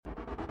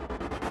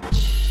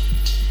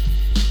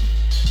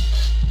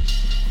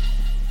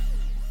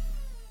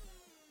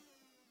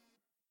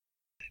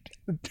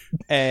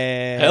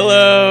And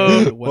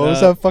Hello. What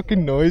was that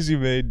fucking noise you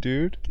made,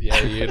 dude?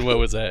 Yeah, Ian, what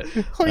was that?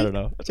 I don't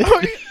know.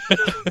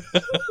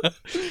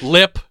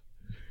 Lip.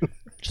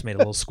 Just made a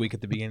little squeak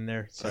at the beginning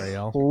there. Sorry,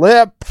 y'all.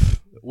 Lip.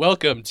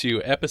 Welcome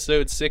to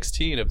episode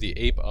 16 of the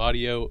Ape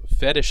Audio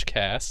Fetish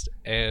Cast,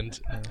 and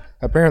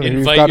Apparently, we've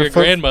invite got your a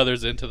foot.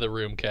 grandmothers into the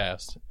room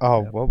cast.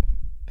 Oh well,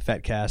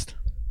 Fat cast.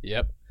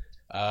 Yep.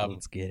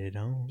 Let's get it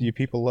on. you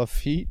people love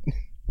feet.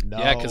 No,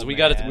 Yeah, because we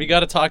man. got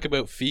to talk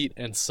about feet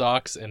and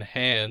socks and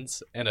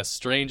hands and a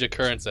strange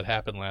occurrence that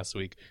happened last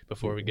week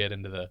before we get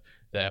into the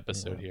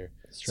episode here.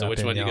 So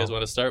which one do you guys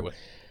want to start with?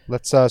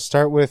 Let's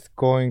start with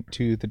going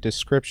to the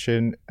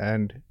description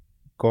and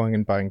going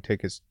and buying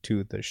tickets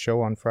to the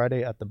show on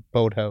Friday at the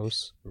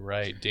Boathouse.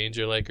 Right,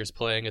 Danger Lakers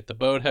playing at the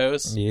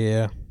Boathouse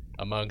Yeah.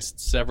 amongst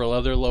several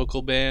other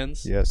local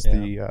bands. Yes,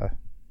 Yeah.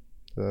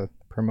 the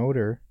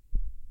promoter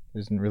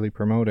isn't really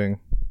promoting.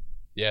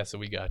 Yeah, so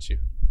we got you.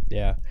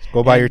 Yeah.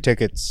 Go buy And- your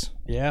tickets.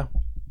 Yeah.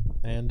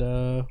 And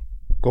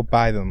Go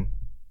buy them.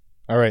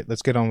 All right,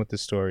 let's get on with the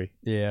story.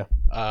 yeah.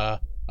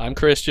 I'm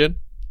Christian.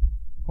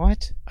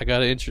 What? I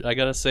gotta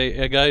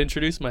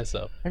introduce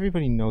myself.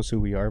 Everybody knows who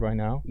we are by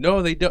now.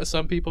 No, they don't.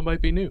 Some people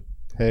might be new.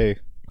 Hey.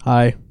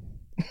 Hi.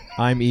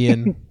 I'm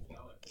Ian.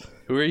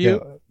 Who are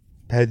you? Yeah,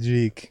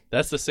 Patrick.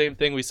 That's the same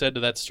thing we said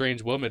to that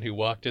strange woman who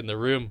walked in the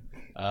room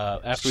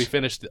after we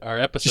finished our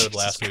episode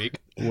last week.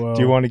 Whoa.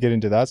 Do you want to get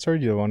into that story? Or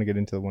do you want to get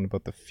into the one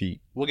about the feet?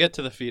 We'll get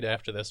to the feet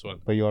after this one.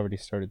 But you already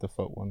started the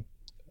foot one.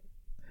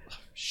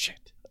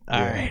 Shit. All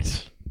Yeah.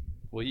 right.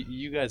 Well,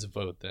 you guys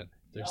vote then.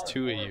 There's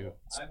two of you.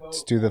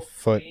 Let's do the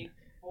foot.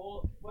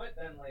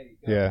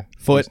 Yeah.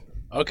 Foot.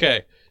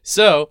 Okay,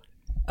 so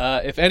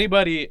if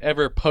anybody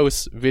ever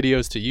posts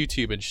videos to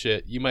YouTube and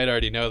shit, you might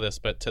already know this,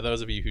 but to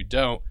those of you who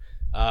don't,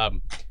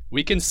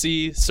 we can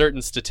see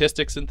certain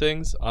statistics and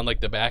things on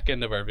like the back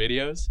end of our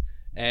videos,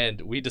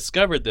 and we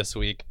discovered this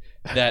week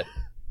that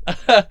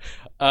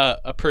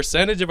a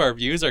percentage of our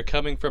views are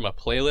coming from a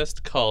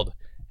playlist called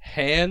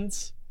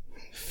Hands,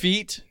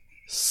 Feet,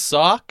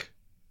 Sock,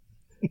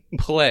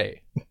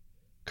 Play.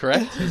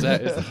 Correct? Did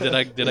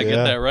I get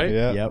that right?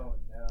 Yeah. Yep.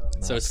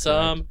 So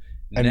some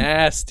And-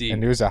 nasty.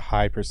 And it was a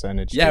high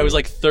percentage. Yeah, it too. was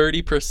like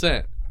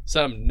 30%.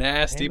 Some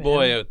nasty Hey, man.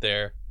 boy out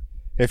there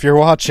If you're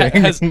watching,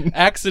 has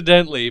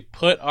accidentally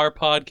put our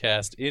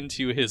podcast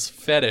into his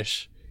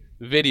fetish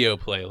video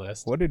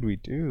playlist. what did we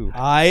do?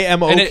 I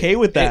am And okay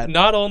with that. It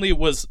not only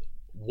was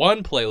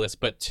one playlist,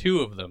 but two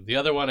of them. The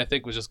other one I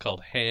think was just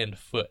called Hand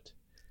Foot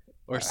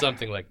or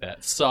something like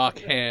that. Sock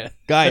Hand.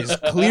 Guys,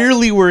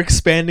 clearly we're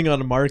expanding on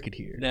the market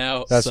here.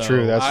 Now, That's So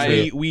true. That's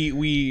I- true.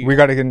 We We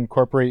got to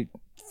incorporate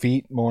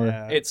feet more.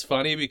 Yeah. it's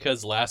funny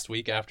because last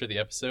week after the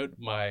episode,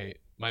 my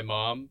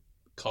mom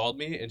called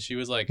me and she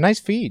was like, Nice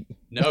feet.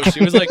 no,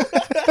 she was like,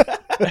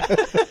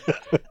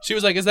 she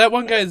was like, is that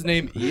one guy's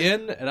name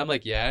Ian? And I'm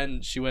like, yeah.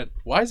 And she went,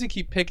 why does he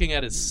keep picking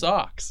at his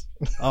socks?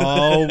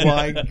 Oh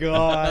my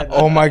god.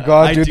 Oh my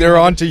god, I dude, do they're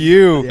have- on to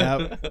you.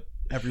 Yep.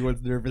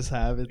 Everyone's nervous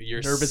habits.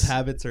 Your Nervous s-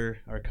 habits are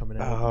coming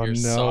out. Oh Your no.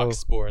 sock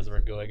spores were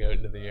going out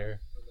into the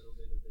air.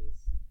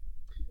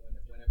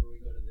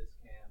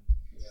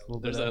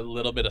 There's a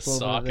little bit of little bit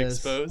sock of this.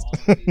 exposed.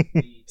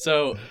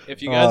 So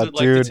if you guys Oh, would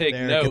like to dude. take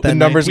There, note, get that The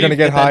number's nice- gonna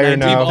get get that higher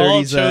now. we've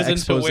all 1930s, chosen to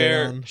expose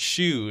wear on.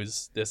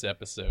 shoes this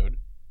episode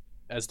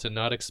as to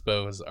not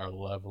expose our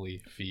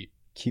lovely feet.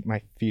 Keep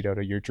my feet out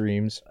of your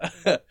dreams.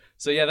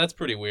 So yeah, that's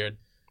pretty weird.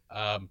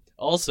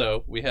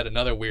 Also, we had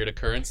another weird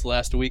occurrence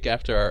last week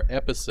after our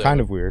episode. Kind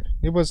of weird.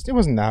 It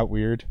wasn't that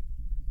weird.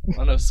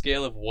 On a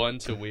scale of 1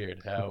 to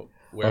weird,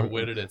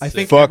 where did it I sit?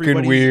 think Fucking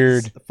everybody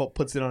weird.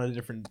 puts it on a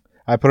different.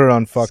 I put it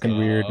on fucking So,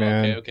 weird,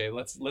 man. Okay.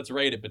 Let's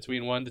rate it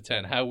between 1 to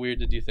 10. How weird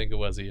did you think it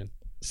was, Ian?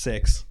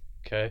 6.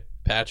 Okay,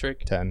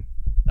 Patrick. 10.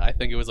 I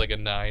think it was like a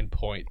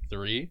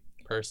 9.3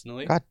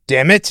 personally. God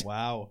damn it.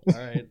 Wow. All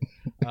right.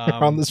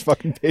 We're on this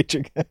fucking page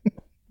again.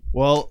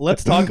 Well,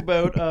 let's talk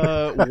about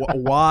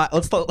why.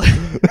 Let's talk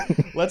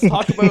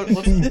about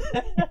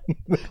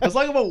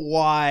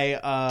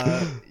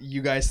why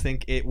you guys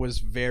think it was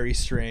very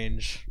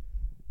strange.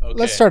 Okay.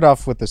 Let's start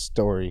off with the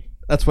story.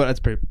 That's what I was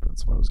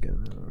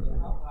getting.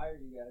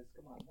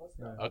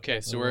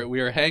 Okay, so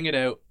we were hanging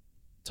out,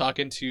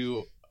 talking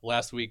to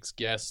last week's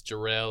guests,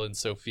 Jarrell and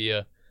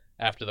Sophia,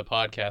 after the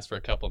podcast for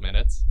a couple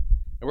minutes,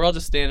 and we're all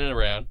just standing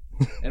around,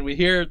 and we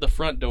hear the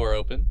front door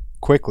open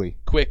Quickly.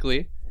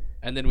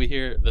 and then we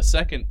hear the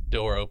second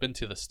door open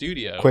to the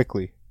studio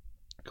Quickly.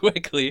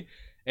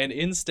 and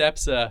in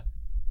steps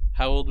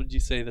how old would you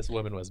say this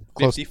woman was?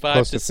 Close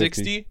 55 to to 50.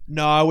 60?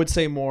 No, I would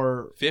say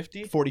more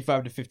 50?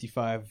 45 to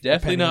 55. Definitely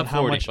depending not on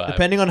how much- 45.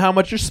 Depending on how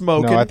much you're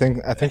smoking. No, I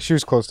think she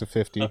was close to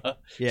 50.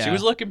 Yeah. She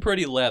was looking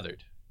pretty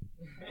leathered.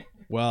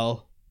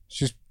 well,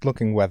 She's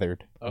looking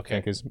weathered. I Okay.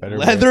 think is a better.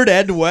 way. leathered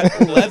and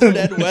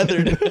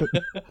weathered.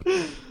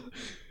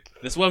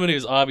 This woman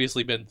who's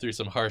obviously been through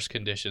some harsh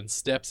conditions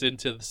steps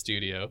into the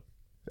studio.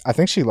 I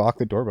think she locked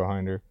the door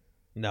behind her.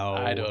 No,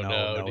 I don't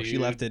know, No. dude. She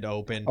left it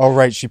open. Oh,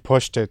 right. She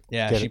pushed it.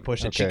 Yeah, Get she it.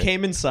 pushed it. Okay. She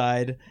came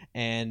inside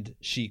and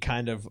she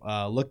kind of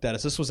looked at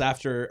us. This was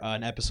after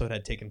an episode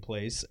had taken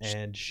place,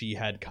 and she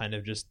had kind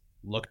of just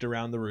looked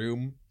around the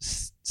room,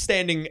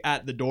 standing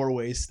at the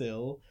doorway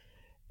still,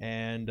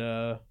 and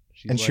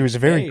she was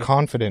very "Hey."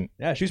 confident.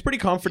 Yeah, she was pretty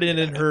confident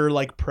in her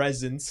like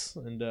presence,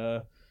 and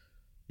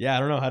yeah, I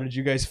don't know. How did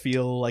you guys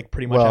feel like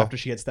pretty much Well, after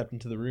she had stepped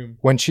into the room?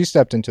 When she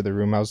stepped into the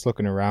room, I was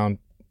looking around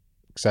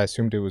because I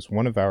assumed it was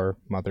one of our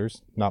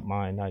mothers, not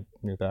mine. I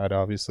knew that,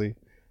 obviously.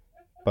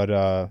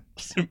 But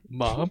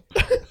Mom.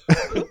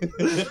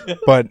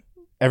 but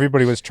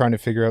everybody was trying to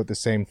figure out the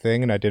same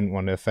thing, and I didn't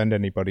want to offend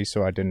anybody,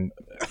 so I didn't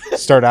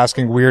start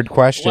asking weird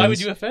questions. Why would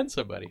you offend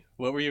somebody?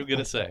 What were you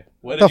gonna say?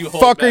 What The did you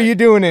hold fuck are back? you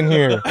doing in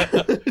here?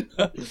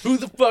 Who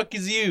the fuck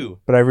is you?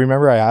 But I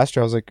remember I asked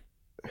her, I was like,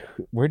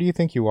 where do you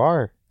think you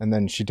are? And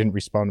then she didn't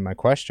respond to my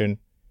question.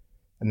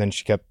 And then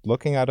she kept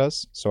looking at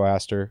us. So I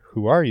asked her,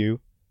 who are you?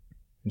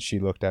 And she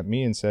looked at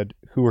me and said,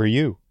 who are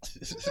you?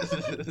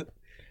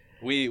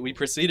 We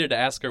proceeded to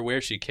ask her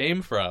where she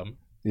came from.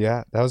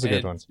 Yeah, that was a good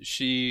and one.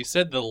 She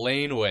said the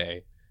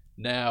laneway.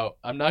 Now,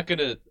 I'm not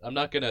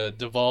gonna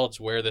divulge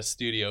where the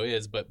studio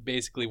is, but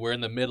basically we're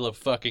in the middle of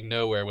fucking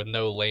nowhere with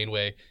no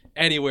laneway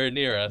anywhere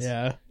near us.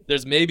 Yeah,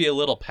 There's maybe a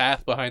little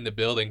path behind the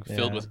building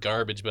filled Yeah. with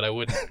garbage, but I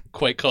wouldn't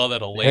quite call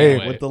that a Hey,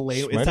 laneway. with the lane,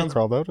 She it might have sounds.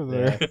 crawled out of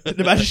there. Yeah.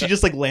 Imagine she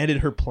just like landed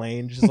her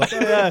plane, just like, oh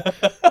yeah,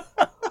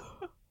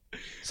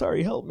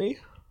 sorry, help me.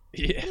 I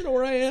Yeah. don't know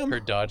where I am. Her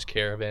Dodge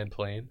Caravan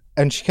plane.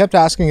 And she kept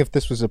asking if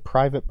this was a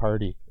private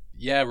party.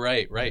 Yeah,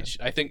 right.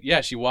 I think,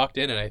 she walked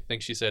in and I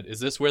think she said, "Is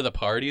this where the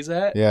party's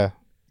at?" Yeah.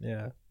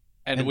 Yeah.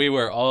 And we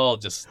were all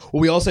just,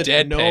 Well, we all said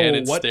Deadpan no.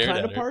 and What stared kind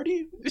at of her.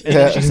 party? And Yeah.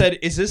 then she said,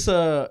 "Is this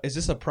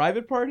a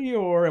private party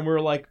or?" And we were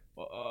like,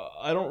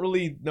 "I don't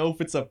really know if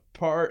it's a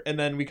part." And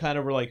then we kind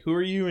of were like, "Who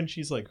are you?" And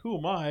she's like, "Who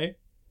am I?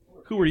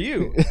 Who are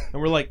you?"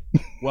 And we're like,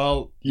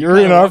 "Well, you You're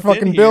kinda in our walked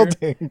fucking here."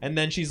 building. And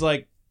then she's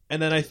like,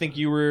 and then I think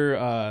you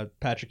were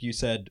Patrick. You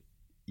said,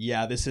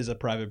 "Yeah, this is a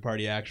private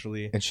party,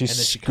 actually." And she then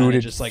she kinda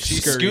scooted. just like She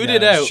scurried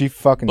scooted out. She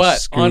fucking but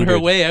scooted. on her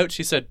way out,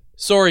 she said,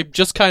 "Sorry,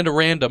 just kind of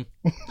random."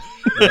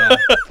 Yeah.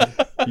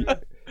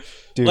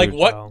 Dude, Like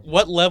Wow.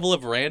 what level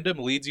of random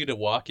leads you to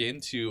walk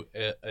into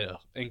a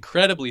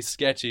incredibly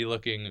sketchy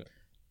looking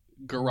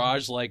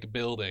garage like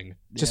building,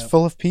 just Yeah.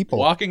 full of people.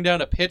 walking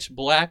down a pitch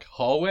black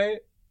hallway,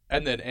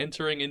 and then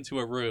entering into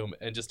a room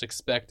and just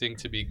expecting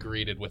to be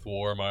greeted with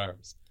warm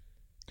arms?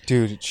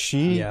 Dude,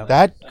 she Yeah.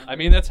 that I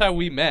mean, that's how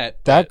we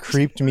met. that but-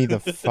 creeped me the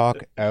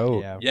fuck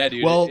out. Yeah. Yeah,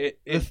 dude. Well,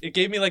 it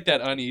gave me like that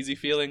uneasy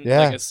feeling.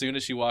 Yeah. Like as soon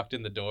as she walked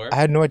in the door, I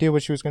had no idea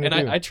what she was gonna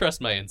and do. I trust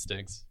my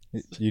instincts.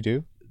 You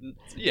do?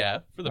 Yeah,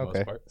 for the Okay.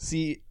 most part.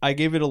 See, I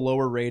gave it a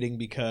lower rating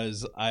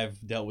because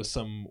I've dealt with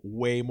some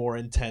way more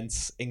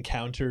intense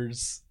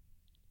encounters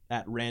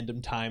at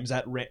random times,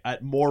 at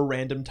more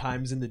random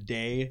times in the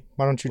day.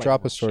 Why don't you Like,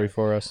 drop a story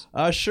for us?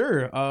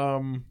 Sure.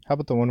 How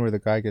about the one where the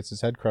guy gets his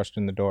head crushed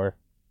in the door?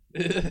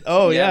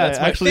 Oh yeah, that's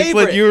my actually,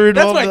 favorite. Flint, you were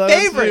That's involved my in that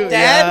favorite, too.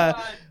 Dad.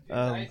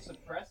 Yeah. I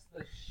suppressed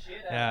the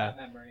shit out yeah. of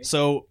that memory.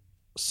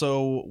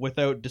 So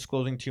without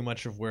disclosing too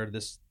much of where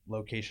this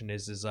location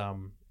is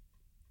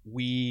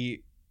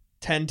we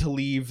tend to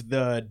leave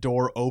the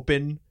door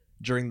open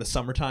during the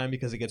summertime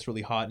because it gets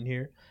really hot in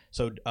here.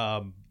 So It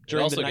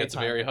during also the gets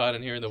nighttime, very hot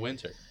in here in the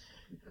winter.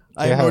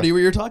 I have no Yeah. idea what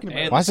you're talking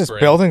about. And Why is this spring.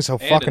 building so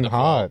And in fucking the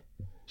fall.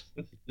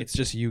 hot? It's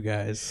just you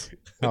guys.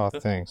 Oh,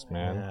 thanks,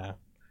 man. Yeah,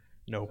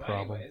 no But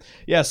problem. anyways,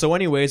 Yeah, so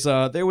anyways,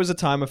 there was a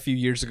time a few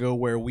years ago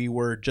where we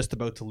were just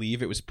about to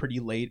leave. It was pretty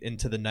late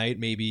into the night,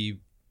 maybe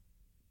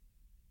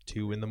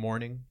 2 in the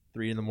morning,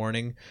 3 in the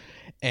morning.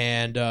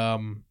 And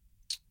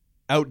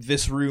out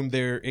this room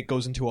there, it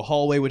goes into a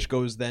hallway, which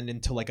goes then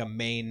into like a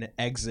main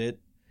exit.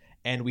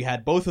 And we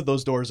had both of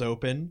those doors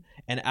open.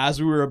 And as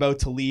we were about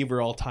to leave,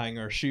 we're all tying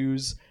our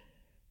shoes.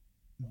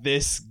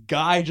 This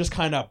guy just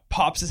kind of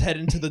pops his head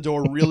into the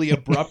door really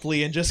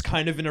abruptly and just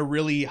kind of in a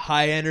really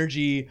high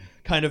energy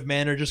kind of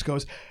manner just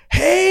goes,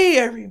 "Hey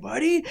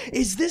everybody,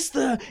 is this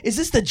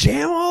the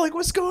jam hall? Like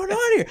what's going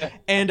on here?"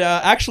 And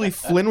actually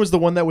Flynn was the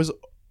one that was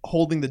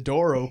holding the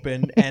door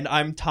open, and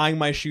I'm tying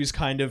my shoes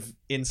kind of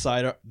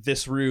inside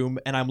this room,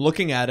 and I'm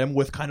looking at him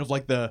with kind of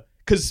like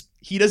because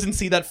he doesn't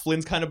see that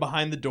Flynn's kind of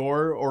behind the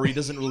door, or he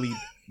doesn't really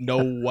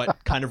know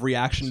what kind of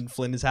reaction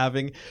Flynn is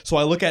having. So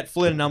I look at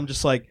Flynn and I'm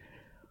just like,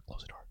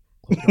 close the door,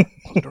 close the door,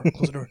 close the door,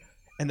 close the door.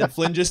 And then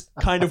Flynn just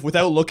kind of,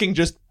 without looking,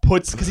 just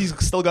puts, because he's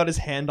still got his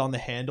hand on the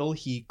handle,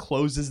 he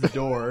closes the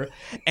door,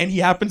 and he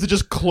happens to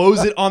just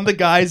close it on the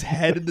guy's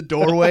head in the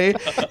doorway,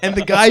 and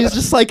the guy is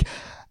just like,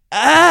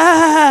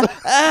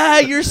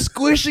 you're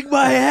squishing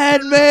my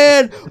head,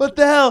 man, what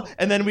the hell?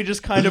 And then we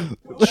just kind of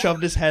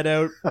shoved his head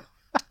out,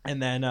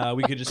 and then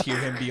we could just hear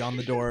him beyond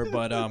the door,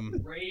 but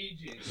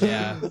raging.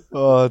 yeah.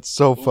 Oh, it's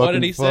so fucking What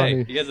did he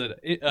funny. say? He has a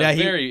Yeah,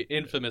 he- very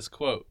infamous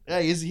quote.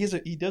 Yeah,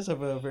 he does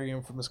have a very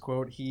infamous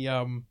quote. He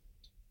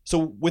so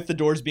with the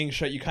doors being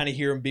shut, you kind of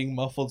hear him being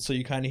muffled, so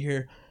you kind of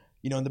hear,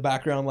 in the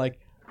background like,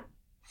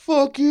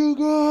 "Fuck you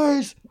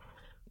guys,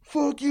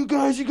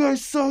 you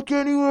guys suck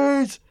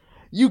anyways.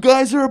 "You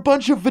guys are a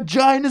bunch of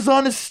vaginas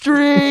on a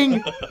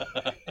string."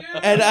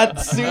 And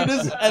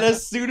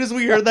as soon as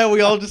we heard that,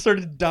 we all just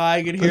started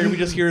dying in here. We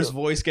just hear his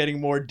voice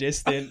getting more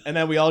distant, and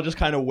then we all just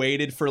kind of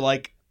waited for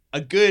like a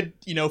good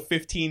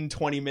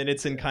 15-20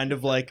 minutes and kind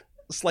of like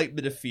a slight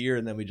bit of fear,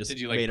 and then we just Did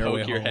you made like our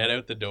way poke your home. head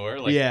out the door?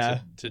 Like, Yeah.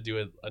 To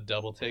do a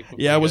double take? before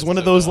Yeah, it you was guys one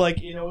of took those off?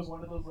 like it was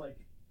one of those like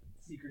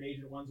secret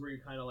agent ones where you're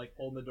kind of like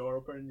holding the door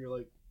open and you're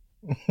like.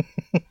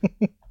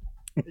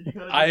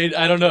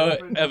 I don't know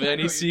of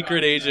any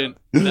secret agent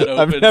that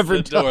I've opens never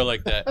the door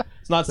like that.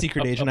 It's not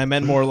secret agent. I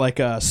meant more like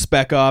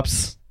Spec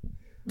Ops.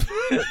 Maybe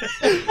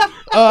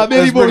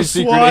That's more pretty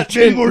secret SWAT.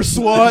 Maybe agent. more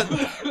SWAT.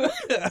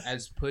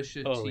 As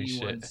Pusha Holy T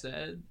shit. once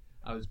said,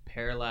 I was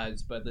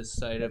paralyzed by the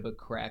sight of a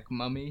crack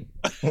mummy.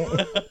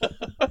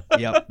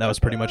 Yep, that was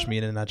pretty much me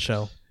in a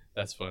nutshell.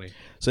 That's funny.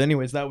 So,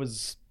 anyways, that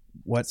was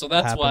what. So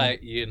that's happened. why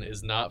Ian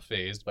is not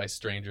phased by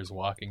strangers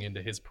walking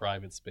into his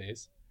private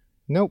space.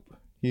 Nope.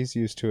 He's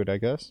used to it, I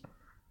guess.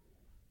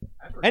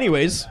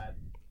 Anyways,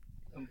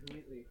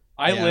 Completely.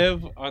 I Yeah.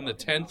 live on the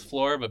 10th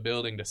floor of a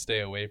building to stay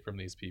away from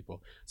these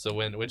people. So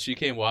when she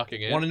came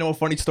walking in, want to know a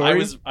funny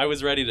story? I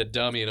was ready to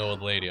dummy an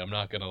old lady. I'm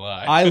not gonna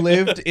lie. I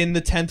lived in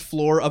the 10th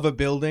floor of a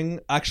building.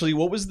 Actually,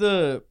 what was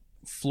the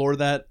floor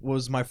that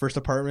was my first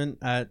apartment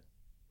at?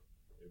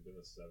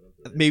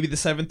 Maybe the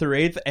 7th or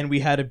 8th, and we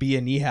had a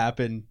B&E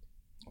happen.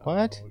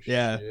 What? Oh,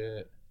 Yeah.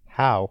 shit.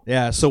 How?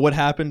 Yeah, so what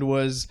happened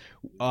was,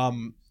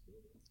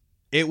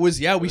 it was,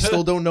 we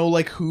still don't know,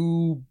 like,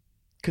 who,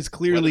 because What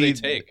clearly, did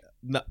they take?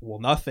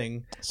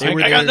 nothing. I, They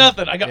were I got there-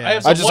 nothing. I Yeah.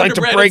 have some I just like Wonder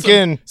to Bread break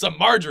and in. some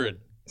margarine.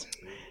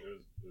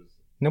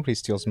 Nobody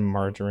steals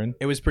margarine.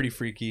 It was pretty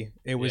freaky.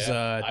 It was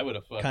Yeah, I would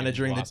have kind of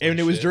during lost and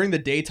my it was shit. during the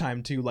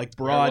daytime too, like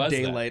Where broad was that?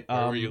 daylight.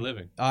 Where were you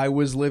living? I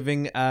was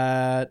living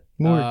at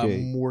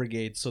Moorgate.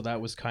 Moorgate, so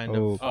that was kind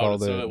Oh, of Oh,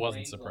 called so it. it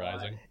wasn't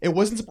surprising. it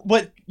wasn't.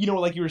 But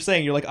like you were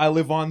saying, you're like I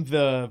live on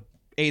the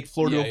 8th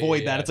floor Yeah, to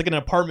avoid yeah, that. yeah. It's like an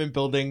apartment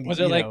building. Was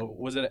it you like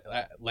know.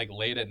 like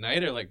late at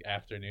night or like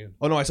afternoon?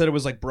 Oh no, I said it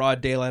was like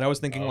broad daylight. I was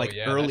thinking Oh, like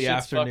yeah, early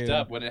that shit's afternoon. Fucked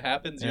up. When it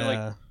happens, you're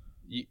like,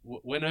 Yeah.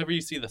 whenever you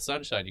see the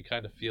sunshine, you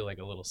kind of feel like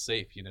a little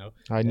safe,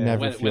 I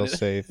never When- feel when it-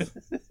 safe.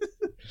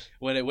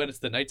 when it's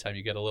the nighttime,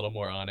 you get a little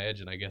more on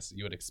edge, and I guess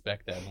you would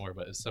expect that more.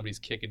 But if somebody's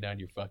kicking down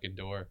your fucking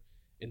door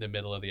in the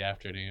middle of the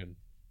afternoon,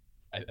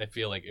 I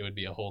feel like it would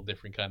be a whole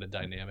different kind of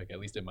dynamic, at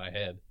least in my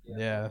head.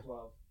 Yeah.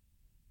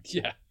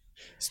 Yeah,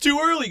 it's too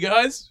early,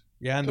 guys.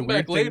 Yeah, and Come the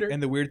weird back thing, later.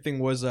 and the weird thing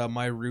was,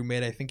 my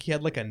roommate. I think he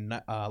had like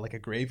a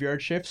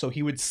graveyard shift, so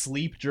he would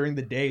sleep during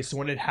the day. So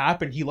when it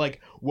happened, he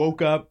like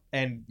woke up,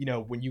 and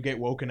when you get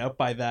woken up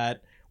by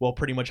that, well,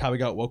 pretty much how he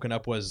got woken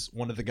up was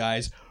one of the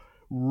guys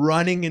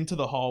running into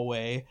the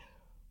hallway,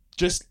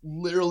 just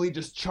literally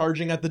just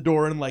charging at the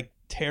door and like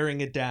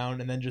tearing it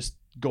down, and then just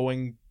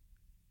going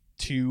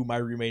to my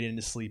roommate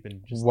into sleep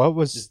and just What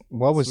was just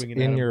swinging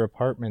at in him. your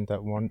apartment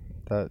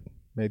that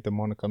made them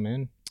want to come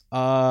in?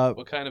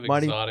 What kind of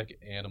Money- exotic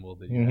animal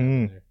did you have Mhm.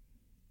 in there?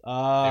 They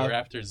were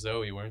after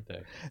Zoe, weren't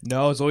they?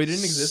 no, Zoe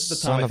didn't exist at the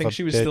Son time. I of think a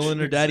she was bitch. still in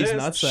her daddy's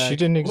Exists. nutsack. She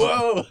didn't exist.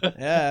 Whoa!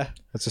 Yeah.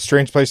 That's a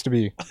strange place to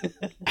be.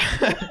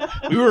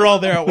 We were all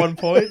there at one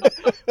point.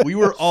 We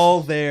were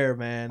all there,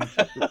 man.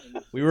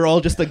 We were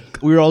all just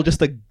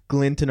a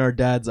glint in our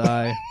dad's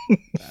eye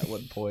at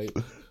one point.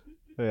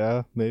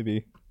 Yeah,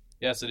 maybe.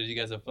 Yeah. So did you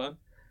guys have fun?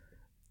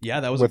 Yeah,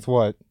 that was With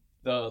what?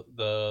 The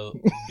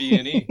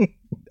B&E.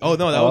 oh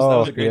no, that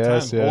was a great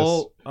yes, time. yes.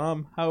 Well,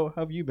 how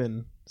have you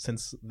been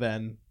since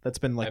then? That's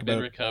been like I've been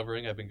about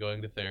recovering. I've been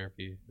going to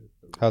therapy.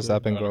 How's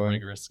that been On a going?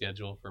 rigorous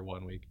schedule for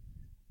 1 week.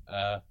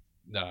 No,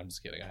 I'm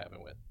just kidding. I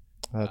haven't went.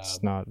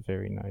 That's not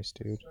very nice,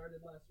 dude.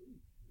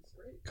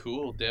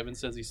 Cool. Devin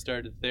says he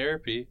started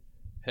therapy.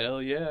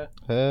 Hell yeah.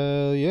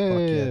 Hell yeah.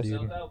 Fuck yeah,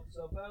 dude.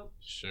 Self out.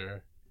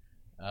 Sure.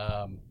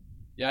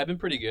 Yeah, I've been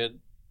pretty good.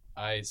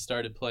 I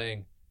started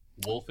playing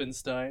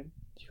Wolfenstein.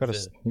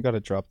 You gotta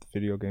drop the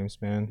video games,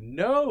 man.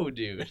 No,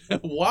 dude.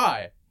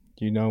 Why?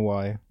 You know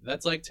why?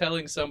 That's like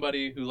telling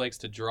somebody who likes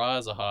to draw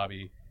as a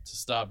hobby to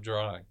stop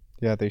drawing.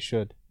 Yeah, they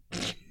should.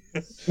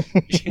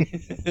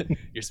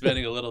 You're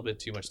spending a little bit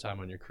too much time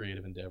on your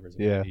creative endeavors.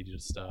 And Yeah. I need you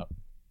to stop.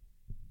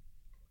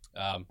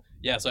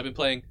 Yeah, so I've been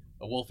playing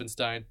a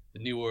Wolfenstein, The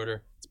New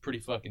Order. It's pretty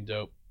fucking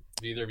dope.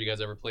 Have either of you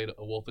guys ever played a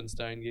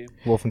Wolfenstein game?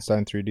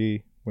 Wolfenstein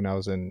 3D when I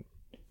was in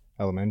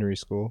elementary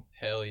school.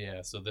 Hell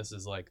yeah! So this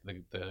is like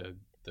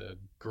the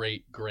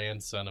great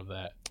grandson of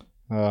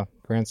that.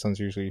 Grandsons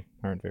usually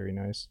aren't very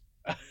nice.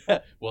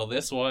 Well,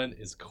 this one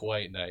is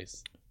quite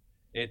nice.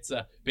 It's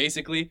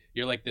basically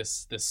you're like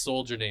this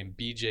soldier named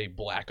BJ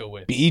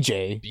Blazkowicz.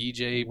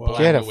 BJ Whoa.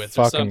 Get a Blazkowicz or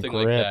fucking something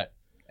like grip. that.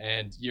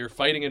 And you're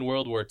fighting in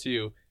World War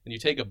II, and you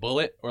take a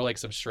bullet or like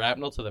some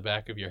shrapnel to the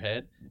back of your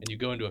head, and you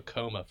go into a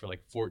coma for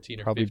like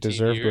 14 or Probably 15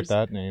 deserved years. with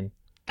that name.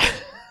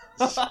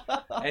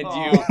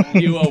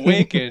 And you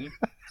awaken.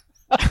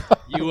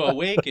 You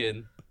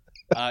awaken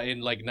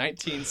in like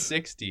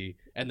 1960,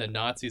 and the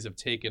Nazis have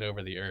taken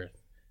over the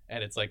Earth,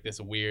 and it's like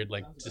this weird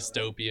like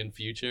dystopian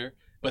future.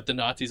 But the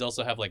Nazis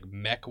also have like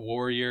mech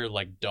warrior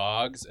like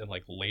dogs and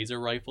like laser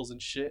rifles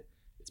and shit.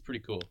 It's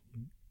pretty cool.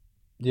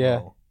 Yeah.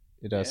 Whoa.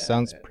 It Yeah,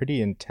 sounds man.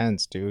 pretty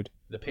intense, dude.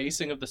 The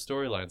pacing of the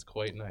storyline's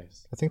quite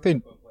nice. I think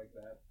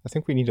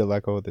we need to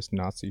let go of this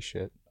Nazi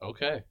shit.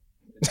 Okay.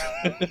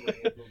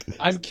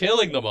 I'm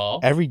killing them all.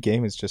 Every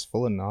game is just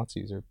full of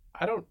Nazis. Or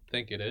I don't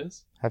think it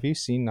is. have you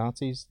seen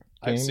Nazis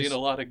games? I've seen a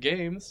lot of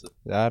games.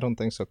 I don't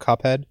think so.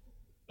 Cuphead.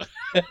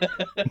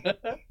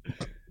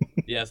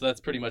 Yeah, so that's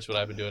pretty much what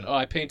I've been doing. Oh,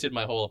 I painted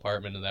my whole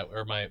apartment in that,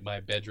 or my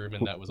bedroom,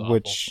 and that was awful.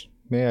 Which,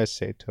 may I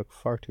say, took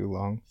far too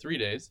long. 3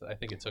 days. I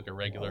think it took a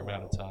regular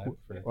amount of time.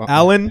 For...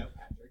 Alan,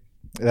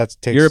 That's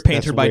you're a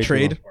painter by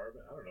trade.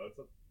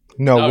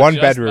 No, one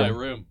just my bedroom.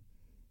 room.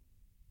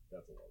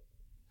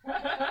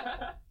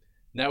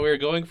 Now we were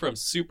going from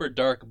super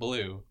dark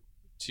blue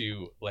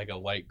to like a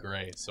light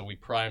gray, so we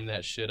primed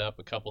that shit up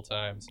a couple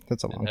times.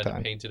 That's a And long had to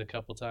time. paint it a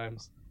couple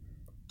times.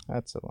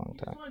 That's a long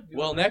time.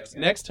 Well,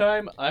 next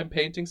time I'm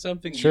painting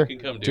something, Sure, you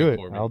can come do do it. it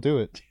for me. I'll do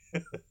it.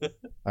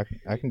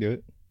 I can do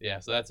it. Yeah,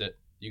 so that's it.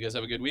 You guys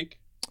have a good week.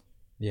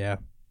 Yeah.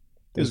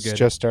 It was This good.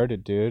 just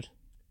started, dude.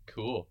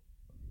 Cool.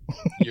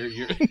 You're.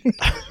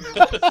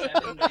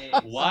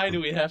 Why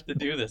do we have to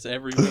do this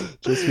every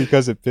week? Just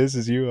because it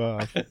pisses you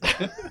off.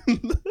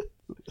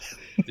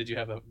 Did you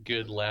have a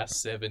good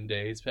last 7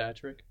 days,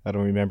 Patrick? I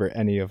don't remember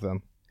any of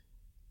them.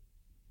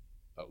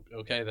 Oh,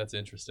 okay, that's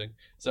interesting.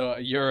 So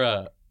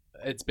you're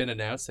it's been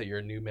announced that you're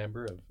a new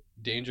member of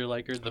Danger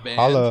Liker, the band.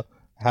 Holla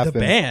The happened.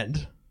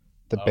 band.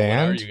 The What are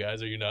band? you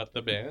guys? Are you not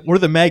the band? We're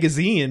the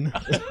magazine.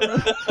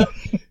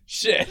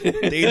 Shit.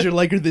 Danger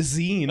Liker the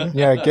zine.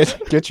 Yeah,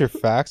 get your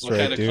facts What right,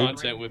 kind of dude.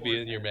 content would be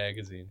in your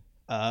magazine?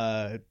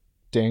 Pogo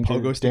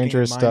sticking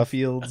Dangerous in stuff.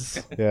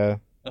 minefields. Yeah,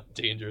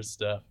 Dangerous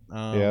stuff.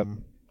 Yep.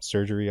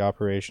 surgery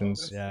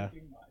operations. Yeah.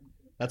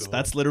 Cool.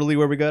 That's literally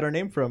where we got our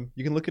name from.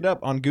 You can look it up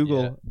on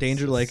Google. Yeah.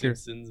 Danger Liker.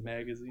 Simpsons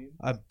magazine.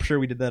 I'm sure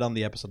we did that on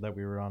the episode that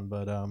we were on,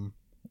 but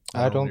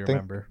I don't really think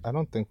remember. I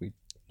don't think we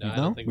No, I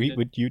No? don't think we did.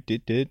 what you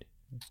did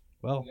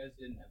Well,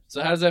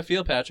 So how does that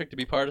feel, Patrick, to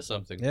be part of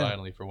something Yeah.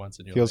 finally for once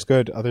in your feels life?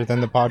 good. Other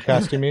than the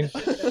podcast, you mean?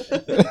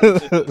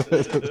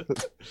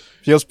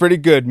 Feels pretty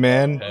good,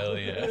 man. Hell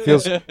yeah.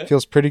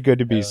 Feels pretty good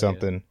to be Hell yeah.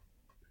 something.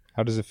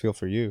 How does it feel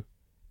for you?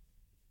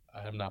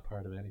 I'm not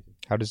part of anything.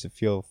 How does it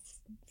feel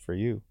for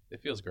you?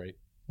 It feels great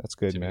That's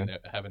good, to man.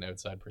 have an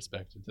outside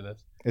perspective to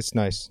this. It's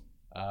nice.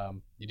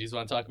 You just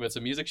want to talk about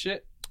some music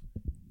shit?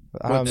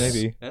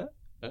 Maybe. Huh?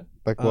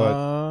 Like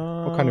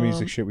what kind of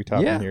music shit we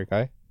talking yeah. here,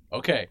 guy?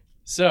 Okay,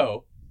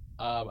 so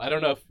I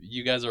don't know if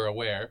you guys are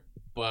aware,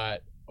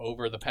 but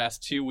over the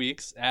past 2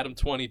 weeks,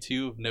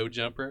 Adam22 of No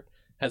Jumper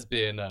has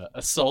been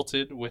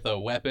assaulted with a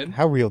weapon.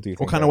 How real do you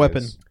think? What kind of that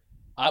weapon? is?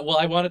 I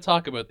want to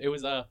talk about it.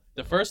 Was the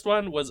first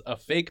one was a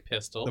fake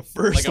pistol, The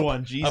first like a,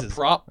 one, a Jesus.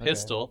 prop Okay.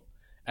 pistol,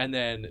 and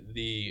then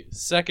the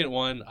second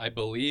one I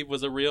believe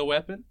was a real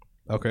weapon.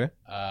 Okay.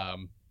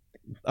 Um,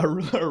 A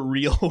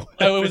real.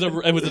 oh,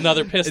 it was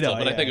another pistol, No,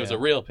 but I yeah, think it was yeah.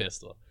 a real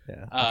pistol.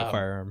 Yeah, like a Um,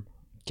 firearm.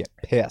 Get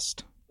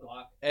pissed.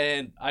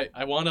 And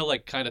I want to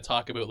like kind of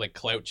talk about like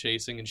clout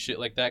chasing and shit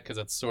like that because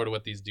that's sort of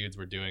what these dudes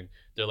were doing.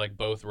 They're like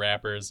both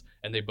rappers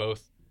and they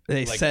both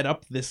They like- set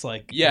up this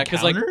yeah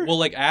because like encounter? well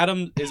like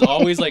Adam is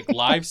always like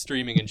live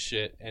streaming and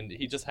shit and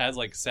he just has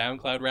like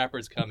SoundCloud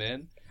rappers come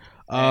in.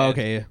 Oh,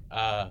 okay.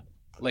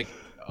 Like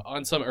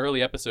on some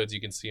early episodes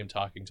you can see him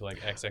talking to like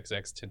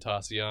XXX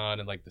Tentacion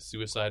and like the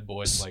Suicide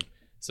Boys and like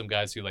some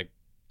guys who like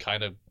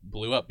kind of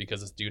blew up because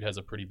this dude has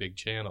a pretty big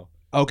channel.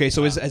 Okay,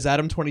 so is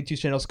Adam 22's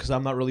channels, because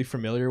I'm not really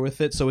familiar with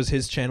it, so is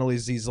his channel,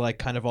 is he's like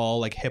kind of all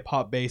like hip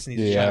hop based and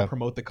he's just trying Yeah. to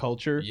promote the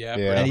culture? Yeah,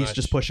 Yeah. pretty And he's much.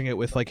 just pushing it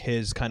with like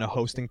his kind of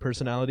hosting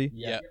personality?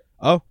 Yeah.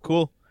 Oh,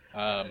 cool.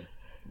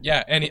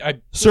 Yeah,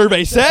 and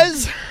Survey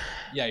says.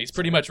 yeah, he's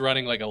pretty much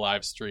running like a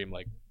live stream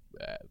like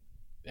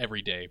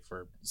every day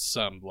for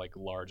some like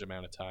large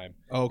amount of time.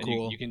 Oh, And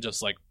cool. you can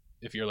just like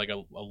if you're like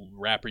a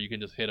rapper, you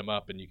can just hit him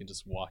up and you can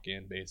just walk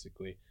in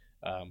basically.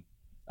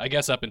 I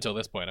guess up until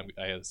this point,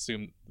 I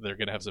assume they're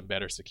gonna have some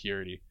better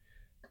security.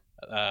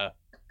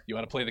 You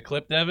want to play the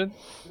clip, Devin?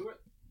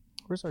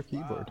 Where's our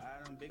keyboard?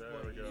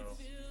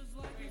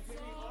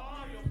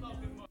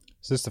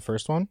 Is this the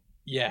first one?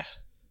 Yeah.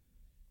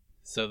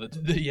 So the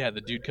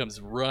dude comes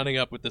running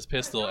up with this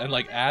pistol and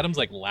like Adam's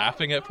like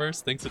laughing at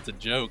first, thinks it's a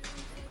joke,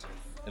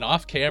 and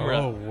off camera.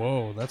 Oh,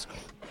 whoa, that's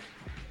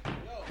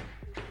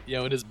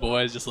Yo, and his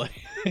boy's just like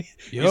he's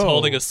Yo.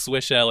 holding a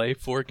Swiss LA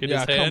fork in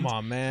yeah. his hand. Come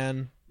on,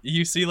 man.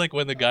 You see, like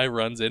when the guy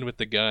runs in with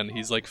the gun,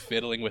 he's like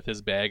fiddling with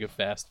his bag of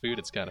fast food.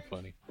 It's kind of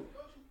funny.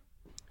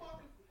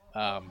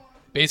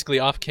 Basically,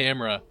 off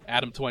camera,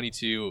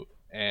 Adam22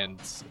 and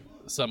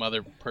some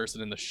other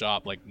person in the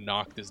shop like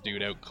knocked this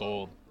dude out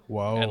cold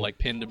Whoa. and like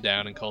pinned him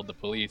down and called the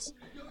police.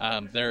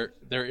 There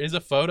is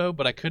a photo,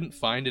 but I couldn't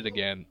find it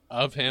again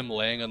of him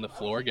laying on the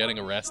floor getting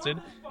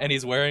arrested, and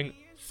he's wearing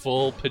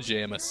full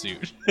pajama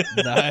suit.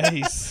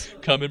 Nice.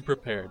 Coming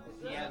prepared.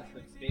 He has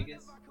the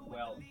biggest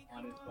welt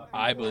on his fucking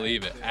I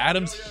believe it.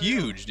 Adam's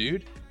huge,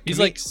 dude. He's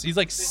like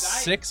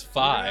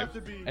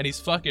 6'5", and he's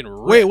fucking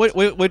ripped.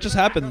 Wait, what just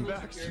happened?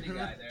 security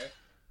guy there.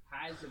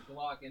 Has has a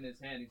Glock in his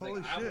hand. He's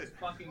Holy like, I was shit.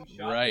 fucking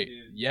shot, Right.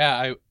 dude.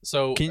 Yeah.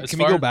 Can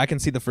we go back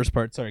and see the first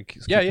part? Sorry.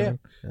 keep Yeah, going.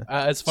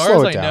 As far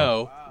Slow as it I down.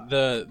 know,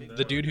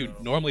 the dude who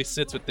normally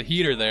sits with the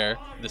heater there,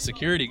 the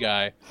security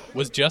guy,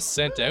 was just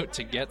sent out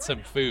to get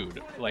some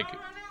food, like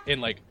in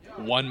like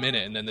 1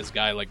 minute, and then this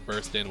guy like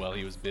burst in while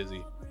he was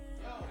busy.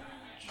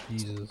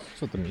 Jesus.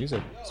 What's with the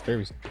music? It's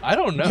very. I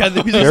don't know. Yeah,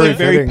 the music's Very like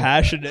very fitting.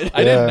 passionate.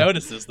 I didn't Yeah.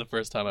 notice this the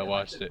first time I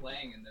watched They're it.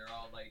 playing and they're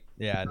all like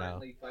Yeah, I know.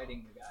 currently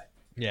fighting the guy.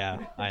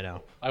 Yeah, I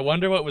know. I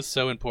wonder what was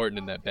so important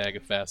in that bag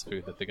of fast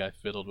food that the guy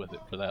fiddled with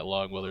it for that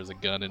long while there's a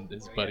gun in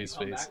his So he had to buddy's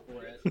come face. back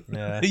for it.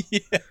 Yeah.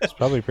 Yeah. It's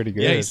probably pretty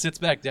good. Yeah, he sits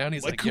back down.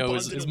 He's Like like, "Yo,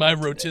 is my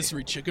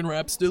rotisserie chicken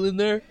wrap still in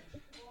there?"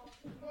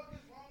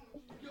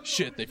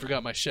 Shit, they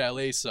forgot my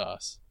chalet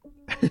sauce.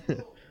 So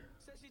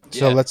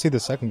Yeah. let's see the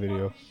second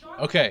video.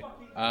 Okay.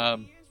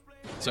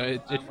 So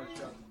it How much drugs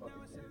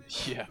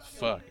fucking yeah,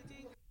 fuck.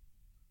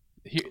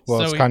 Well,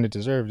 so it's kind of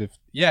deserved. If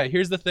yeah,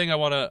 here's the thing I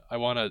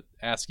wanna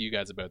ask you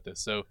guys about this.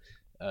 So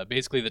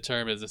basically, the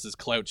term is this is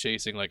clout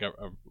chasing. Like a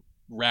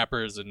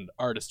rappers and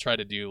artists try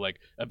to do like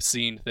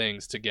obscene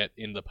things to get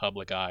in the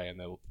public eye, and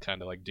they'll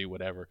kind of like do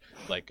whatever.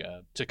 Like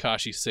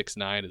Tekashi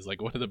 6ix9ine is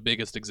like one of the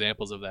biggest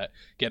examples of that.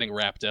 Getting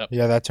wrapped up,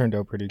 yeah, that turned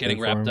out pretty getting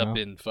good. for wrapped him, up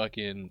though. in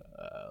fucking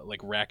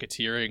like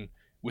racketeering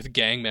with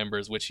gang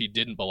members, which he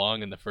didn't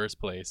belong in the first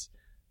place.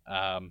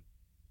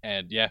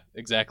 And yeah,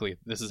 exactly.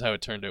 This is how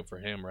it turned out for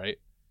him, right?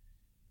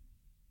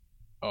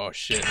 Oh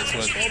shit, this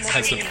one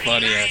has some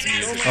funny ass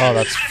music. Oh,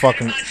 that's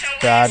fucking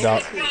bad.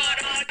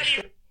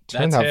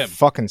 Turn That's that him.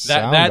 fucking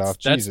sound that's- off.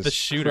 that's Jesus the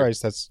shooter.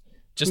 Christ, that's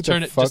Just who the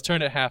turn it. fuck- Just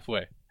turn it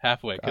halfway,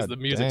 because God the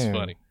music's damn.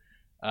 funny.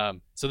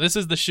 So this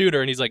is the shooter,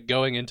 and he's like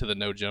going into the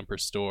No Jumper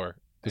store.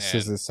 this and-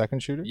 is the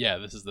second shooter. Yeah,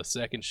 this is the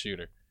second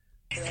shooter.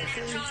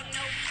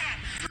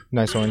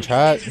 Nice orange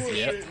hat.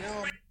 Yep.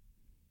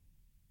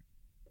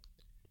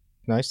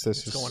 Nice.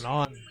 This What's is going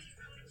on?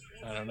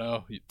 I don't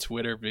know.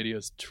 Twitter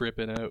videos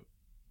tripping out.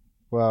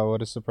 wow.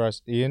 What a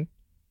surprise, Ian.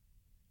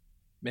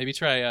 Maybe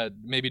try.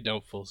 Maybe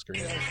don't full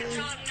screen.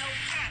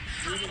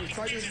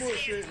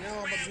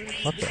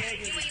 What the?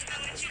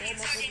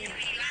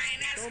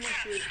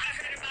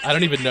 I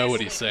don't even know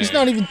what he's saying. He's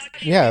not even.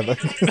 Yeah.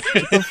 Like, what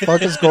the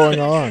fuck is going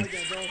on?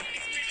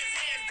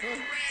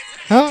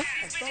 Huh?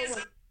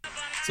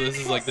 So this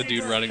is like the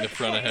dude running the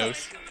front of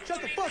house.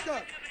 Shut the fuck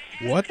up.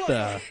 What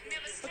the?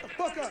 Shut the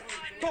fuck up.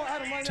 Call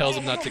Adam right Tells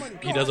now. him not to. I want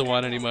He money. doesn't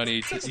want any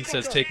money. He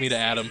says, "Take me to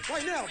Adam."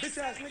 Right now, bitch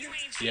ass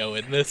nigga. Yo,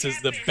 and this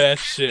is the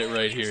best shit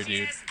right here,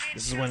 dude.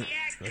 This is when.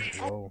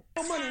 Whoa.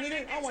 No money,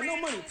 nigga. I want no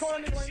money. Call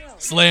that nigga right now.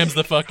 Slams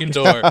the fucking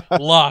door.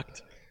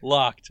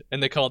 Locked.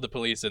 And they called the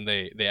police, and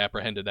they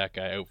apprehended that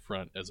guy out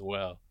front as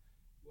well.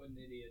 What an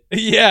idiot.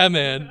 Yeah,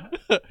 man.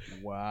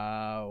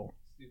 Wow.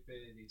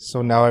 Stupidity.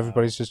 So now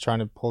everybody's just trying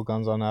to pull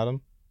guns on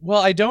Adam.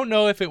 Well, I don't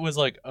know if it was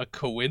like a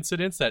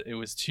coincidence that it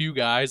was two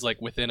guys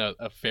like within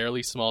a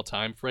fairly small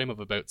time frame of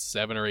about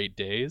 7 or 8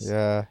 days.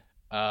 Yeah.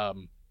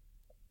 Um,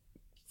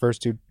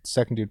 First dude,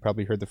 second dude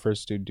probably heard the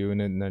first dude doing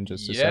it and then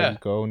just decided Yeah. to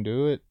go and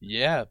do it.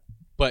 yeah.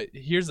 But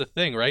here's the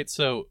thing, right?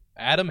 So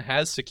Adam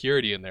has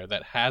security in there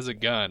that has a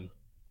gun.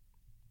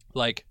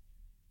 Like,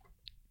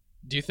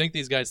 do you think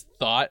these guys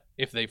thought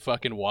if they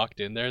fucking walked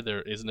in there,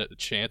 there isn't a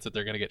chance that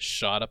they're gonna get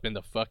shot up in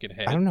the fucking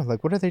head? I don't know.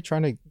 Like, what are they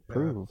trying to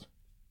prove?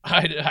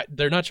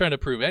 They're not trying to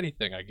prove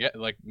anything. I get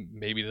like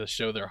maybe to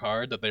show they're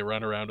hard that they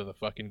run around with a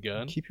fucking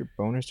gun. Keep your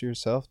boners to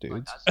yourself,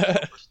 dudes.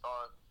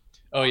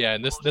 Oh yeah,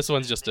 and this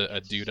one's just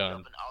a dude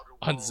on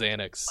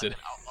Xanax.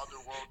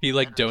 He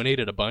like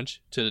donated a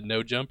bunch to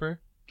No Jumper.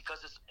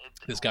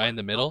 This guy in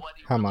the middle.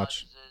 How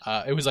much?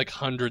 It was like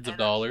hundreds of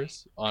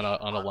dollars on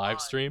a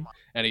live stream,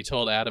 and he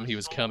told Adam he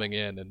was coming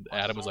in, and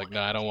Adam was like,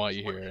 "No, I don't want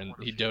you here." And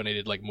he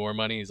donated like more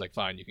money. He's like,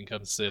 "Fine, you can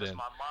come sit in."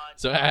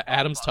 So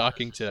Adam's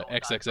talking to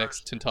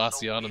XXX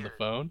Tentacion on the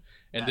phone,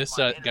 and this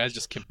guy's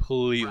just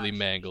completely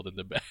mangled in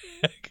the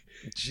back.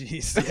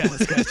 Jeez. Yeah,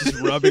 this guy's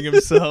just rubbing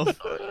himself.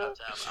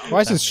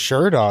 Why is his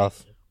shirt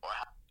off?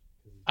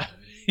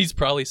 He's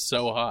probably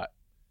so hot.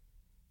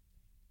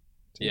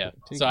 Yeah.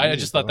 Take So it I easy,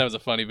 just thought fella. that was a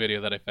funny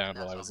video that I found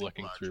while I was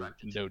looking through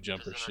No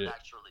Jumper shit.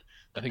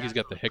 I think he's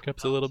got the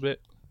hiccups a little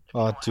bit.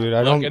 Oh, dude, I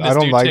Look, don't, and I this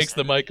don't dude like, takes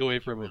the mic away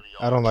from him.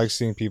 I don't like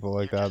seeing people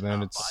like that,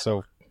 man. It's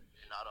so.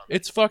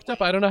 It's fucked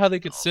up. I don't know how they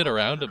could sit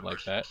around him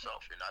like that.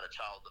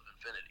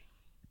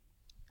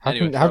 How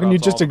Anyway, can, how shout can out you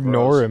to just all the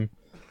ignore bros. him?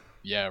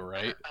 Yeah,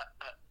 right.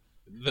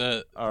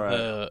 The All right.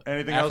 the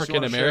Anything else you African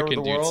wanna share with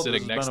American the dude world?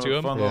 sitting This has next been to a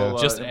him fun Yeah. little,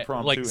 just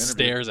impromptu like interview.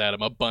 stares at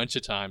him a bunch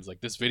of times.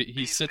 Like this video,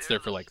 he sits there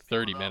for like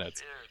 30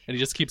 minutes, and he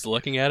just keeps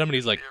looking at him, and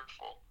he's like,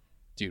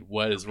 "Dude,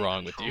 what is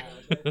wrong with you?"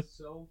 That's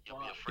so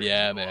fucked.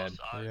 Yeah, man.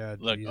 Yeah.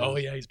 Look, Jesus. oh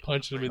yeah, he's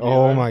punching him in the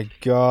Oh arm. my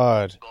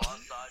god.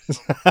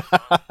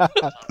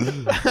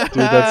 Dude,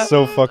 that's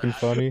so fucking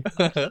funny.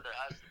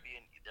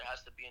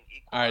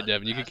 All right,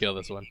 Devin, you can kill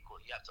this one.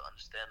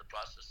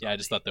 Yeah, I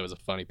just thought that was a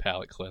funny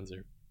palate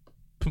cleanser.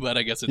 But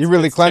I guess it's You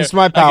really it's cleansed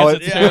my I guess palate.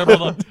 it's Yeah.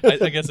 terrible.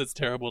 I guess it's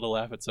terrible to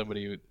laugh at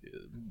somebody who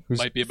Who's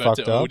might be about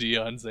to fucked up? OD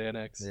on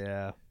Xanax.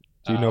 Yeah.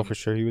 Do you know Um, for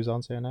sure he was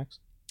on Xanax?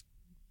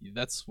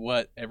 That's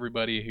what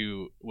everybody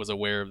who was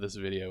aware of this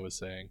video was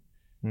saying.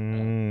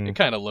 Mm. It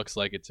kind of looks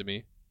like it to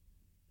me.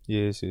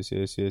 Yes.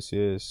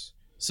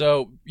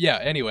 So, yeah,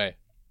 anyway.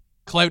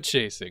 Clout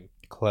chasing.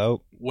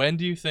 Clout. When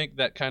do you think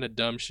that kind of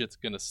dumb shit's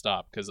going to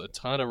stop? Because a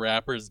ton of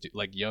rappers,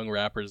 like young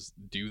rappers,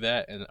 do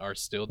that and are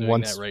still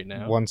doing that right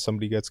now. Once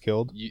somebody gets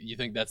killed. You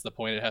think that's the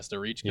point it has to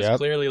reach? Because Yep.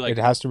 clearly, like, It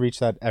has to reach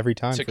that every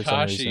time for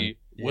some reason. Tekashi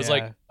was Yeah,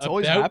 like it's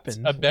always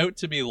happened. about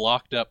to be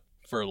locked up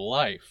for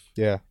life.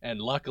 Yeah. And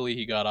luckily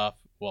he got off.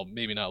 Well,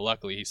 maybe not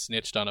luckily. He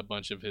snitched on a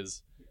bunch of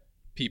his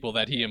people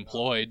that he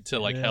employed to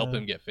like help Yeah.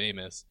 him get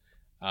famous.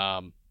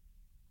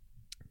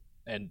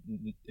 And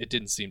it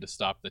didn't seem to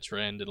stop the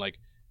trend. And like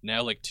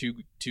now, like two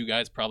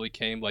guys probably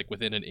came like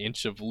within an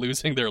inch of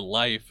losing their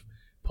life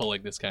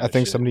pulling this kind I of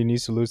think shit. somebody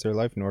needs to lose their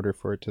life in order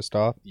for it to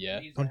stop. Yeah,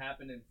 It needs to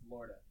happen in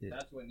Florida. Yeah.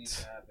 That's what needs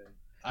to happen.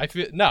 I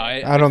feel no.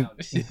 I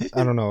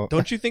don't know.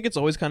 Don't you think it's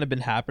always kind of been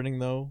happening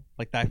though?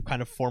 Like that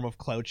kind of form of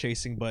clout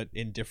chasing, but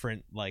in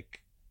different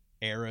like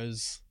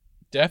eras.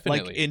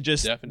 Definitely. Like in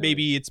just Definitely.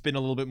 maybe it's been a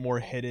little bit more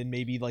hidden.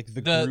 Maybe like the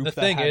The group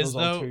thing that had is,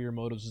 those though, ulterior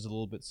motives is a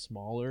little bit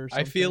smaller. Or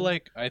I feel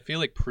something.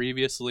 like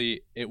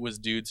previously it was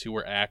dudes who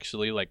were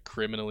actually like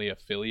criminally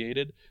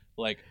affiliated.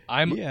 Like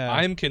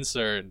I'm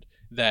concerned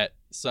that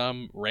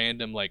some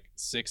random like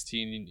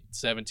 16,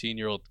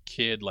 17-year-old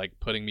kid like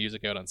putting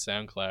music out on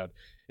SoundCloud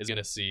is going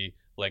to see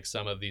like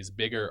some of these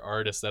bigger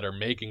artists that are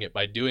making it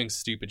by doing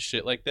stupid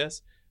shit like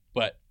this,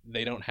 but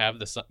they don't have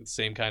the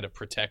same kind of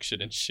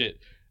protection and shit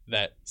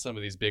that some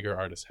of these bigger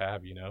artists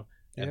have, you know?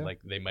 And Yeah.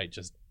 like they might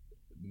just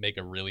make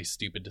a really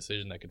stupid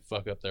decision that could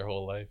fuck up their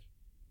whole life.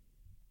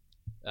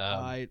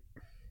 I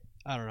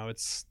don't know.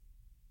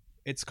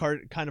 It's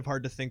kind of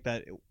hard to think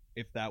that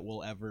if that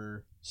will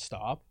ever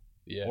stop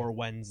Yeah. or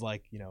when's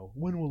like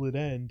when will it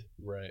end?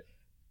 Right.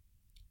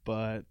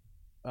 But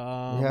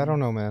Yeah, I don't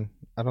know, man.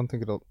 I don't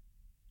think it'll.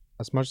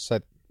 As much as I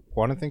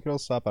want to think it'll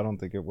stop, I don't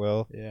think it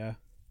will. Yeah.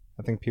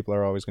 I think people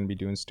are always going to be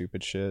doing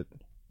stupid shit.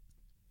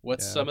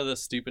 What's Yeah. some of the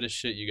stupidest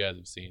shit you guys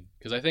have seen?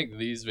 Because I think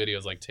these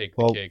videos like take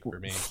the Well, cake for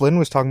me. Flynn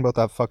was talking about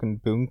that fucking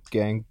Boom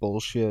Gang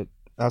bullshit.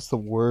 That's the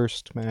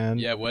worst, man.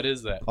 Yeah, what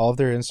is that? All of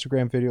their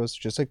Instagram videos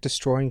are just like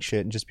destroying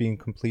shit and just being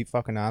complete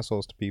fucking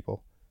assholes to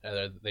people.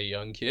 Are they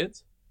young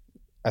kids?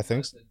 I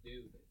think, It's a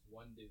dude. It's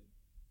one dude.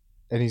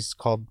 and he's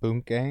called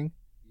Boom Gang.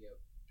 Yep.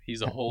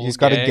 He's a whole. He's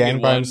got a gang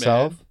in by one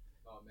himself. man?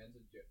 Oh, man's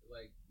a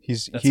like.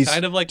 He's That's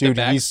kind of like dude,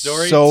 the he's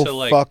backstory so to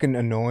like. fucking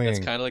That's annoying.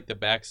 kind of like the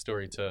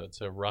backstory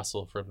to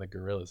Russell from the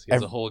Gorillas. He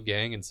has a whole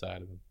gang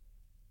inside of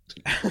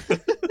him.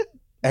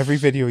 Every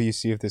video you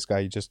see of this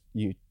guy,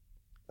 you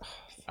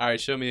All right,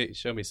 show me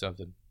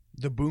something.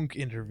 The Boonk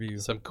interview.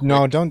 Some quick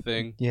no, don't.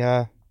 thing.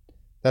 Yeah,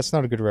 that's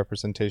not a good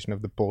representation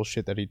of the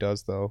bullshit that he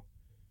does, though.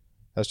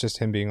 That's just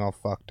him being all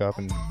fucked up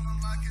and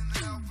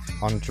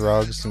on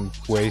drugs and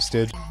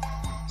wasted,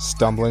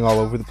 stumbling all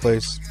over the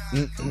place.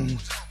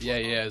 Yeah.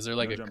 Is there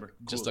like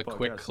just a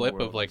quick clip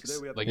of like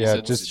you Yeah,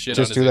 said just shit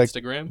do on his like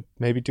Instagram?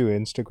 Maybe do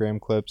Instagram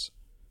clips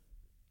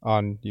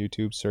on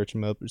YouTube. Search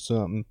him up or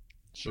something.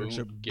 Search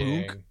Boom up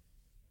gang. Boonk.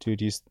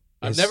 Dude,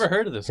 I've never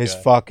heard of this his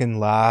guy. fucking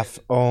laugh.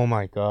 Oh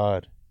my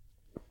god.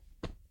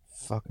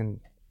 Fucking.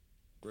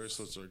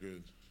 Bracelets are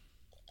good.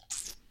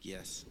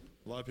 Yes.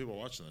 A lot of people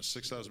watching this.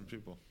 6,000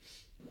 people.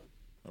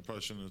 I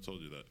probably shouldn't have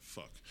told you that.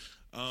 Fuck.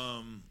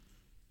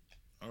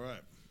 All right.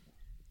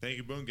 Thank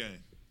you, Boom Gang.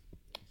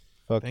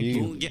 Fuck Thank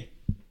you. Boom gang.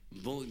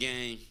 Boom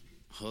gang.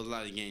 Whole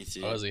lot of gang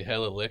shit. Oh, is he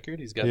hella liquored?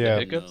 He's got Yeah.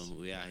 the hiccups. No,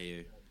 we out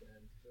here.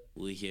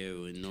 We here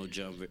with no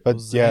jumper. But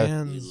yeah,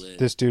 Zans. We lit.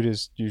 this dude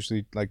is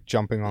usually like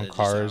jumping on That's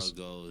just how cars. it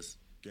goes.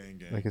 Gang,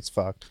 gang. Like it's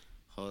fucked.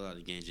 Whole lot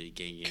of gang shit.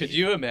 Gang. Could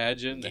you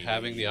imagine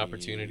having the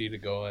opportunity to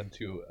go on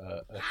to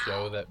a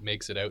show that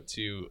makes it out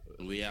to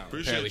We out.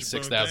 Appreciate apparently you, Boom.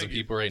 6,000 Thank you.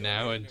 people right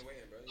now and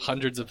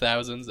hundreds of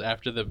thousands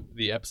after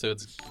the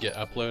episodes get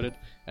uploaded,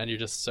 and you're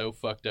just so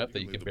fucked up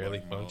that you Leave can the barely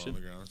black mall on function? the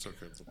ground. It's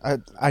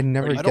okay. I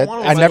never I don't get.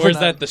 wanna I like- never. Or is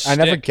that the I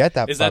never shtick? get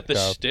that. Is that the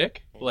fucked up.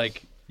 shtick?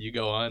 Like you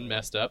go on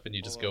messed up and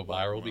you just go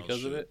viral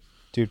because of it?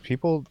 Dude,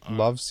 people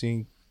love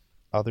seeing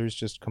others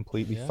just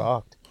completely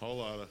fucked. Whole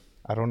lot of.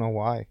 I don't know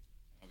why.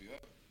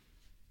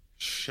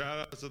 Shout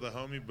out to the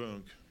homie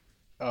Boonk.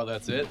 Oh,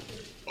 that's it?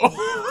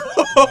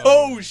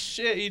 Oh,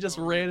 shit, he just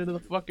ran into the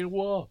fucking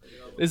wall.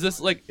 Is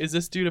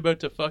this dude about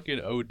to fucking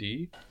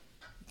OD?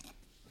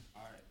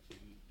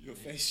 Your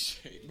face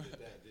straight, man.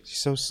 He's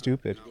so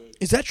stupid.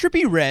 Is that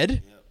Trippy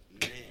Red?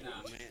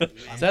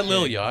 Is that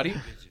Lil Yachty?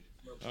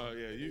 Oh,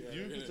 yeah. You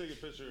can take a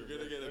picture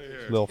right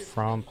here. Lil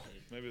Frump.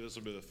 Maybe this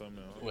will be the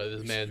thumbnail. Well,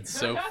 this man's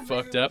so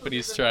fucked up and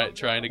he's trying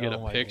to get Oh a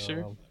my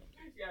picture. God.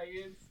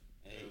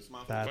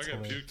 If That's I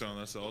got hilarious. puked on,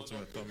 that's the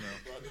ultimate thumbnail.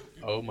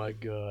 Oh my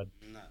god.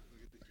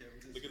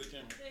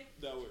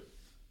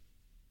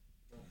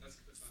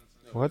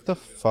 What the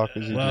fuck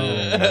is he Well,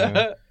 doing?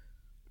 Man?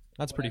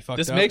 That's pretty fucked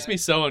This up. makes me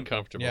so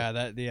uncomfortable.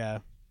 Yeah.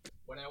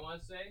 What I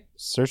want to say?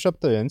 Search up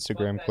the fuck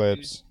Instagram that clips.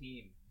 dude's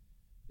team.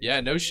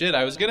 Yeah, no shit.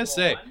 I was gonna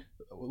say,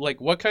 like,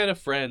 what kind of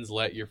friends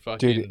let your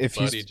fucking Dude, if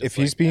buddy he's just, if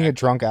he's like, being a act-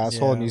 drunk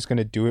asshole and Yeah. he's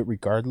gonna do it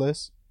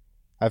regardless,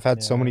 I've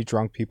had so Yeah. many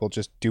drunk people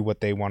just do what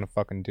they want to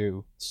fucking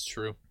do. It's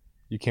true.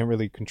 You can't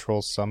really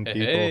control some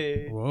people.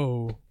 Hey.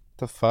 Whoa.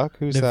 The fuck?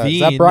 Who's that? Is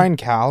that Naveen. Brian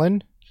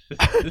Callen?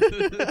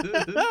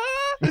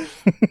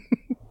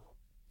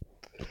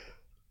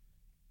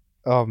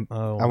 Oh,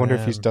 I wonder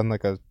if he's man. done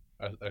like a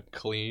A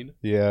clean.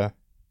 yeah.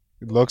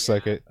 It looks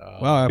like it.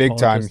 Wow, I Big time.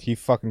 apologize. He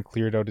fucking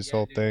cleared out his Yeah,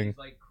 whole dude, thing. He's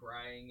like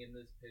crying in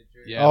this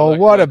picture. Yeah, Oh, look,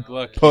 what look, a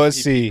look,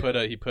 pussy. He put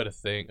a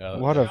thing.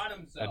 What a Shot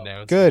himself.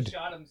 announcement. Good. He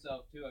shot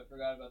himself too. I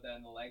forgot about that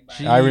in the leg. By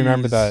I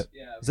remember Jeez. that.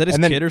 Yeah. Is that his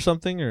And then- kid or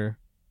something? Or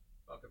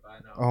Fuck if I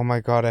know. Oh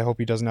my god, I hope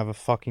he doesn't have a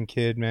fucking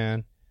kid,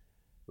 man.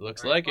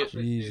 Looks Alright, like it. fuck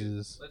this dude.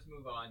 Jesus. Let's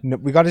move on. No,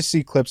 we got to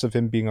see clips of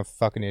him being a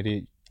fucking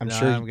idiot. I'm Nah,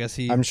 sure. I guess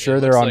he. I'm sure It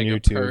they're looks on like a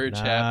YouTube. purge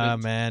Nah,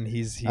 happened. man,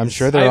 he's. I'm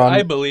sure they're on.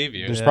 I believe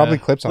you. There's probably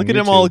clips on Look at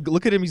him YouTube. all.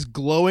 Look at him. He's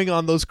glowing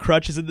on those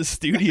crutches in the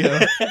studio.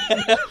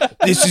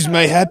 This is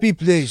my happy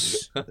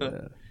place.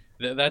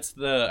 That's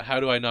the how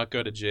do I not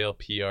go to jail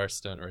PR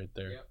stunt right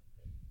there. Yep.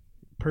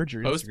 Purge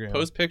your Post Instagram.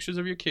 post pictures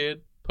of your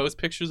kid. Post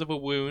pictures of a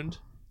wound.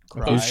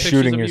 Cry. Post pictures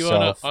shooting of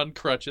yourself. you on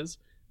crutches.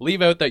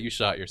 Leave out that you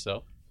shot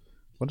yourself.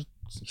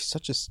 He's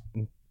such a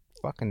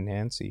fucking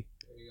Nancy,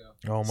 There you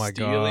go. Oh my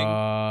Stealing-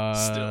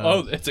 god.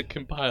 Oh, it's a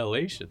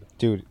compilation.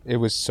 dude. It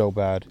was so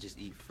bad. Just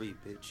eat free,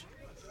 bitch.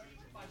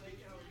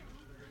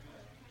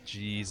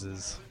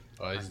 Jesus.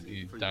 Oh,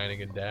 he's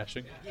dining and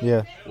dashing.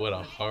 Yeah. What a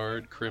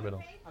hard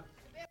criminal.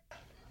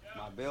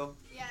 My bill?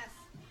 Yes.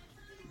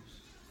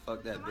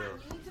 Fuck that bill.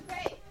 You need to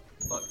pay.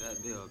 Fuck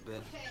that bill, bitch.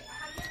 Okay,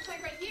 I have your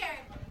check right here.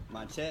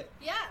 My check?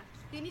 Yeah,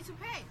 you need to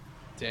pay.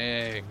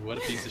 Dang, what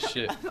a piece of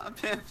shit. I'm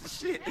paying for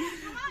shit.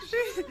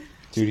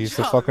 Dude, he's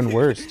the fucking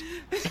worst.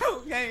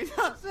 Okay, you know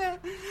what I'm saying?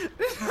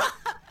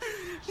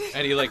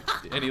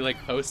 And he like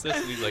posts this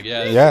and he's like,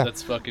 yeah, Yeah.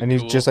 that's fucking And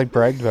he's cool. just like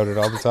bragged about it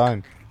all the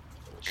time.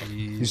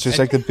 Jeez. He's just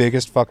like the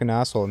biggest fucking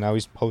asshole. Now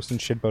he's posting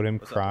shit about him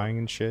What's up, crying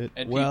and shit.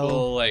 and Well-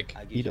 people like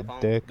I get Eat your a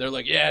phone. dick. they're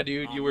like, yeah,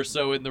 dude, you were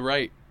so in the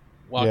right,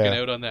 walking Yeah.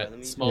 out on that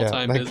Yeah, small yeah,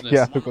 time like, business.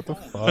 yeah. Like what the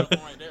fuck?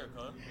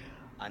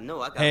 I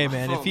know. I got Hey my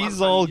man, phone. if Why he's the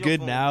fuck all you use your good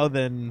phone? now,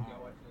 then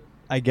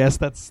I guess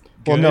that's.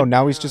 Well, good. no.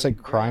 Now he's just like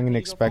crying and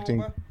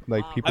expecting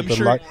like people I'm to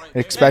sure- like,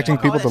 expecting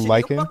Fuck people that to shit,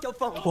 like nigga. him. Fuck your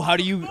phone. Well, how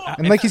do you?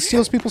 And like he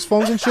steals people's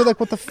phones and shit. Like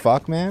what the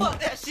fuck, man? Fuck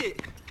that shit.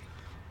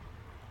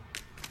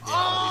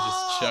 Yeah, he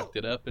just chucked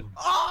it up and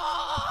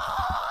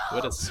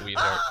what a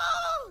sweetheart.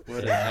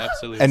 What an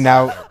absolute And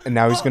now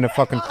sweetheart. he's gonna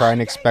fucking cry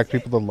and expect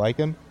people to like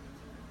him.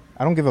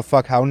 I don't give a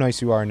fuck how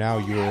nice you are now.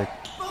 You were a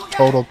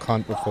total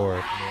cunt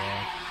before.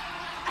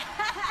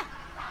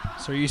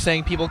 So are you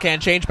saying people can't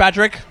change,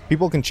 Patrick?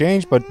 People can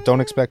change, but don't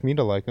expect me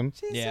to like them.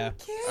 Yeah.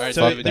 All right,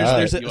 So Fuck David, that.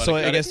 there's you a, wanna so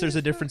cut I it? guess there's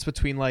a difference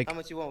between like How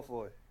much you want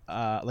for it?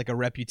 like a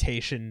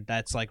reputation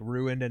that's like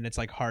ruined and it's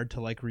like hard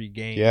to like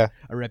regain Yeah.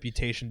 a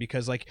reputation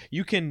because like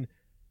you can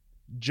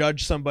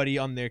judge somebody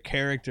on their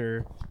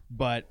character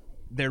but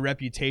their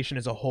reputation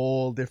is a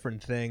whole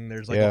different thing.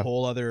 There's like Yeah. a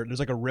whole other there's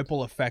like a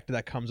ripple effect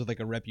that comes with like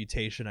a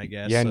reputation, I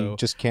guess. Yeah, and so, you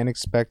just can't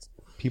expect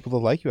people to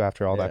like you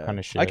after all that yeah. kind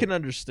of shit. I can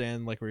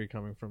understand like where you're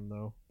coming from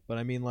though. But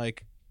I mean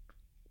like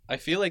I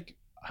feel like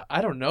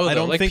I don't know. I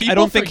though. don't like, think- I people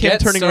don't think him forget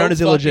turning so around is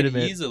fucking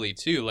illegitimate. Easily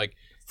too. Like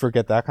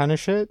forget that kind of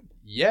shit.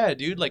 yeah,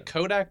 dude. Like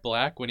Kodak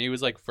Black when he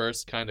was like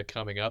first kind of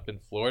coming up in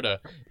Florida,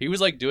 he was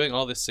like doing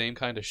all this same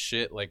kind of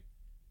shit, like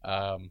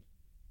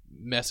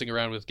messing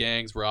around with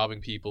gangs,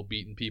 robbing people,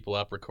 beating people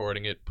up,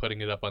 recording it,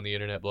 putting it up on the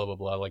internet, blah blah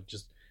blah, like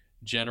just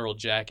general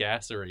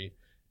jackassery.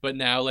 But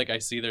now, like I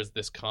see, there's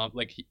this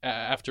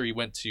after he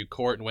went to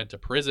court and went to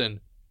prison,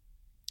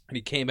 and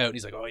he came out and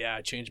he's like, "Oh yeah,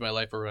 I changed my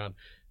life around."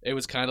 It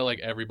was kind of like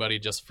everybody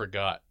just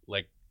forgot.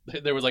 Like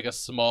there was like a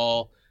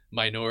small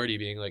minority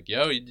being like,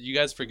 "Yo, did you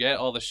guys forget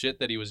all the shit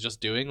that he was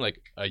just doing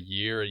like a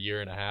year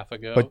and a half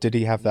ago?" But did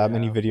he have that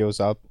many Yeah. videos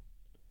up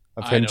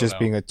of I him don't just know.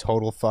 being a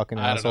total fucking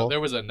I don't know. asshole? There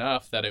was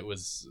enough that it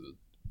was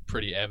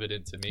pretty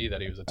evident to me that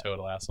he was a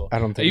total asshole. I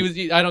don't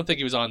think I don't think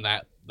he was on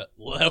that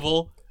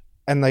level.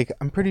 And like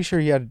I'm pretty sure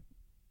he had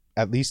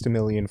at least 1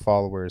 million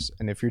followers.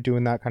 And if you're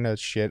doing that kind of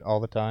shit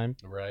all the time,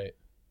 Right.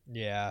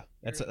 yeah,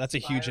 that's a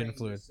huge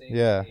influence.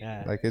 yeah,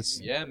 Yeah. like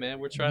it's Yeah, man.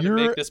 We're trying to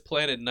You're- make this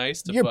planet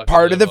nice to you're fucking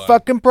part of live the on.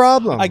 fucking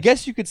problem. I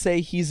guess you could say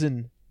he's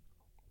an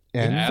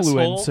And Asshole?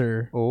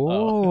 influencer.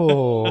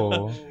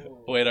 oh,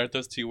 Wait, aren't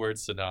those two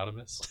words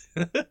synonymous?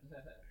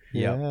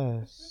 Yeah.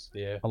 yes,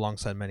 Yeah.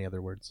 Alongside many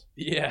other words.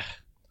 Yeah.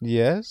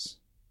 yes.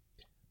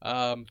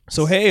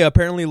 So hey,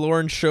 apparently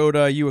Lauren showed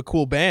you a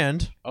cool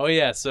band. Oh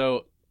yeah,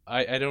 so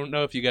I don't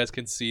know if you guys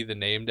can see the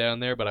name down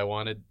there, but I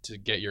wanted to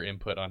get your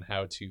input on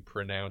how to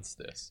pronounce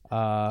this.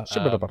 Well,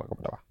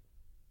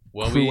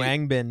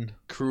 Kruangbin.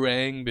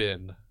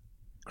 Kruangbin.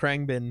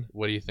 Krangbin.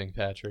 What do you think,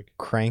 Patrick?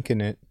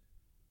 Cranking it.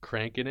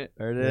 Cranking it?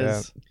 There it Yeah.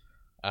 is.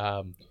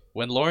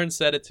 When Lauren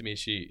said it to me,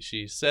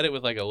 she said it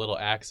with like a little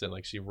accent,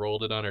 like she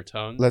rolled it on her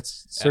tongue.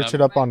 Let's search I'm-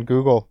 it up on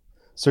Google.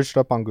 Search it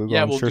up on Google.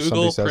 yeah, I'm will sure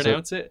Google somebody says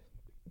pronounce it?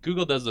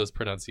 Google does those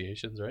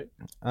pronunciations, right?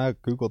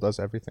 it. Google does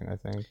everything. I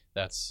think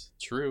That's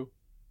true.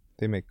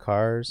 they make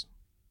cars.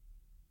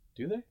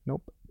 Do they?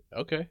 Nope.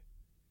 Okay.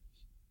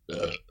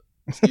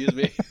 Excuse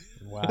me.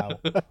 Wow.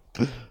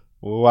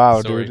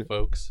 Wow, Sorry, dude.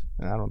 folks.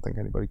 I don't think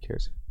anybody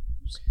cares.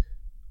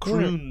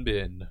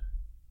 Kroonbin.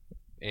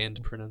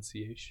 And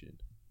pronunciation.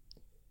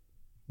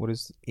 What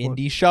is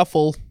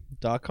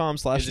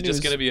IndieShuffle.com/news. Is it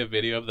just going to be a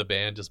video of the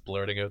band just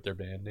blurting out their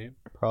band name?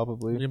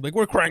 probably? You're like,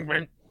 we're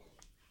cranking.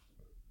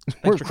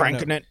 We're for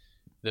cranking it.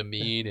 The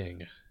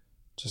meaning.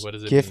 Just What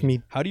does it give mean?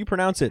 me How do you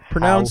pronounce it? how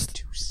Pronounced.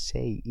 to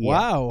say. Yeah.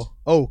 Wow.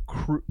 Oh,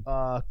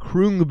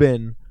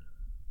 Kroongbin.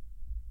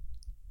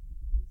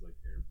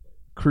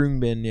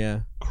 Kroongbin,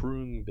 yeah.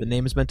 Kroonbin. The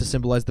name is meant to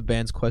symbolize the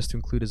band's quest to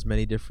include as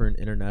many different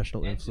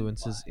international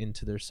influences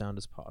into their sound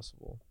as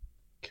possible.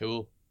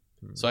 Cool.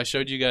 So I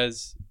showed you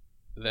guys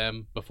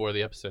them before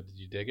the episode. Did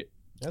you dig it?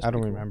 That's I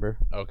don't pretty cool. remember.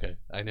 Okay.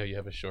 I know you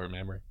have a short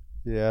memory.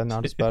 Yeah,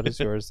 not as bad as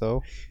yours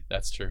though.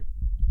 That's true.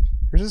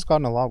 Yours has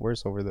gotten a lot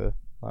worse over the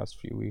last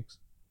few weeks.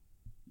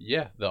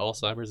 Yeah, the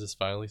Alzheimer's is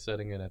finally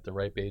setting in at the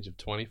ripe age of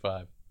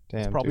 25.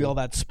 Damn. Probably dude. all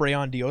that spray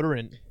on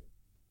deodorant.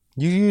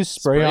 You use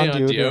spray on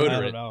deodorant. I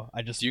Deodorant. don't know.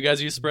 I just Do you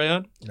guys use spray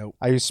on? nope.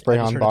 I use spray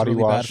I just on heard it's body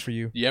really wash. bad for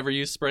you. Do you ever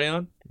use spray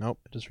on? Nope.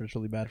 I just heard it's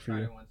really bad for Tried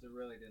you. it once. I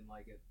really didn't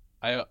like it.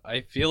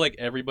 I feel like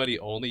everybody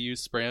only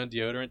used spray on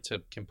deodorant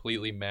to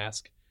completely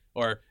mask,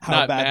 or How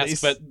not bad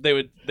mask, they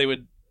but they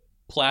would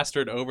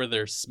plaster it over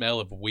their smell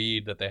of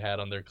weed that they had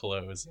on their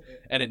clothes,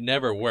 and it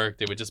never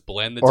worked. It would just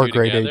blend the Or two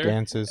grade 8 together,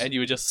 dances. and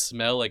you would just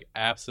smell like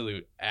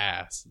absolute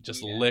ass,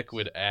 just Weed ass.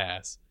 liquid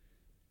ass.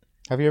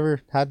 Have you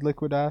ever had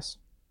liquid ass?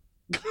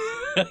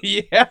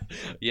 yeah,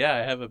 I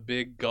have a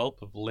big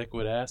gulp of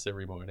liquid ass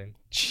every morning.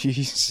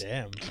 Jeez.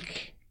 Damn.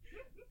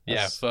 Yeah,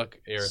 That's fuck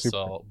aerosol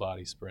super.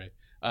 body spray.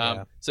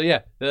 Yeah. So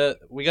yeah,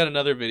 we got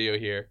another video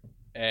here,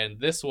 and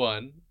this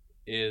one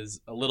is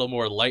a little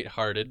more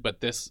lighthearted,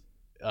 but this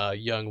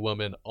young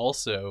woman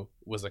also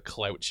was a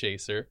clout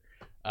chaser.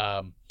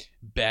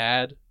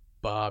 Bad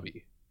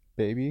Bobby,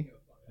 Baby?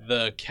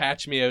 the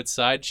Catch Me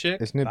Outside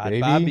chick. Isn't it Bad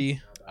baby?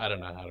 Bobby. I don't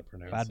know how to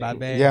pronounce Bad it. Bad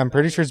Baby. Yeah, I'm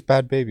pretty sure it's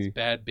Bad Baby.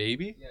 Bad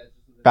Baby.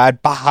 Bad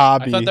I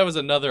Bobby. thought that was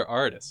another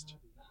artist.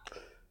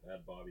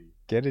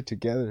 Get it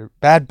together.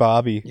 Bad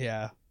Bobby.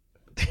 Yeah.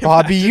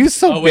 Bobby, you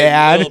so Oh wait,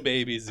 bad. Lil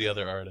Baby's the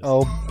other artist.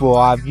 Oh,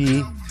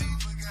 Bobby.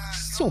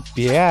 So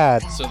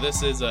bad. So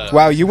this is a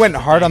Wow, you went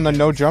hard on the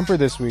no jumper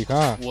this week,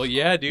 huh? Well,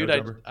 yeah, dude, No I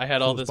jumper.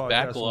 had all this Coolest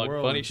podcast in the backlog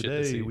world, funny and shit to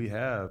today see. we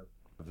have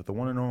the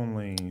one and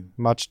only.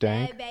 Much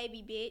dank. Bad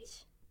baby,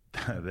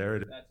 bitch. There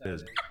it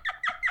is.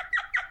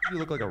 You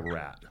look like a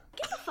rat.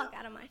 Get the fuck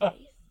out of my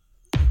face.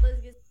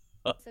 Let's get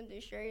something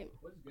straight.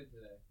 What's good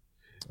today?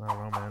 I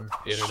don't know, man.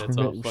 Internet's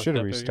all fucked Should up have over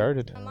here.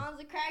 restarted. My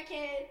mom's a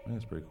crackhead.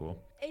 That's pretty cool.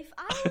 If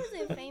I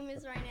wasn't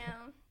famous right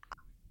now,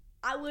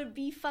 I would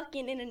be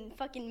fucking in a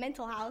fucking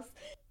mental house.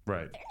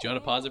 Right. Do you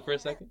want to pause it for a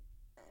second?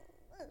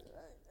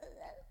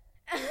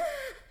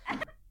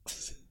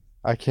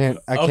 I can't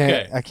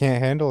Okay.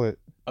 handle it.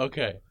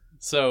 Okay,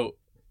 so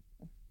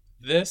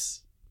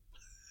this.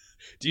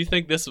 Do you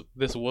think this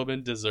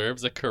woman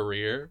deserves a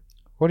career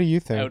What do you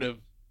think? out of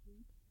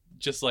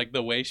just like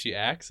the way she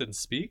acts and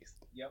speaks?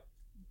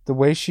 The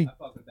way she I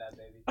fuck with that,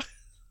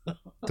 baby.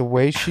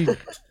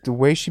 the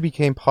way she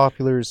became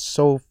popular is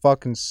so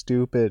fucking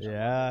stupid.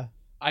 Yeah.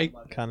 I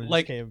Kind of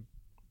Like- just came.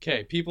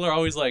 okay. People are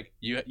always like,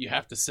 you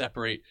have to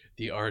separate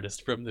the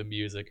artist from the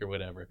music or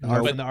whatever.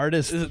 Art But from the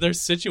artist.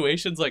 there's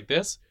situations like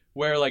this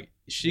where like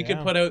she could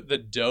Yeah. put out the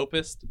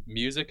dopest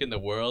music in the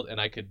world, and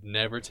I could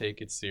never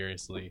take it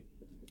seriously.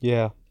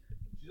 Yeah.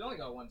 She's only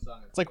got one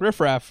song. It's like Riff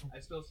Raff.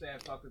 I still say I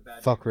fuck with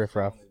that. Fuck Baby, Riff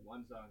Raff. only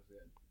one song's good.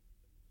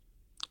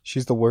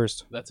 She's the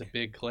worst. That's a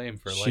big claim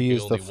for like She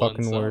is the only one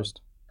fucking song.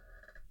 worst.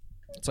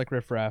 It's like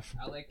Riff Raff.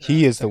 I like her.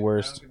 He is the I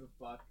worst. don't give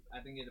a fuck. I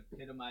think it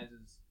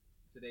epitomizes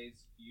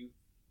today's youth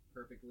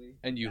perfectly.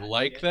 And you That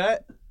like shit.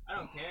 that? I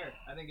don't care.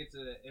 I think it's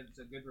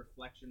a good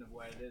reflection of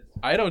what it is.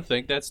 I don't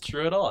think that's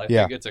true at all. I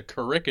Yeah. think it's a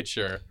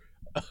caricature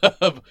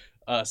of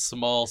a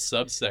small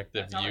subsect of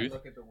That's how I youth,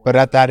 look at the world. But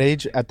at that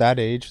age,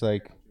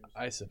 like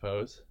I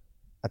suppose.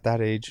 at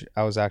that age,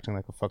 I was acting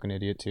like a fucking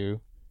idiot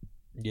too.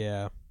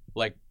 Yeah.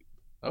 Like,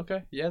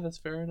 okay, yeah, that's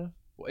fair enough.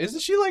 Well,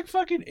 isn't she like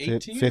fucking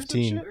 18?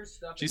 15. There's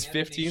stuff in She's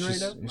Anthony 15 right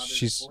Shaw's now? mother's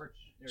She's- porch,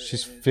 or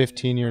She's in his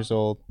 15 years front.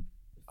 old,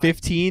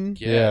 15? Yes.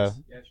 Yeah.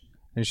 Yeah, she's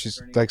and she's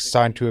turning like 16.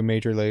 signed to a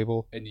major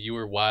label. And you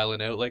were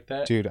wiling out like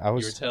that? Dude, I You were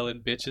was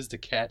telling bitches to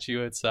catch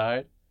you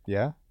outside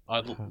yeah,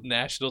 on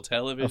national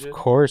television? of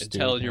course, And dude.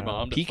 telling your yeah.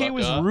 mom to PK fuck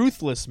was off?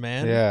 ruthless,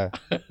 man. Yeah,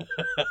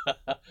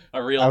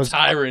 A real I was-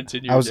 tyrant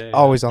in your I was day.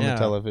 always on Yeah. the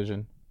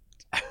television.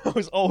 I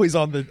was always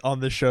on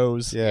the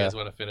shows. You Yeah, guys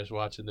want to finish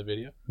watching the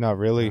video? not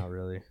really. Not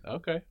really.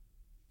 Okay.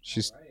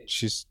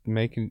 She's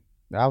making.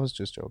 I was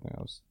just joking.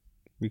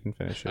 We can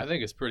finish I it.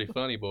 think it's pretty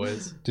funny,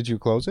 boys. Did you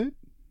close it?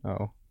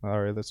 Oh,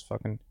 all right. Let's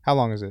fucking. How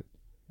long is it?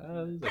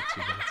 It's like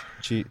 2 minutes.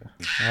 Gee.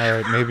 All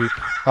right, maybe.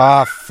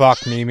 Ah,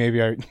 fuck me.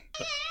 Maybe I.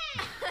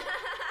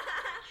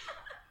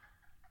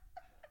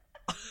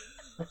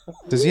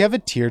 Does he have a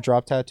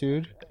teardrop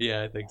tattooed?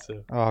 Yeah, I think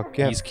so. Oh,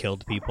 He's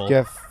killed people.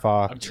 get I'm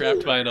fucked.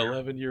 trapped by an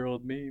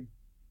 11-year-old meme.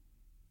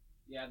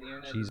 Yeah, the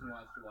internet Jeez. doesn't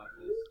want us to watch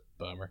this.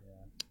 Bummer.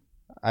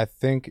 I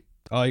think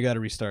Oh, you got to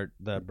restart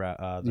the.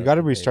 you got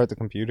to restart the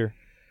computer.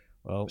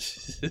 Well,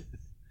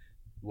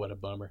 What a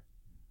bummer.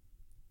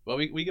 Well,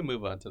 we can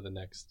move on to the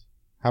next.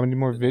 How many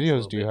more The next videos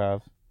little do you bit.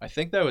 have? I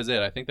think that was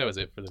it. I think that was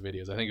it for the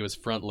videos. I think it was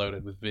front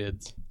loaded with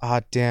vids.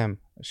 Ah, damn.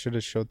 I should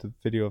have showed the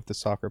video of the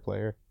soccer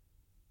player.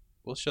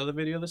 We'll show the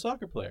video of the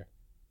soccer player.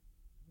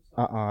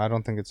 I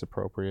don't think it's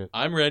appropriate.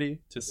 I'm ready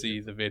to see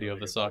the video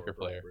of the soccer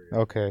player.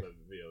 Okay.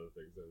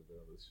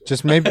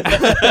 Just maybe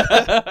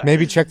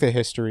maybe check the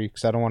history,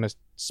 because I don't want to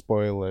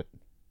spoil it.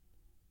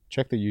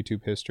 Check the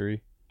YouTube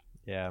history.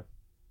 Yeah.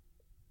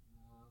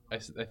 I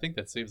think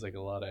that seems like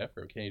a lot of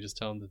effort. Can't you just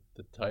tell them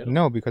the title?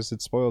 No, because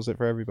it spoils it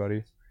for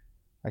everybody.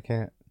 I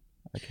can't.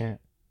 It's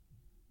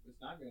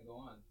not gonna go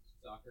on.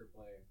 Soccer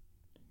player.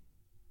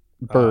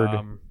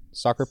 Bird.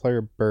 Soccer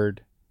player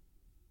Bird.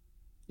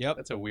 Yep.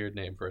 That's a weird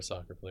name for a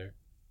soccer player.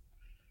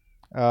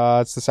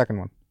 It's the second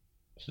one.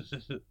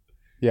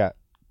 Yeah.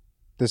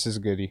 This is a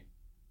goodie.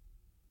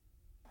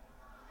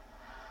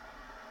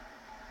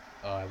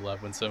 Oh, I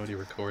love when somebody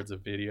records a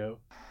video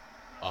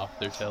off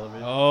their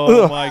television.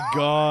 Oh my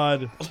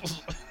god.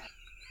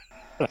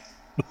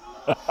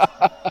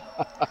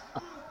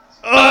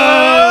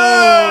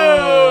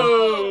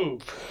 Oh!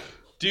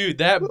 Dude,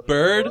 that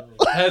bird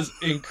has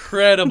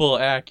incredible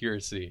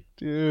accuracy.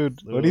 Dude,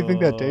 what do you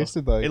think that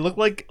tasted like? It looked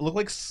like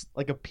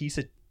a piece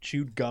of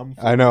chewed gum.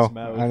 I know. His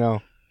mouth. I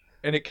know.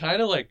 And it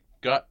kind of like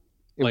got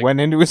It like, went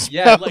into his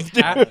yeah, mouth,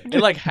 it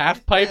like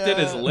half piped in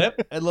his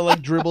lip. And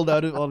like dribbled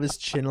out of his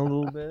chin a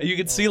little bit. You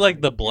could see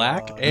like the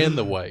black and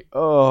the white.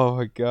 Oh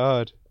my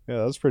god. Yeah,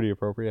 that was pretty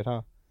appropriate,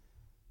 huh?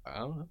 I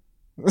don't know.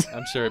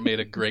 I'm sure it made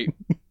a great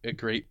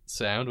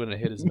sound when it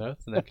hit his mouth,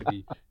 and that could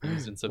be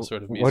used in some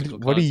sort of musical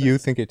What do you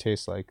context. think it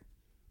tastes like?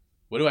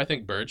 What do I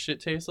think bird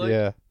shit tastes like?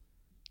 Yeah,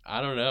 I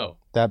don't know.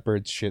 that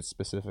bird's shit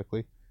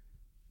specifically.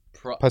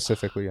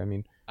 Specifically, I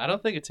mean. I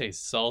don't think it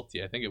tastes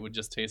salty. I think it would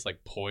just taste like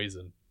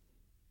poison.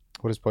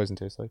 What does poison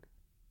taste like?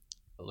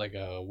 Like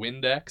a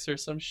Windex or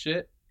some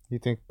shit. You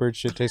think bird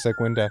shit tastes like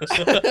Windex?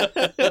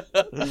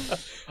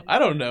 I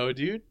don't know,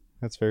 dude.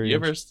 That's very You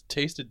ever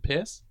tasted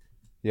piss?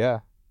 Yeah.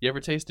 You ever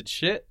tasted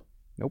shit?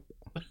 Nope.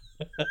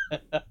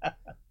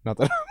 Not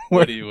that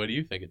What do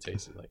you think it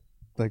tasted like?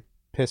 like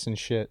piss and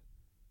shit.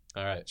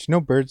 All right. Did you know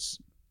birds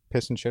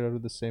piss and shit out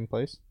of the same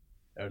place?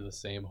 Out of the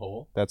same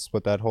hole? That's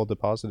what that whole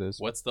deposit is.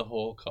 What's the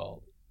hole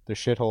called? The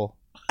shithole.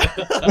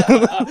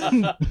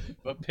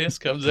 But piss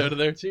comes out of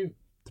there too.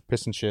 The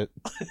piss and shit.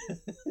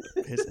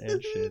 Piss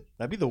and shit.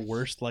 That'd be the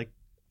worst. Like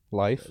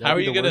Life. that'd How are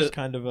be you the gonna? worst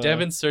kind of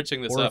Devin's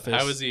searching this up. orifice.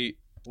 How is he?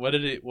 What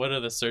are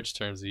the search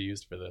terms he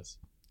used for this?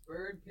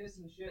 Bird, piss,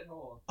 and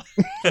shithole.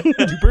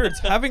 Do birds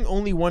having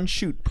only one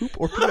shoot poop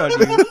or pee on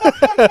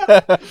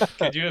you?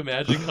 Could you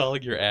imagine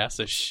calling your ass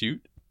a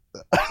shoot?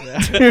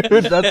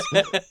 Dude, that's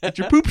It's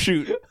your poop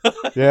shoot.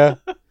 yeah.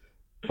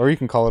 Or you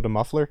can call it a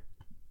muffler.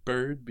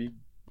 Bird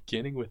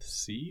beginning with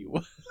C?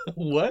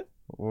 What?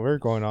 We're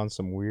going on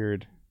some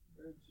weird.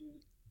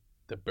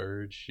 The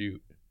bird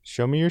shoot.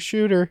 Show me your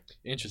shooter.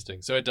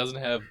 Interesting. So it doesn't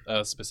have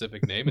a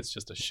specific name. It's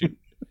just a shoot.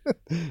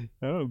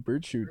 Oh,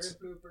 bird shoots.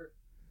 Bird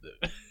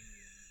pooper.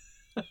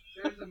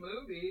 There's a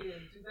movie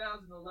in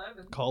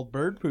 2011. Called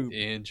bird poop.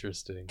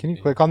 Interesting. Can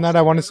you click on that?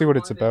 I want to see what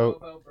it's about.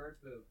 Bird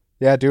poop.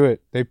 Yeah, do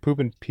it. They poop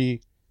and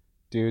pee.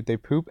 Dude, they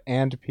poop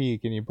and pee.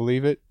 Can you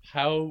believe it?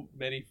 How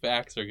many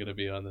facts are going to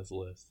be on this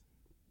list?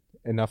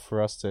 Enough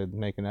for us to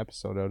make an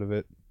episode out of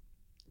it.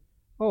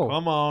 Oh,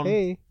 Come on.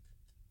 hey.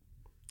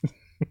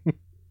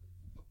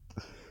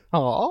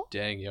 Aw.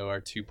 Dang, yo,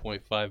 our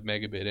 2.5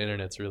 megabit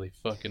internet's really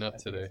fucking up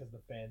today. The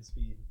fan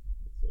speed.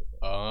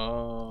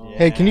 Oh. Yeah.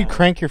 Hey, can you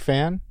crank your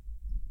fan?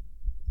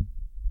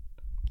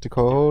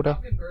 Dakota.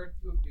 How can bird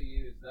poop be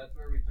used? That's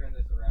where we turn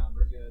this around.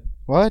 We're good.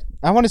 What?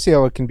 I want to see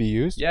how it can be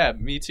used. Yeah,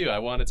 me too. I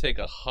want to take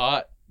a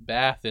hot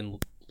bath in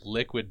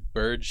liquid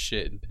bird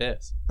shit and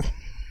piss.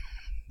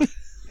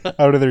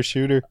 Out of their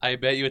shooter. I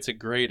bet you it's a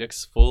great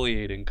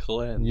exfoliating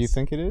cleanse. You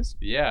think it is?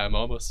 Yeah, I'm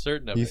almost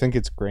certain of You it. think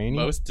it's grainy?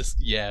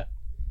 Yeah.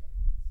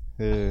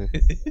 Uh,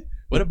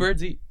 What do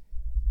birds eat?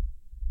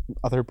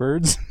 other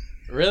birds?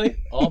 Really?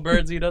 All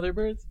birds eat other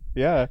birds?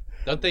 Yeah.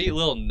 Don't they eat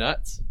little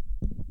nuts?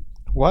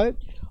 What?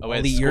 Oh, wait,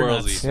 Only your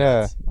squirrels nuts. eat Yeah.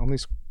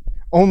 nuts.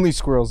 Only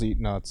squirrels eat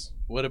nuts.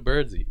 What do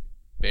birds eat?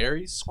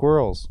 Berries?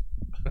 Squirrels.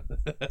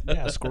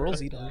 Yeah,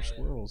 squirrels eat other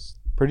squirrels.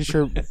 Pretty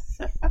sure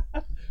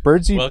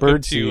birds eat Welcome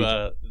bird to seed.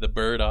 the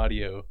Bird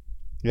Audio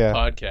Yeah.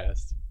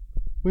 podcast.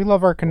 We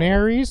love our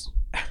canaries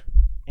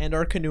And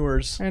our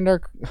canoers. and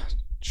our.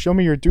 Show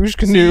me your douche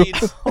canoe.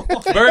 Seeds.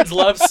 Birds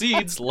love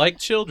seeds like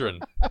children.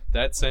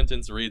 That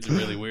sentence reads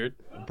really weird.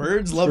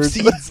 Birds love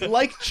seeds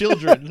like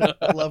children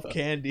love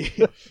candy.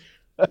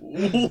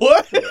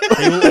 What?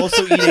 They will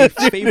also eat a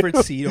favorite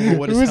seed over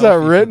what is Who is that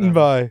healthy for written them.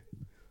 by?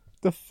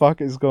 The fuck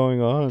is going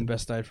The on?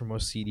 best diet for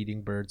most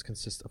seed-eating birds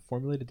consists of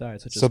formulated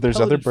diets such as So there's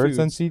other pelleted birds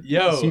than foods. seed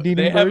Yo, eating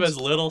they have birds? as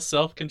little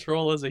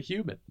self-control as a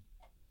human.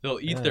 They'll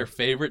eat Yeah. their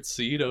favorite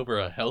seed over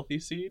a healthy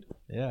seed.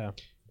 Yeah.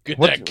 Get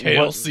What- that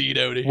kale what- seed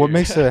out of here. What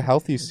makes a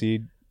healthy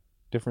seed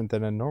different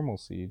than a normal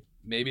seed?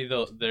 Maybe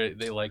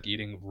they like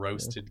eating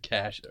roasted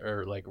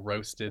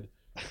roasted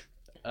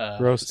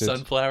Roasted.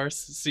 sunflower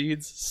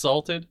seeds,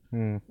 salted,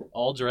 Hmm.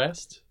 all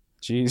dressed.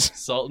 Jeez,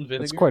 Salt and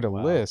vinegar. that's quite a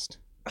Wow. list.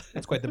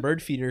 That's quite the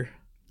bird feeder.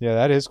 Yeah,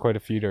 that is quite a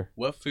feeder.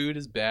 What food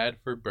is bad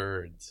for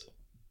birds?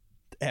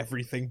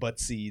 Everything but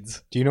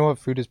seeds. Do you know what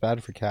food is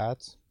bad for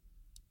cats?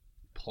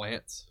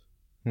 Plants.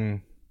 Hmm.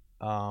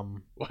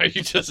 Why are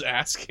you just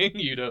asking?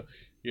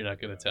 You're not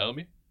gonna tell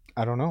me?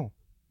 I don't know.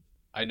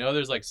 I know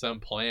there's like some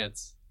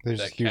plants There's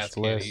a that huge cats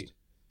can't list. eat.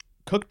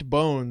 Cooked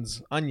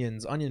bones,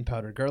 onions, onion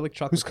powder, garlic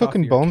chocolate. Who's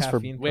cooking coffee, or bones for-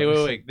 caffeine Wait.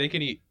 powders. They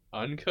can eat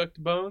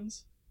uncooked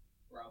bones?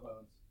 Raw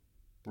bones.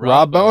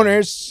 Raw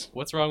boners.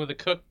 What's wrong with a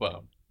cooked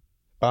bone?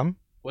 Bum?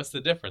 What's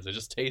the difference? It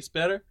just tastes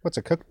better? What's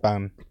a cooked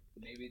bun?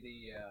 Maybe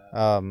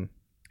the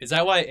Is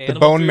that why The animal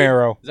bone food,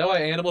 marrow. Is that why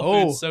animal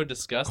Oh, food's so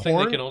disgusting?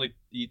 corn? They can only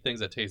eat things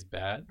that taste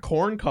bad?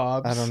 Corn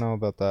cobs. I don't know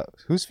about that.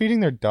 Who's feeding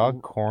their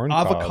dog corn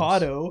cobs?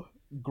 Avocado,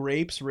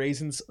 grapes,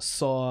 raisins,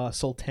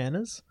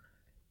 sultanas,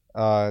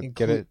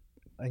 Get it?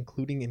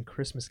 including in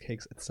Christmas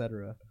cakes,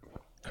 etc.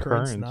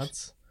 Currants, Currant.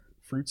 nuts,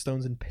 fruit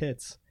stones, and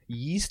pits.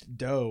 Yeast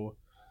dough.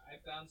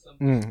 I found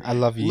something. I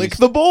love yeast. Lick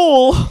the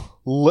bowl.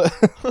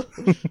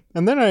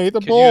 And then I ate the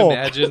Can bowl. you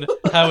imagine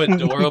how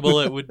adorable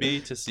it would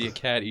be to see a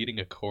cat eating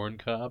a corn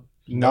cob?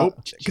 Nope.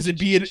 Because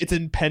it's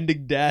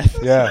impending death.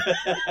 Yeah.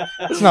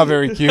 It's not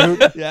very cute.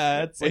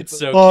 Yeah, it's It's like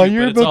so Oh, cute,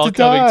 you're but it's about all to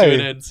coming to an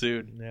die. end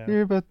soon. yeah.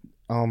 You're about...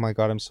 Oh my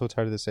god, I'm so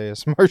tired of this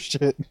ASMR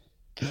shit.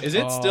 Is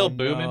it still Oh,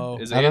 booming? no.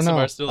 Is I don't know.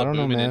 ASMR still I a don't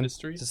know, booming man.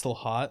 industry? Is it still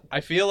hot?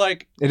 I feel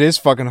like It is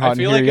fucking hot in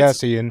feel here, like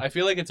yes, Ian. I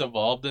feel like it's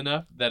evolved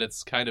enough that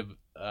it's kind of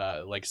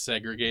like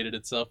segregated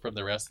itself from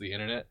the rest of the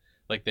internet.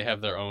 Like they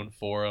have their own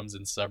forums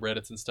and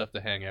subreddits and stuff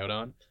to hang out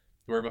on.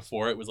 Where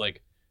before it was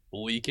like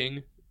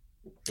leaking.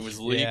 It was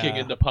leaking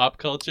Yeah. into pop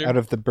culture. Out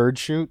of the bird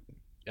chute?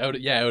 out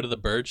of the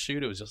bird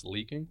chute, it was just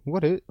leaking.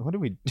 What do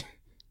we...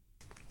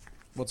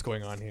 What's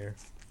going on here?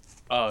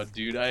 Oh,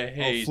 dude, I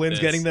hate Flynn's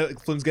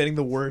this. getting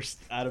the worst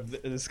out of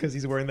this because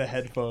he's wearing the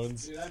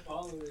headphones. Dude, I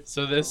follow it.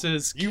 So this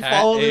is You cat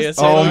follow this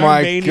ASMR. Oh You're a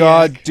my maniac.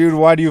 god, dude,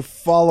 why do you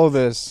follow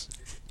this?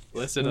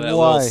 Listen to that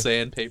Why? little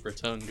sandpaper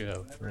tongue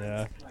go.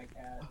 Yeah. My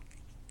cat.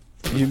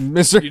 You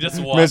Mr. You just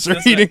watch Mr.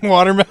 this, Eating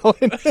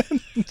watermelon.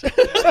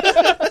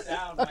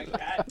 Sound. My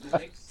cat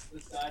licks the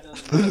side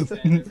of the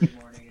bed every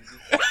morning. And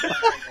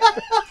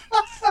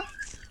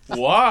just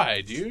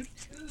Why, dude?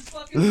 this is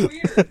fucking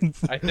weird.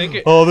 I think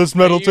it. Oh, this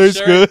metal Are you tastes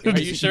sure- good. Are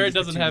you sure it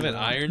doesn't have an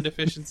iron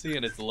deficiency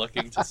and it's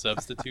looking to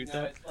substitute No,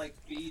 that? it's like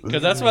feed.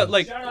 Because that's what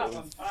like Shut up,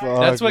 I'm Fuck,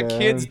 tired. that's what man.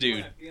 kids do.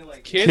 I feel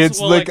like Kids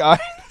will lick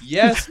like,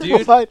 yes,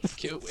 dude. What?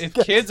 If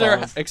Get kids are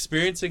fucked.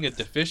 experiencing a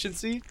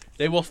deficiency,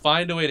 they will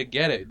find a way to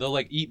get it. They'll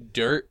like eat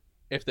dirt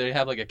if they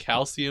have like a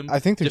calcium I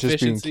think they're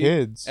just being deficiency,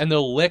 kids. and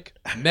they'll lick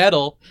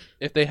metal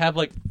if they have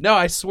like. No,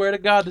 I swear to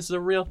God, this is a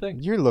real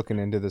thing. You're looking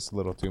into this a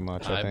little too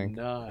much, I I'm think.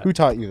 not. Who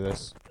taught you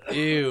this?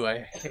 Ew, I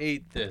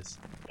hate this.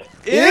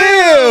 Ew!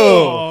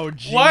 Oh,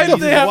 geez. Why did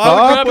they have to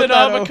fuck? rub an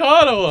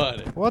avocado on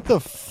it? What the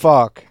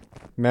fuck,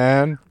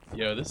 man?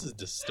 Yo, this is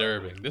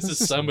disturbing. This This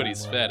is is-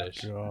 somebody's Oh,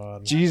 fetish.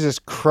 God. Jesus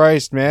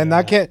Christ, man.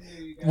 That can't...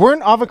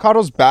 Weren't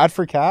avocados bad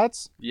for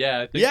cats? Yeah,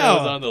 I think Yeah. that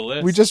was on the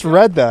list. We just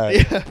read that.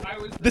 Yeah.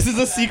 This is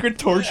a secret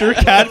torture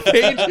cat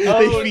page.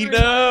 Oh They feed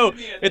no!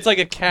 It's like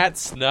a cat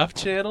snuff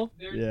channel.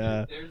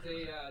 Yeah. There's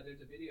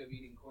a video of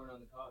eating corn on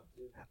the cob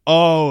too.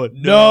 Oh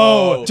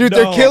No. no, Dude, no.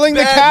 they're killing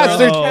the Bad cats. for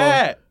They're... the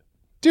cat.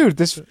 Dude,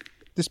 this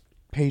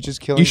page is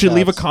killing You should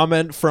leave a cats.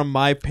 comment from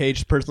my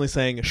page personally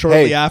saying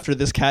shortly Hey. after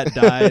this cat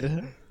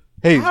died.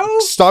 Hey, How-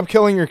 stop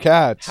killing your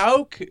cats.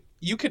 How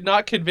you could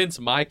not convince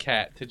my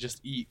cat to just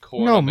eat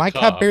corn? No, on the my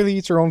cob. cat barely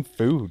eats her own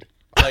food.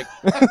 Like,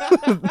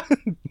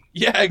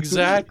 yeah,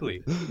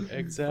 exactly,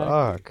 exactly.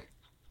 Fuck.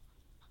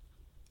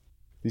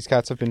 These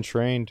cats have been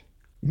trained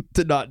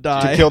to not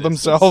die. to kill This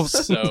is themselves.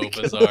 So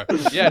bizarre.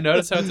 Yeah,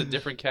 notice how it's a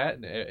different cat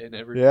in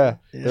every. Yeah,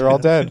 they're all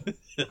dead.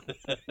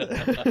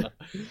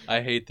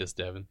 I hate this,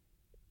 Devin.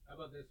 How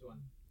about this one?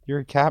 You're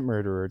a cat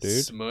murderer,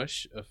 dude.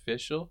 Smush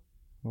official.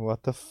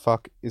 What the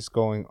fuck is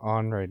going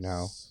on right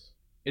now?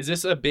 Is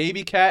this a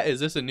baby cat? Is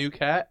this a new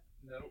cat?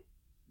 Nope.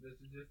 This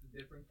is just a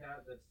different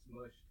cat that's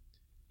smushed.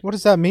 What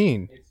does that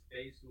mean? Its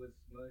face was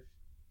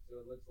smushed, so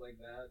it looks like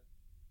that.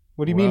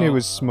 What do you mean it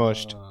was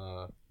smushed?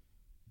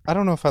 I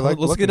don't know if I like.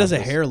 Let's looking get it as at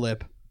a this. hair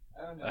lip.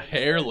 I don't know. A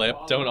hair lip?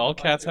 Don't all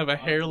cats have a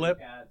hair lip?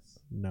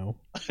 No.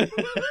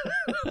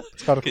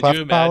 It's got a Could cleft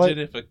you imagine palate.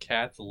 if a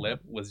cat's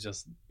lip was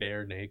just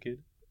bare naked?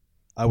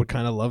 I would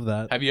kind of love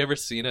that. Have you ever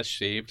seen a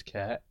shaved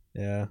cat?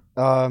 Yeah.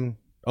 Um,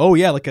 Oh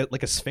yeah, like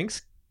a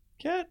sphinx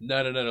cat.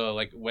 No.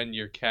 Like when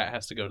your cat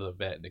has to go to the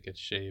vet and it gets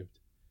shaved.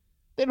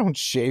 they don't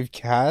shave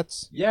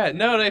cats. Yeah,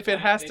 no. If it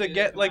has to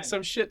get like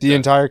some shit. The done.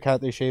 entire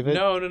cat they shave it.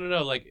 No.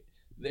 Like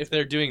if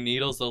they're doing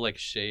needles, they'll like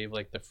shave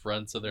like the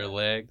fronts of their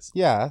legs.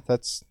 Yeah,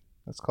 that's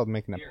called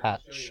making a Here, I'll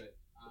show patch. you it.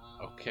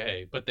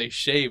 Okay, but they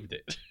shaved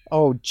it.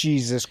 Oh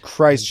Jesus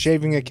Christ!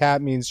 Shaving a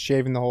cat means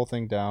shaving the whole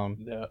thing down,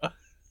 No.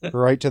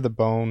 right to the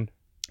bone.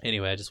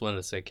 Anyway, I just wanted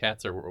to say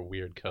cats are a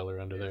weird color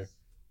under there.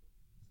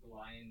 The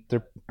lion.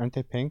 Aren't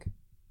they pink?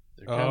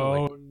 They're kind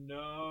of like,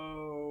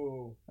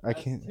 no. I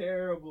can't.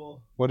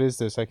 Terrible. What is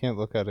this? I can't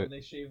look at When it.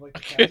 they shave like I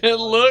can't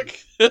look.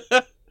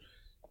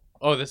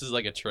 Oh, this is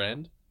like a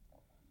trend.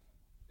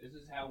 This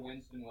is how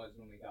Winston was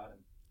when we got him.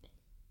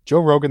 Joe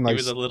Rogan He likes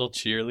was a little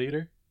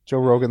cheerleader. Joe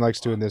Rogan likes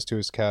doing this to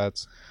his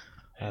cats.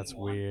 I That's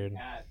didn't want weird. the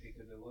cat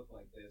because it looked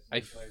like this. I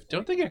So was don't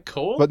like, think it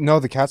cold. But no,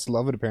 the cats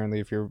love it apparently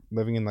if you're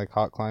living in like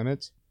hot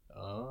climates.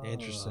 Oh.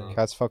 Interesting.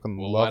 Cats fucking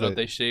Well, why love don't it.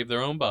 they shave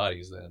their own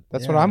bodies then?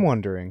 That's Yeah. what I'm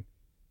wondering.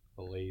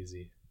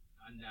 Lazy.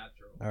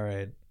 unnatural. All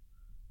right.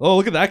 Oh,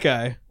 look at that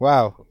guy.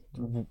 Wow.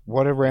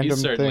 What a random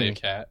He's certainly thing. a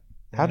cat.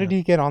 How did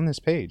he get on this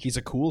page? He's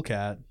a cool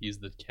cat. He's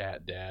the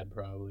cat dad,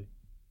 probably.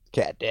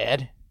 cat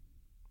dad.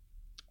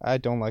 I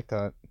don't like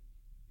that.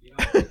 You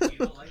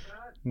don't like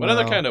that? What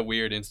other kind of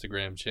weird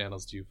Instagram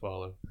channels do you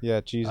follow? Yeah,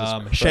 Jesus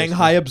Christ.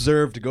 Shanghai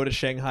Observed. Go to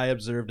Shanghai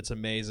Observed. It's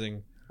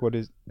amazing. What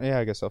is? Yeah,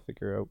 I guess I'll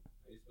figure out.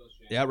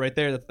 Yeah, right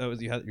there. That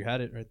was you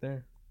had it right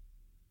there.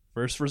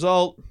 First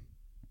result.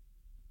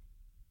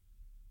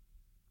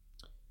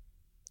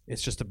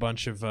 It's just a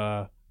bunch of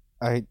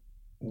I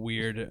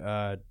weird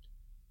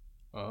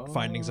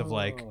findings of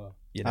like,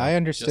 you know, I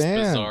just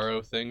understand.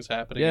 bizarro things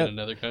happening Yeah. in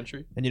another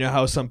country. and you know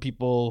how some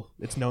people,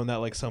 it's known that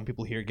like some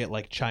people here get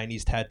like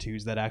Chinese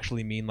tattoos that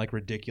actually mean like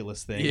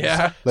ridiculous things.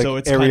 Yeah. Like so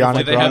it's Ariana kind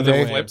of Do like they have the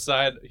Grande? flip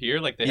side here?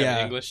 Like they Yeah.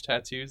 have English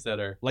tattoos that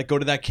are. like go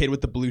to that kid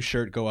with the blue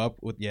shirt, go up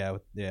with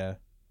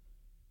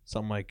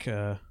something like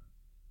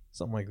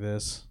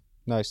this.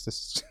 Nice. This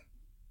is.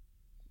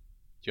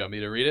 Do you want me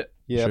to read it?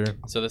 Yeah. Sure.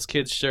 So this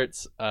kid's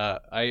shirts,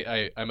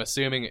 I'm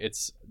assuming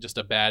it's just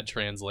a bad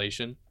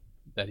translation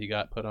that he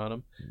got put on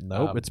him.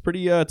 Nope, it's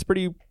pretty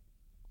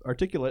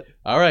articulate.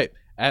 All right.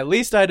 At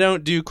least I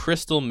don't do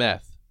crystal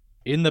meth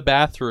in the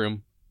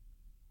bathroom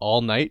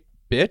all night,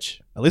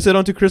 bitch. At least I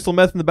don't do crystal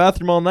meth in the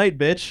bathroom all night,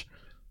 bitch.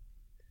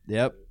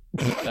 Yep.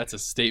 That's a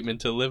statement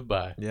to live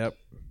by. Yep.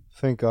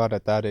 Thank God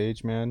at that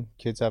age, man,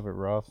 kids have it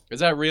rough. Is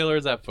that real or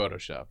is that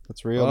Photoshop?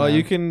 That's real. Oh,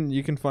 man.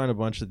 you can find a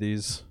bunch of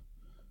these.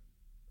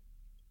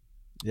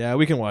 Yeah,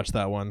 we can watch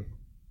that one.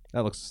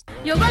 That looks.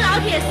 有个老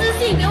铁私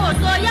信给我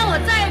说，要我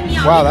在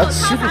秒 Wow, 一口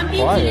that's 超 super 长冰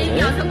淇 quiet, 淋， eh?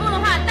 秒成功的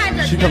话带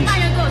着 She 全 comes- 大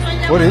人给我说一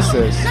下 What 问 is 候。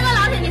 this? 那个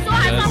老铁，你说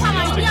还算话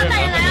吗？我一定要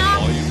带人来哦。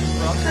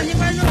赶紧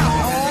关注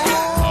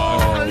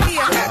哦，厉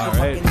害。 All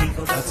right.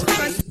 That's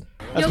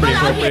pretty 有个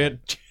老铁。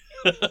 appropriate.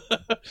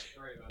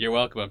 You're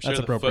welcome. I'm sure That's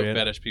the foot appropriate.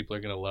 fetish people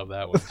are going to love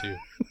that one too.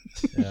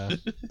 Yeah.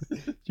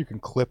 You can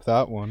clip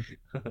that one.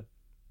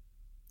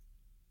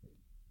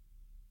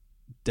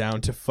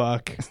 Down to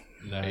fuck.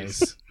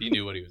 Nice. He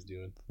knew what he was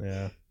doing.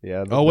 Yeah.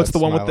 Yeah. Oh, what's that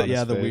the one with smile the on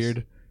his the face.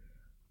 weird?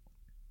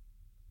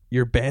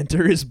 Your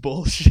banter is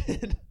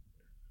bullshit.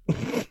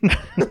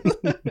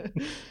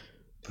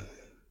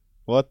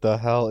 What the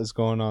hell is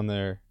going on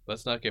there?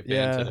 Let's not get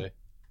Yeah. banned today.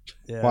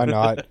 Yeah. Why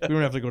not? We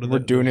don't have to go to We're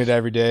doing it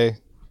every day.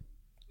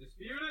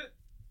 Dispute it?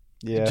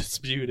 Yeah.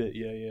 Dispute it.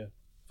 Yeah.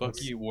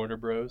 Fuck you, Warner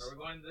Bros. Are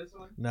we going to this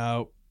one?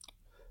 No.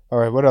 All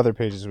right. What other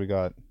pages we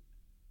got?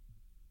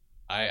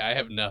 I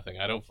have nothing.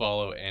 I don't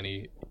follow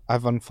any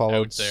I've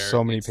unfollowed out there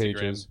so many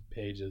Instagram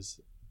pages.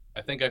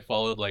 I think I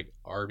followed like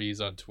Arby's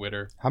on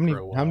Twitter. How many? for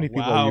a while. How many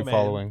people Wow, are you man.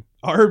 following?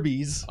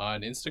 Arby's.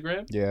 On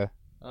Instagram? Yeah.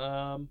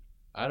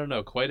 I don't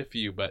know, quite a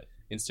few, but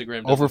Instagram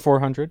Over doesn't-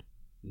 400.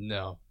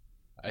 No.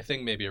 I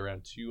think maybe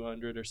around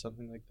 200 or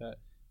something like that.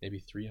 Maybe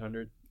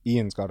 300.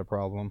 Ian's got a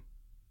problem.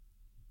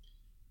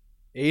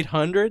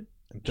 800?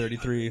 And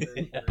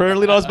 33.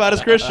 Apparently not as bad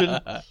as Christian.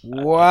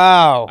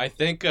 Wow. I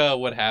think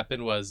what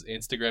happened was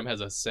Instagram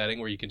has a setting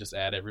where you can just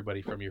add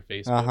everybody from your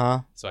Facebook. Uh huh.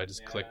 So I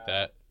just clicked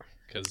that.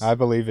 Cause, I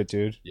believe it,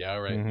 dude. yeah,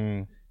 all right.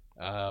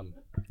 Mm-hmm.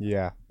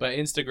 Yeah. But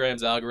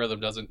Instagram's algorithm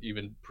doesn't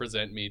even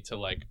present me to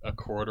like a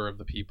quarter of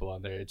the people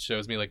on there. It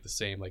shows me like the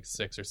same like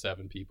 6 or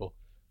 7 people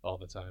all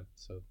the time.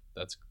 So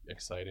that's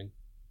exciting.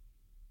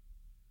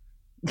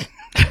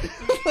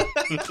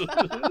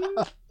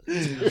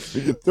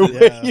 The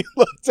way Yeah. you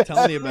looked at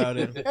Tell me about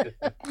it.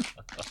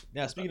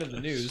 Yeah, speaking of the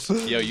news.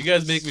 Yo, you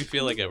guys make me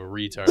feel like a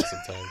retard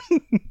sometimes.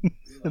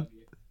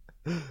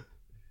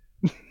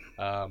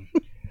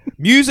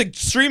 Music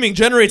streaming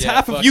generates Yeah,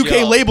 half of fuck UK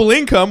y'all. label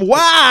income. Wow!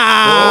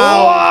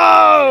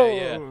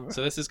 Yeah.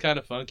 So this is kind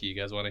of funky. You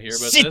guys want to hear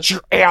about Sit this?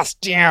 your ass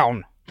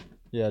down.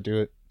 Yeah, do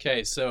it.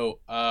 Okay, so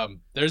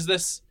there's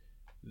this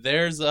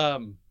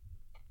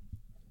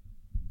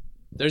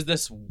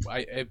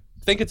I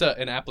think it's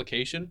an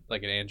application,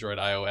 like an Android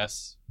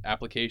iOS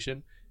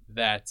application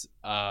that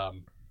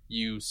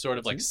you sort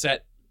of like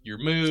set your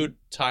mood,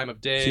 time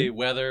of day,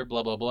 weather,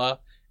 blah blah blah,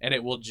 and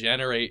it will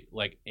generate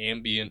like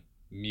ambient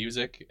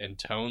music and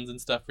tones and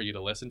stuff for you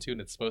to listen to,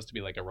 and it's supposed to be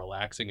like a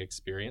relaxing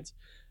experience.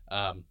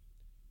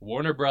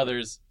 Warner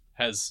Brothers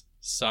has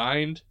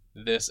signed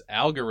this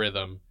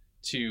algorithm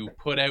to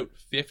put out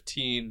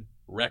 15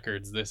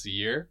 records this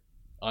year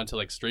onto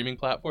like streaming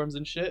platforms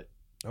and shit,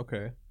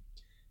 Okay.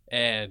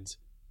 and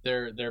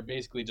they're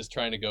basically just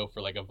trying to go for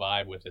like a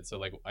vibe with it. So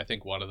like I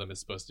think one of them is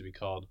supposed to be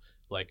called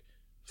like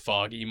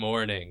foggy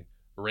morning,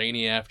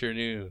 rainy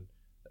afternoon,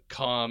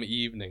 calm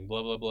evening,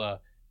 blah blah blah,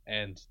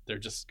 and they're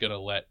just gonna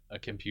let a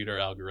computer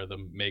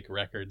algorithm make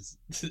records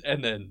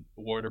and then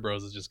Warner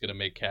Bros is just gonna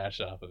make cash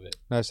off of it.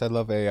 Nice. I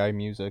love AI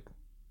music.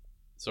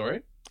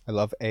 Sorry? I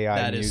love AI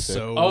That is music.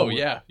 so Oh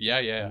yeah.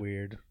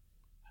 weird.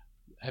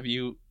 Have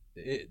you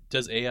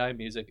Does AI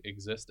music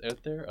exist out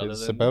there? Other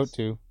It's than about this?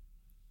 to.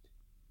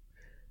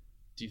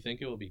 Do you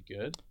think it will be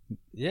good?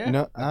 Yeah,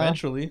 No,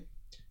 eventually.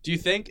 Do you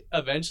think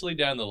eventually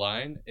down the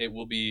line it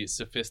will be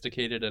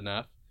sophisticated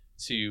enough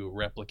to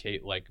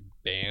replicate like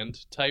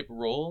band type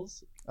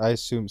roles? I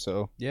assume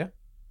so. Yeah.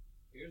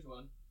 Here's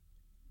one.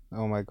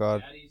 Oh my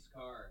god. Daddy's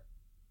car.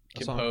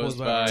 A song Composed composed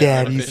by by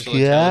Daddy's artificial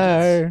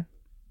intelligence.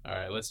 car. All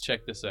right, let's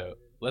check this out.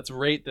 Let's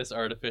rate this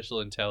artificial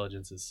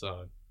intelligence's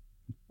song.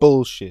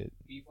 Bullshit.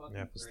 Be fucking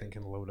Yeah, I was great.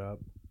 thinking load up.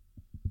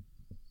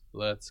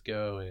 Let's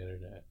go,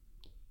 internet.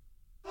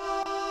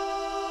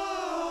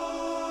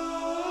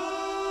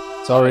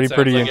 It's already It sounds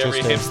pretty like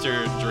interesting. Every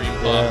hipster dream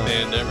pop Yeah.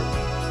 band ever.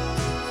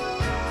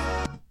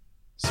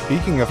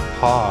 Speaking of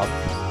pop,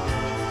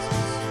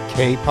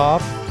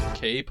 K-pop,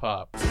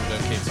 K-pop. No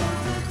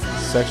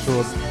K-pop.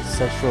 sexual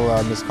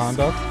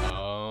misconduct.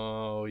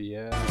 Oh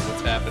yeah,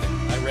 what's happening?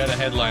 I read a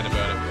headline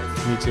about it.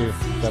 Me too.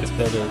 That's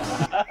about it.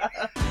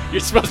 But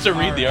you're supposed to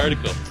read the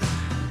article.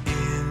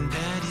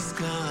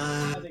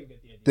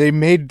 They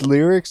made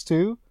lyrics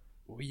too.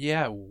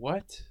 Yeah,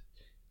 what?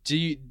 Do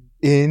you?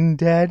 In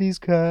Daddy's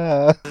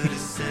car.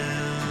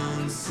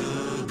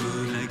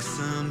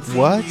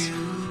 What?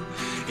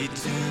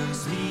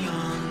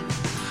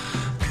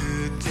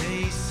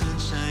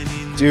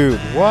 Dude,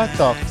 what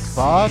the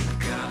fuck?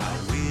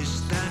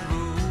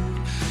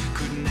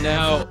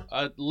 Now,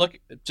 look.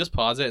 Just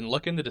pause it and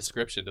look in the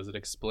description. Does it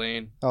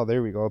explain? Oh,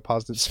 there we go. It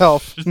paused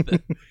itself.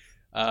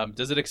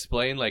 Does it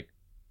explain like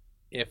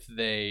if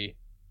they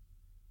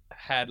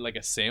had like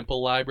a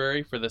sample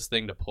library for this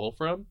thing to pull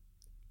from?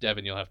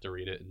 Devin, you'll have to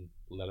read it and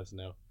let us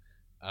know.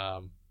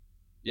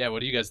 Yeah,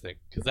 what do you guys think?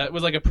 Because that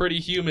was like a pretty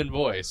human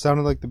voice.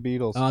 Sounded like the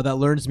Beatles. That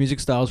learns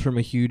music styles from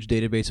a huge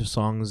database of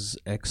songs,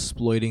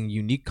 exploiting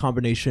unique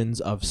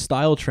combinations of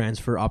style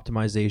transfer,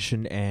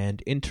 optimization,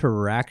 and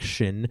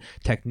interaction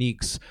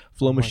techniques.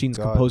 Flow my Machines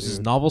God, composes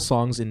dude. novel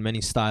songs in many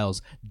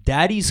styles.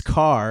 Daddy's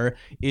Car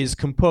is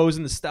composed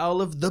in the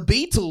style of the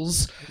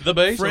Beatles. The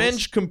Beatles.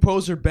 French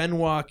composer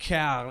Benoit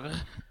Carre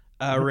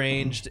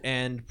arranged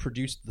and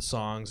produced the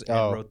songs and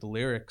Oh. wrote the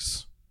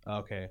lyrics.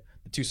 Okay.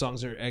 The two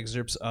songs are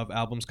excerpts of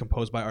albums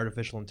composed by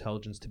artificial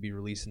intelligence to be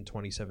released in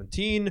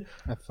 2017.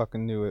 I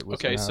fucking knew it was.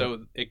 Okay, gonna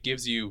happen. so it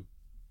gives you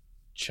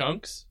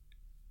chunks,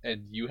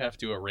 and you have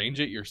to arrange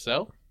it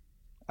yourself.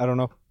 I don't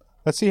know.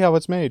 Let's see how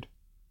it's made.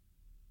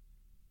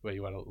 Wait,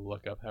 you want to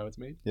look up how it's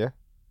made? Yeah.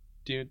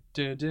 I've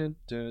I've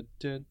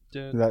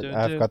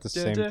got the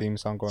same theme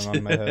song going on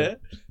in my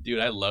head. Dude,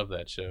 I love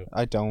that show.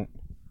 I don't.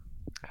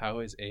 How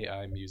is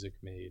AI music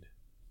made?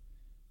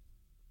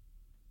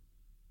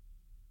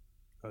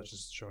 I was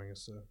just showing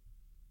us. Have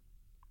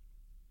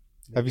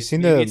you Maybe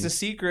seen maybe the? It's a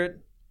secret.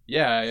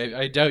 Yeah,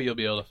 I doubt you'll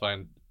be able to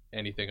find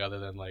anything other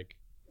than like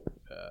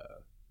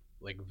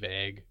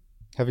vague.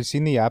 Have you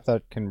seen the app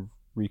that can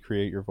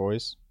recreate your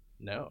voice?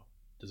 No,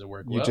 does it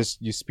work? You well?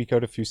 you speak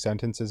out a few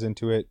sentences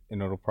into it,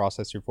 and it'll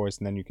process your voice,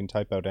 and then you can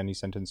type out any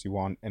sentence you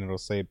want, and it'll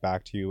say it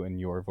back to you in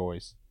your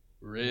voice.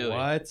 Really?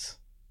 What?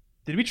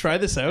 Did we try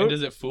this And out?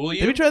 does it fool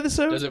you? Did we try this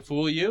out? Does it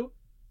fool you?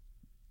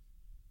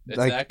 It's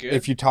like that good?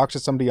 if you talk to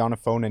somebody on a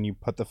phone and you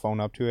put the phone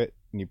up to it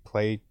and you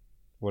play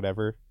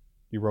whatever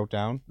you wrote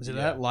down. Is it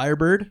Yeah. that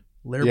Lyrebird?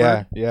 Lyrebird?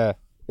 Yeah, yeah.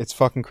 It's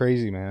fucking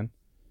crazy, man.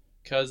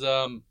 Because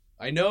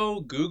I know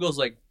Google's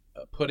like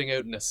putting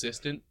out an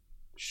assistant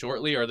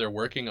shortly, or they're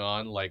working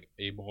on like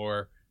a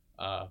more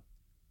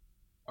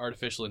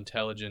artificial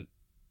intelligent.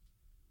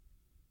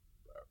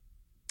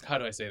 How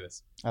do I say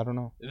this? I don't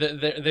know.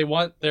 They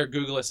want their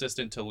Google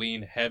Assistant to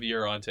lean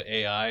heavier onto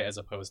AI as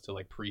opposed to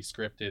like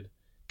pre-scripted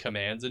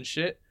commands and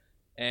shit.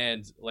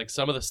 And like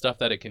some of the stuff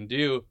that it can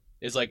do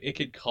is like it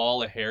could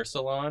call a hair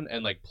salon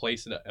and like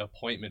place an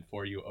appointment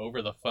for you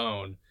over the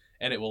phone,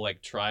 and it will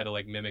like try to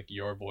like mimic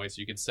your voice.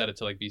 You can set it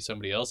to like be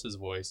somebody else's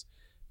voice,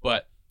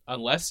 but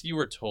unless you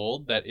were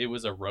told that it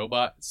was a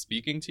robot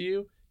speaking to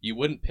you, you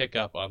wouldn't pick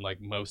up on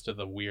like most of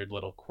the weird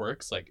little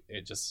quirks. Like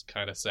it just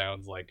kind of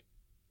sounds like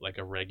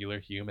a regular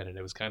human, and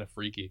it was kind of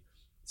freaky.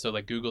 So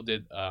like Google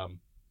did a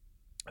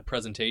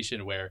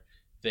presentation where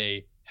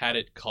they had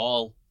it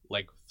call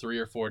like 3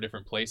 or 4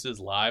 different places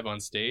live on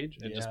stage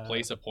and just Yeah.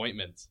 place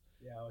appointments.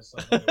 Yeah, I saw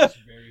that. It was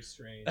very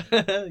strange.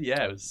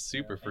 Yeah, it was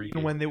super freaky.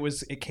 Even when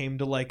it came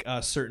to like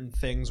certain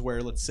things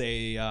where, let's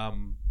say,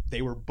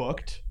 they were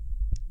booked,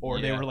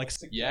 or they Yeah. were like,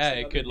 Yeah,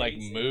 it other could like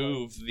dates and,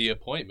 move the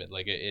appointment.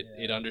 Like it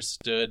Yeah.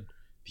 understood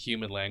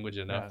human language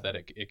enough Yeah.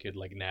 that it could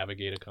like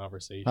navigate a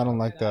conversation. I don't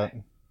like that.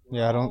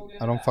 Yeah, I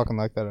don't fucking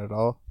like that at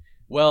all.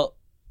 Well,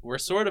 we're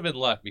sort of in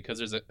luck because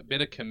there's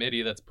been a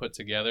committee that's put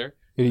together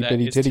Itty that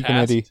bitty is titty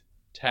committee.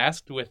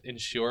 tasked with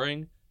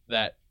ensuring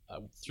that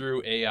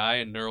through AI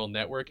and neural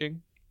networking,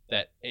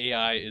 that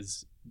AI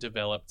is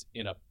developed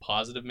in a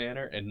positive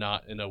manner and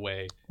not in a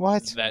way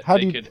What? that How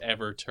they do you? could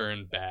ever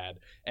turn bad.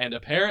 And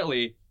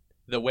apparently,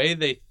 the way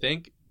they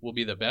think will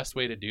be the best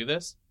way to do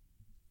this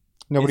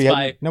Nobody it's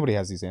has. by- Nobody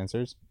has these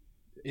answers.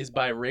 is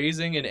by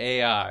raising an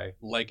AI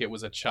like it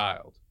was a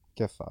child.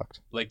 Get fucked.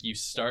 Like you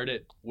start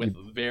it with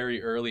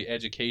very early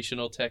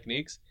educational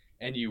techniques,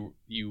 and you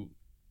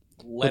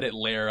let it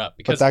layer up.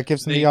 Because But that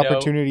gives them they the know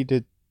opportunity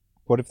to.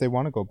 What if they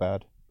want to go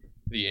bad?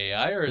 the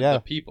AI or Yeah. the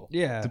people?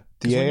 Yeah, The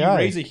 'Cause when AI. you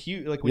raise a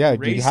huge, like when Yeah, you you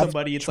raise have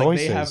somebody, it's like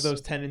they have choices.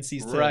 those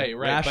tendencies to Right. But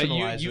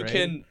rationalize. you right?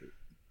 can.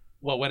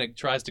 Well, when it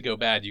tries to go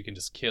bad, you can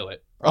just kill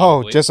it. Oh,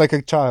 probably. just like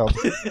a child.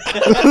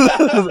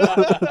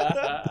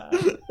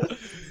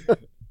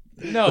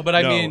 No, but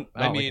I No, mean,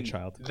 not like a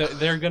child.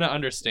 they're gonna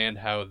understand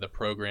how the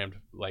programmed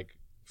like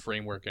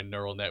framework and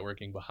neural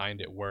networking behind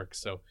it works.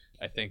 So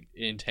I think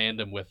in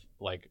tandem with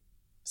like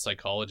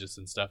psychologists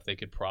and stuff, they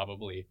could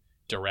probably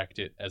direct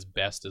it as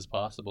best as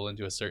possible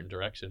into a certain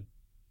direction.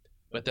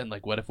 But then,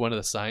 like, what if one of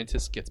the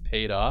scientists gets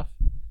paid off,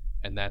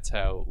 and that's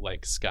how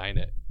like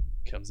Skynet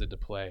comes into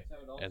play?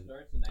 That's how it all And-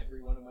 starts in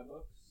every one of my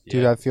books.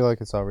 Dude, Yeah. I feel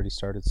like it's already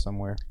started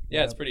somewhere.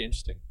 Yeah, it's pretty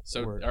interesting.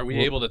 So, Word. are we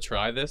Well- able to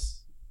try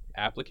this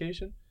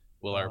application?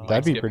 Will our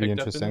That'd mics be get pretty picked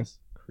up in interesting. this?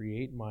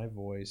 Create my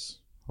voice.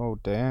 Oh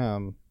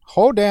damn!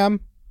 Oh damn!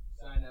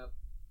 Sign up.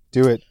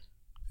 Do it,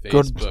 Good.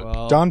 Facebook.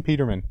 Well, Don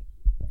Peterman.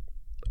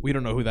 we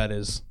don't know who that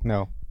is.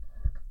 No,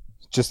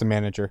 just the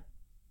manager.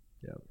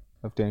 Yep.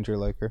 Of Danger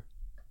Liker.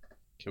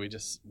 Can we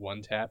just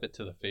one tap it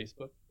to the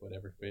Facebook?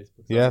 Whatever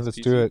Facebook. Yeah, let's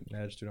do it.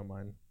 Yeah, just do not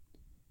mind.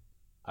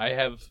 I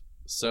have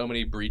so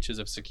many breaches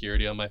of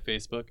security on my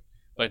Facebook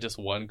by just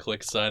one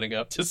click signing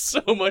up to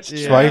so much.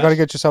 That's Yeah. why you got to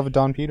get yourself a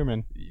Don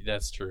Peterman.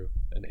 That's true.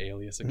 An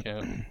alias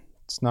account.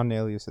 It's not an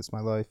alias. It's my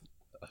life.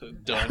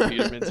 Don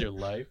Peterman's your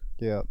life.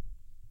 Yeah.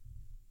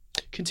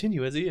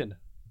 Continue as Ian.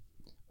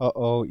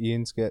 Oh,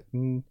 Ian's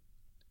getting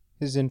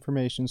his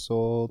information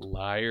sold.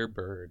 Liar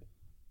bird.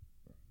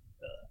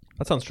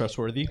 That sounds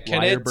trustworthy. Can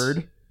Liar it-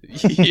 bird.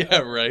 Yeah,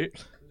 right.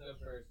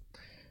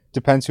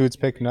 Depends who it's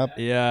picking up.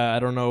 Yeah, I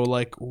don't know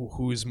like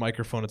whose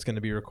microphone it's going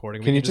to be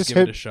recording. Can We you just give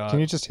hit? it a shot. Can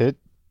you just hit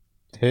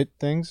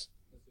things?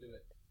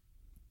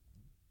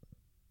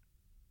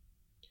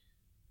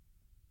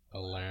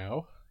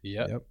 Allow.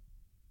 Yep. Yep.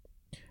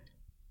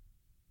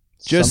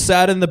 Just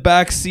sat in the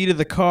back seat of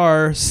the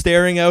car,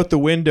 staring out the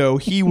window.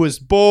 He was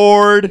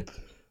bored.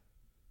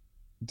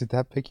 Did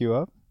that pick you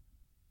up?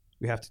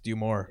 We have to do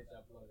more.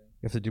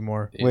 We have to do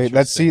more. Wait,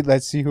 let's see. Interesting.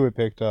 Let's see who it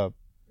picked up.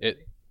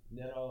 It.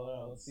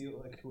 No. Let's see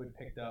like who it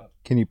picked up.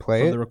 Can you play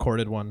From it? the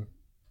recorded one.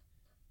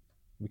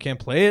 We can't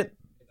play it.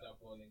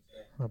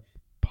 A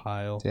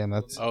pile. Damn,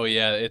 that's. Oh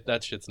yeah,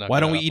 that shit's not. Why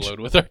gonna don't we each-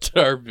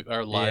 upload with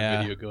our live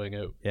Yeah. video going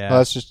out? Yeah. Well,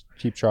 let's just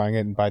keep trying it,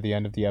 and by the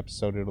end of the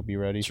episode, it'll be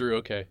ready. True.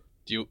 Okay.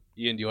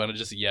 Ian? Do you want to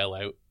just yell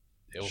out?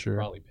 It will Sure.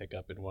 probably pick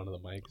up in one of the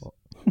mics. Oh,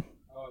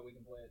 we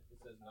can play it. It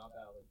says not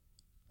valid.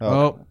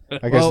 Oh,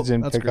 I guess it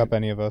didn't that's pick up great.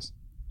 any of us.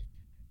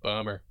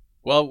 Bummer.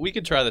 Well, we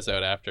can try this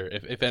out after.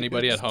 If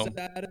anybody at home.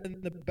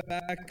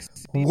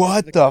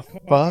 What the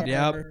fuck?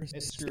 Yep.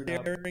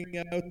 Staring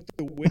out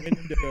the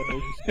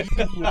window.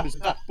 He was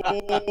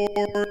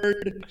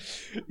bored.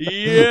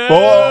 Yeah.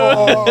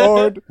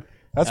 Bored.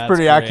 That's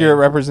pretty great. accurate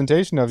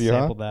representation of you, huh?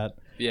 Sample that.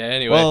 Yeah.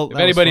 Anyway, Well, if that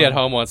was anybody at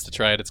fun. home wants to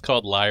try it, it's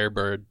called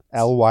Lyrebird.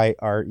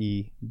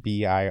 Lyrebird.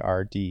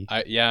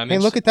 I'm Hey,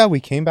 look at that. We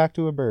came back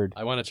to a bird.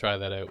 I want to try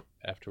that out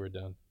after we're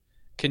done.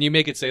 Can you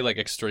make it say like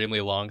extremely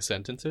long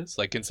sentences?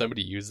 Like, can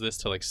somebody use this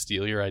to like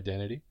steal your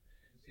identity?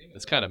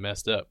 It's kind of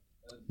messed up.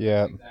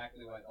 Yeah.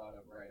 Exactly what I thought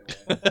of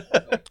right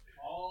away. Like,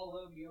 all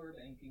of your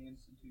banking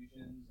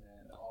institutions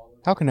and all of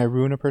How can I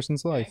ruin a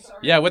person's life?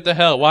 Yeah, what the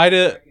hell? Why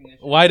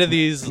do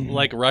these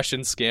like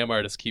Russian scam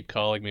artists keep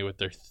calling me with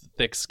their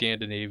thick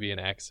Scandinavian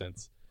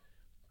accents?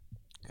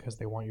 Because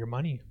they want your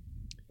money.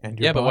 And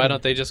your Yeah, but why body.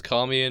 don't they just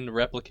call me and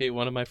replicate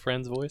one of my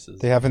friends' voices?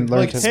 They haven't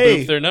learned Like, to. hey,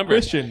 Spoof their number.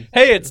 Christian.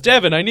 Hey, it's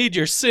Devin. I need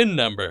your SIN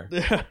number.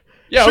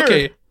 Yeah, Sure.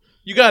 okay.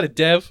 You got it,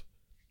 Dev.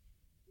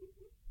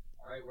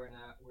 All right, we're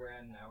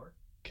at an hour.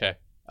 Okay.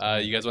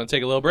 You guys want to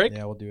take a little break?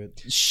 Yeah, we'll do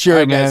it. Sure, All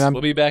right, man. guys.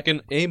 We'll be back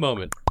in a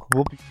moment.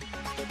 We'll be-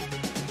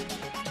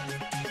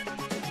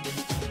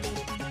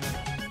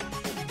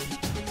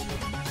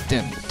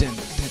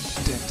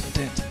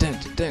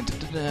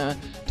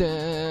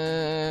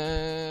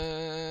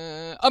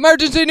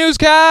 Emergency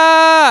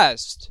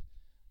newscast!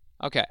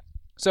 Okay,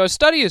 so a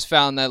study has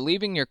found that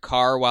leaving your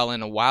car while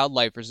in a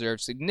wildlife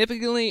reserve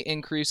significantly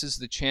increases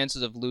the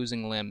chances of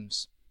losing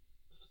limbs.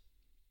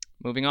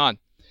 Moving on.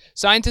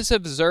 Scientists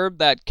have observed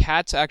that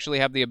cats actually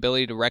have the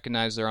ability to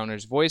recognize their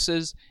owners'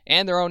 voices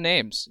and their own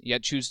names,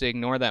 yet choose to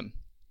ignore them.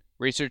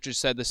 Researchers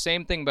said the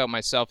same thing about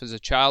myself as a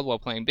child while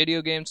playing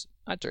video games.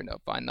 I turned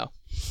out fine, though.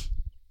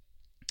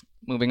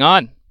 Moving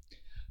on.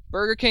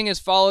 Burger King has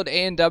followed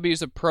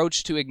A&W's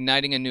approach to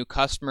igniting a new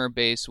customer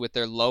base with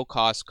their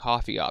low-cost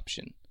coffee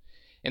option.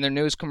 In their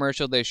news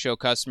commercial, they show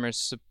customers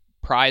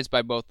surprised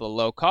by both the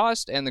low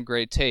cost and the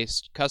great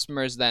taste.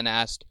 Customers then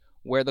asked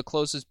where the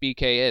closest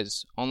BK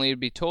is, only to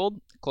be told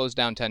it closed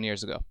down 10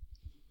 years ago.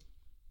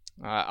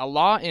 A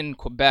law in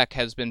Quebec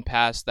has been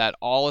passed that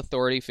all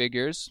authority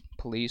figures,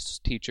 police,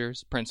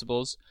 teachers,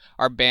 principals,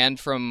 are banned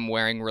from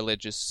wearing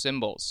religious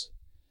symbols.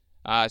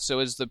 So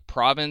is the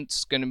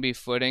province going to be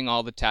footing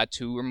all the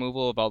tattoo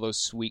removal of all those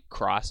sweet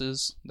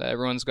crosses that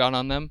everyone's got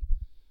on them?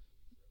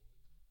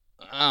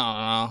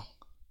 I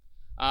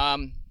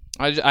don't know.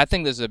 I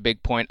think this is a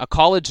big point. A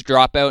college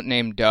dropout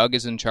named Doug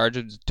is in charge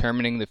of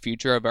determining the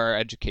future of our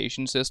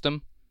education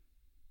system.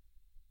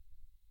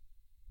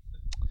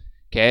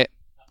 Okay.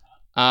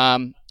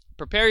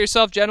 Prepare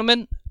yourself,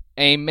 gentlemen.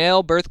 A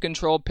male birth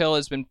control pill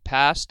has been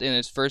passed in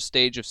its first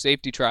stage of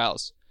safety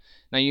trials.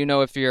 Now, you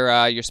know if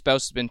your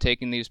spouse has been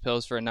taking these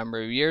pills for a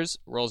number of years,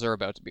 roles are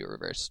about to be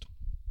reversed.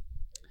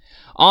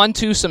 On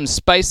to some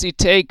spicy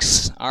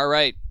takes. All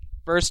right.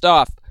 First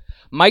off,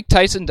 Mike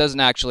Tyson doesn't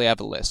actually have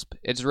a lisp.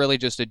 It's really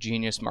just a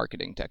genius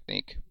marketing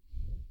technique.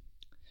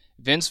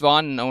 Vince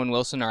Vaughn and Owen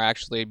Wilson are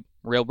actually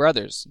real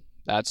brothers.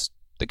 That's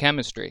the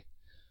chemistry.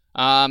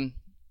 The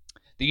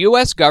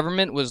U.S.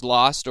 government was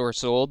lost or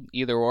sold,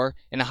 either or,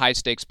 in a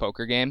high-stakes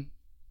poker game.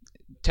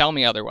 Tell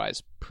me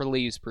otherwise.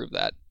 Please prove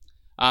that.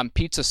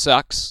 Pizza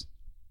sucks.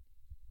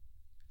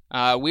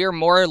 We are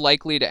more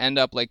likely to end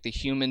up like the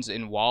humans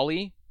in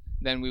WALL-E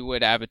than we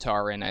would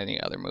Avatar in any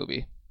other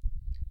movie.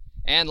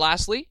 And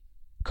lastly,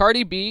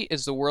 Cardi B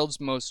is the world's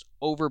most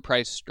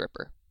overpriced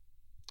stripper.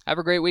 Have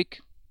a great week.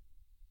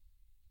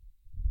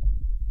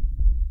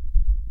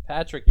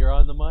 Patrick, you're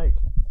on the mic.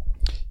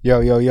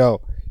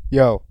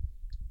 Yo.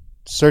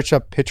 Search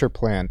up Pitcher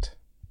Plant.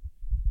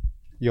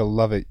 You'll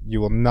love it.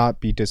 You will not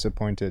be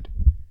disappointed.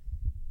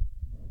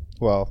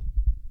 Well,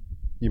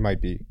 you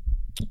might be.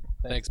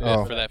 Thanks,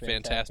 man, for that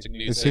fantastic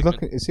news.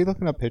 Is he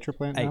looking up Pitcher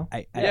Plant now?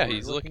 Yeah,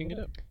 he's looking it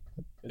up.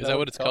 Is that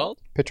what it's called?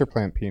 Pitcher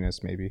Plant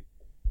penis, maybe.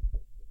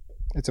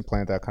 It's a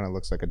plant that kind of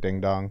looks like a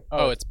ding dong.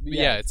 Oh,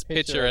 it's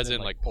pitcher as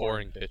in like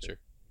pouring pitcher.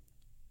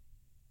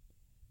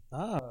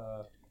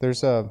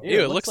 There's a.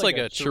 Ew, it looks like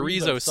a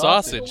chorizo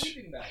sausage.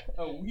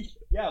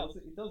 Yeah,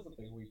 it does look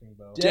like a weeping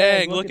bow.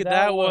 Dang, look at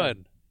that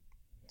one.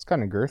 It's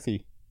kind of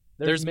girthy.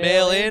 There's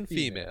male and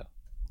female.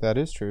 That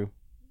is true.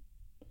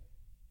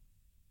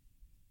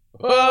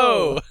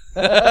 Whoa!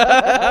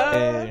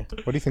 Hey.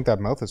 What do you think that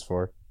mouth is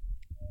for?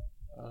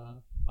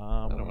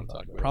 I don't want to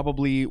talk about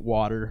probably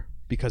water,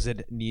 because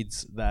it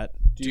needs that.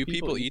 Do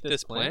people eat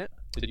this plant?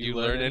 Did you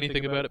learn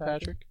anything about it,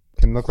 Patrick?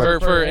 Can look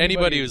like For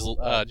anybody who's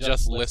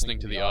just listening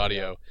to the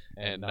audio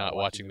and not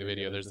watching the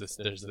video, there's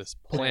this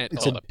plant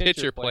called a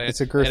pitcher plant,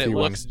 it's a girthy and it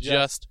one. looks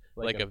just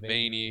like a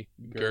veiny,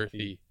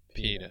 girthy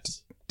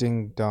penis.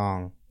 Ding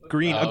dong. A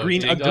veiny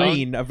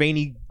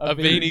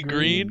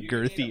green,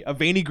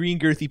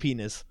 girthy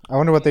penis. I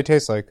wonder what they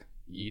taste like.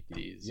 Eat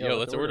these. Yo,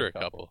 let's order a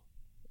couple.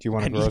 Do you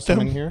want to And roast eat them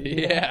them? in here?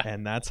 Yeah.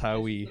 And that's how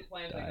we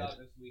died.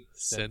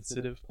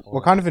 Sensitive plant.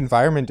 What kind of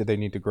environment do they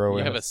need to grow You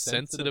in? have a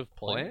sensitive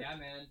plant? Yeah,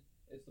 man.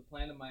 It's the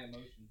plant of my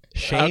emotions.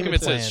 How come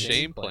it says plant.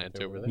 shame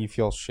plant over there? You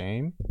feel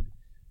shame?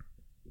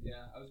 Yeah,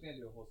 I was gonna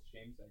do a whole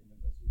shame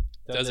segment this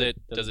week.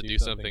 Does it do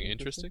something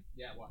interesting?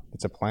 Yeah, watch.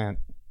 It's a plant.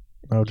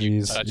 Oh, You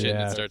jeez. touch it and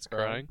Yeah. it starts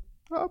crying.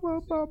 Here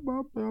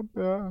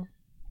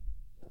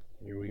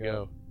we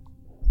go.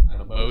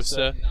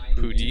 Mimosa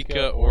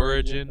Pudica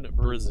origin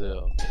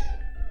Brazil.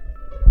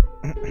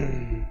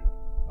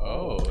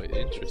 Oh,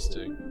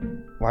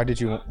 interesting. Why did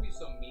you? Don't be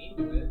so mean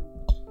to it.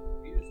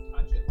 You just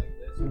touch it like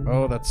this.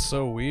 Oh, that's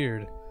so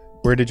weird.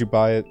 Where did you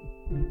buy it?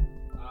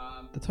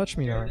 The touch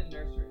me now. Sheridan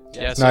Nursery.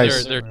 Yeah, so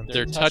Nice. they're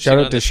touching Shout on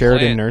out to this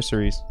Sheridan plant,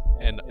 Nurseries.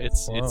 and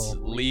its Wow.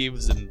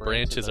 leaves and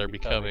branches are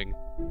becoming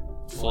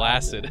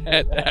flaccid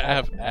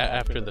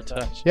after the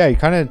touch. Yeah, you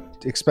kind of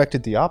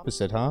expected the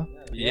opposite, huh?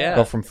 Yeah,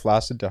 Go from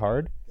flaccid to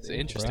hard. it's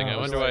interesting. I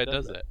Wow. wonder why it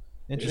does that.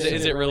 Interesting.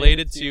 Is it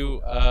related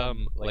to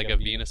like a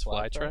Venus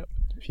flytrap?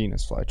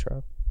 Penis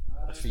flytrap.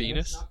 A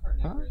Venus? Not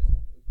carnivorous.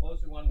 The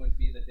closer one would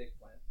be the dick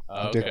plant.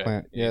 Oh, The dick okay.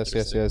 plant. Yes,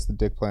 Interesting. the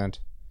dick plant.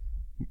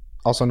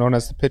 Also known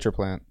as the pitcher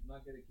plant. I'm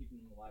not good at keeping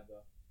them alive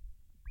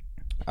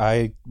though.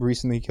 I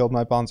recently killed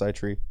my bonsai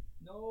tree.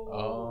 No.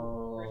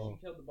 Oh. Christian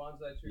killed the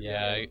bonsai tree.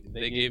 Yeah,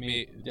 they gave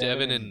me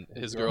Devin and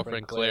his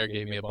girlfriend Claire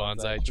gave me a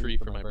bonsai tree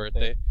for my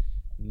birthday.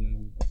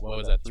 What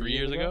was that? 3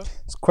 years ago?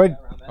 It's quite.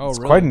 Oh, It's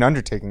really? quite an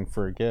undertaking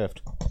for a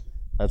gift.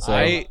 That's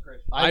I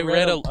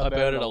read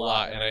about it a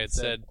lot, and I had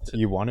said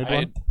You wanted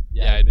one?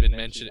 I'd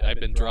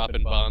been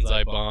dropping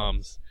bonsai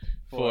bombs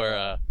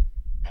for.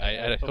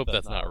 I hope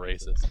that's not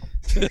racist.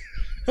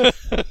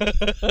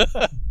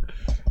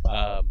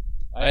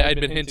 I'd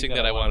been hinting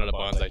that I wanted a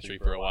bonsai tree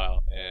for a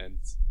while, and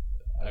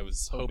I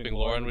was hoping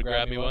Lauren would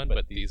grab me one,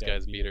 but these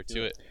guys beat her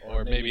to it,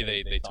 or maybe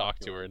they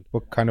talked to her. And,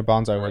 What kind of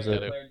bonsai was it?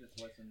 Claire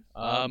just listened.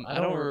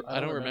 I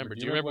don't remember.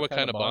 Do you remember what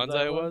kind of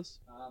bonsai it was?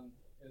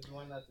 It was the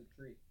one that's a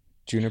tree.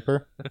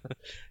 Juniper?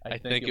 I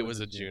think it was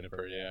a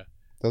juniper. Yeah.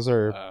 Those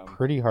are Um,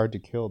 pretty hard to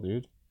kill,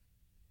 dude.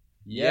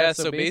 Yeah.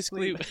 So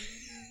basically.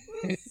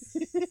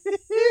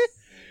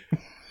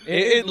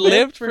 It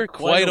lived for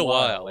quite a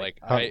while. Like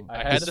I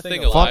had This the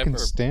thing alive fucking for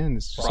stand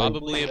is just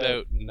probably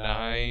about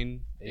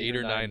 8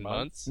 or 9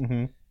 months,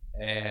 Mm-hmm.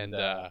 and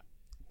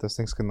Those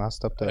things can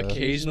last up to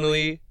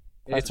occasionally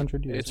it's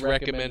 500 years. it's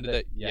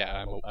recommended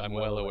that I'm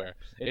well aware.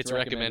 It's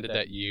recommended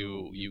that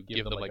you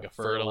give them like a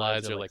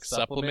fertilizer like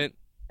supplement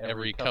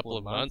every couple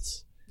of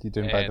months. You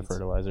didn't buy the and-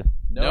 fertilizer.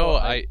 No,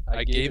 I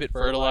gave it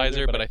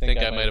fertilizer, but I think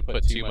I might have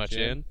put too much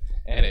in,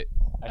 and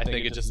I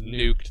think it just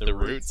nuked the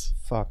roots.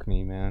 Fuck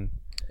me, man.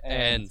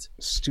 and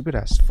Stupid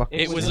ass fucking.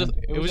 it was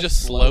thing.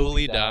 just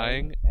slowly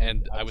dying,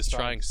 and I was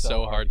trying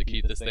so hard to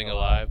keep this thing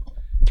alive.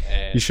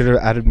 And You should have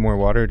added more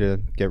water to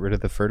get rid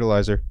of the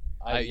fertilizer.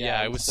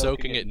 I was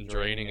soaking it and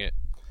draining it.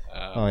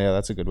 Oh yeah,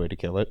 that's a good way to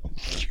kill it.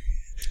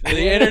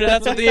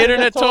 That's what the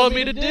internet told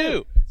me to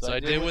do. So I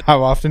did what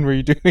How often were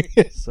you doing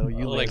it? So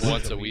you like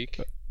once a week.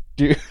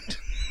 Dude.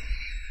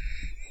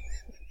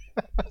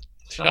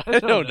 I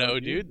don't know,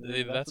 dude.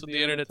 That's what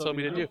the internet told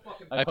me to do.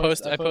 I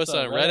post on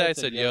Reddit. I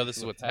said, "Yo, this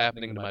is what's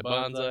happening to my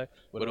bonsai.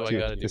 What do I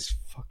gotta do?" This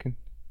fucking.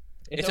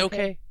 It's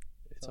okay.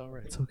 It's all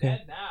right. It's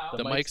okay.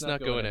 The mic's not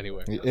going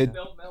anywhere.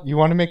 You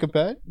want to make a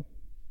bet?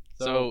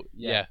 So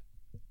yeah,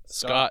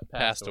 Scott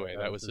passed away.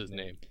 That was his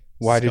name.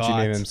 Why did you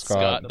name him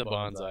Scott? Scott the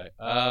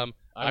bonsai.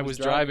 I was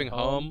driving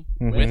home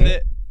Mhm. with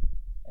it,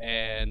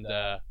 and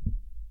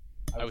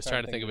I was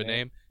trying to think of a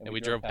name, and we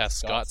drove past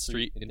Scott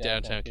Street in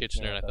downtown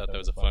Kitchener, and I thought that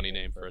was a funny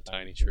name for a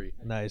tiny tree.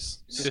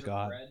 Nice.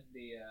 Scott. Fred,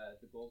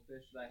 the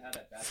goldfish that I had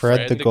at that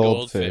Fred the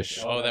goldfish.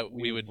 Oh, that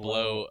we would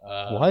blow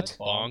What?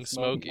 bong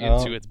smoke Oh.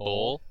 into its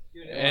bowl.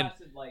 Dude, And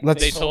lasted, like,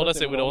 Let's- they told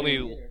us it would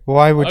only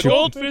Why would a you?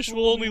 goldfish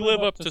will only live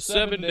up to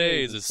 7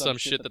 days is some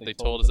shit that they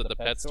told us at the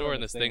pet store,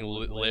 and this thing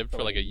lived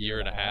for like a year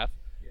and a half.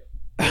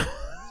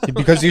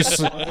 Because you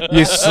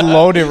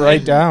slowed it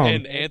right down.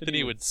 And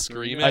Anthony would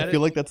scream at I feel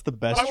like that's the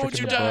best Why trick won't in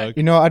you the die? book.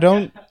 You know, I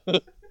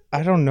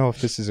don't know if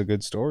this is a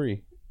good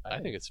story. I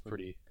think it's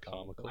pretty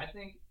comical. I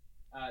think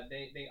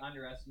they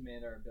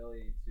underestimated our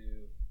ability to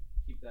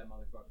keep that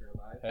motherfucker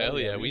alive. Hell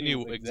yeah, we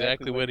knew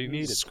exactly what he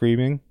needed.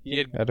 Screaming He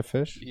had at a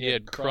fish. He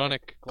had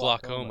chronic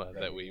glaucoma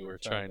that we were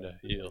trying to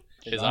heal.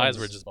 His eyes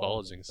were just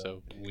bulging,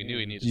 so we knew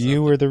he needed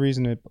You were the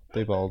reason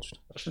they bulged.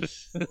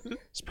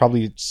 It's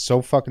probably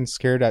so fucking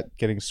scared at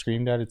getting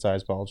screamed at, its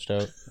eyes bulged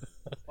out.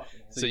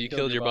 So you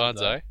killed your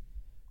bonsai?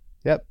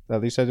 Yep,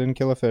 at least I didn't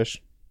kill a fish.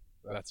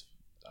 That's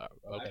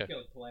okay. I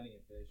killed plenty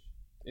of fish.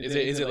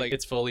 Is it like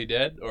it's fully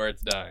dead or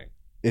it's dying?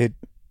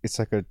 It's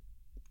like a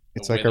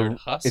withered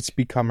husk? it's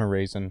become a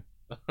raisin.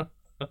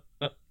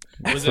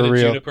 Was For it a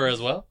real. juniper as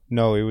well?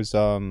 No, it was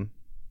oh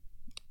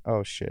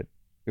shit.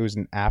 It was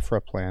an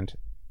Afra plant.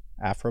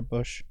 Afra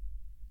bush?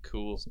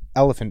 Cool.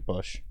 Elephant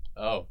bush.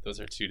 Oh, those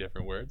are two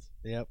different words.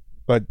 Yep.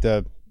 But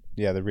the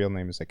real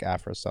name is like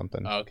Afra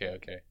something. Oh,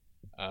 okay.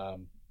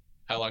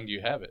 How long do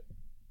you have it?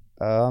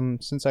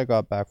 Since I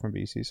got back from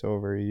BC, so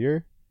over a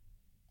year.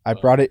 I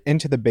brought it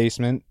into the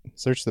basement,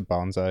 searched the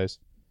bonsais.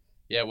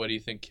 Yeah, what do you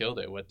think killed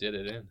it? What did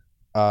it in?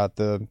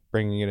 The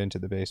bringing it into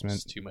the basement.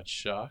 Just too much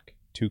shock.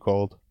 Too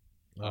cold.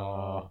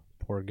 Oh,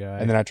 poor guy.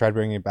 And then I tried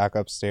bringing it back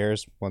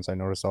upstairs once I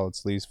noticed all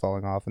its leaves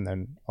falling off, and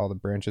then all the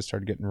branches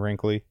started getting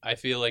wrinkly. I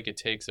feel like it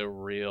takes a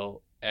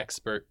real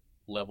expert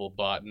level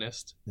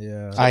botanist.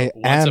 Yeah. I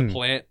Once am. a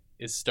plant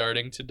is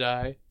starting to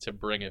die, to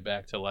bring it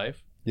back to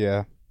life.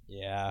 Yeah.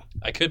 Yeah.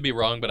 I could be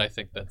wrong, but I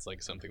think that's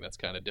like something that's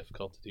kind of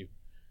difficult to do.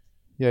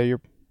 Yeah,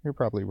 you're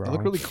probably They wrong.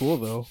 look really cool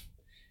though.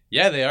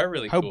 Yeah, they are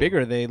really How cool. big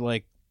are they?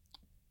 Like,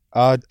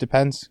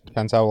 Depends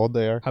how old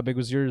they are. how big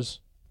was yours?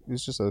 He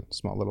was just a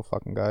small little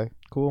fucking guy.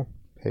 Cool.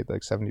 Paid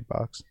like $70.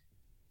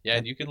 Yeah,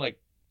 and you can like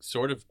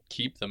sort of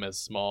keep them as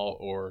small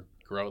or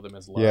grow them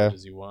as large Yeah.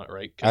 as you want,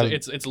 right?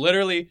 Because I- it's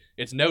literally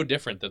it's no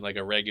different than like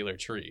a regular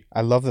tree.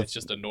 I love the It's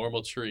just a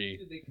normal tree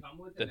Did they come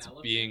with that's an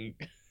elephant? being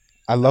Nice.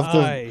 I love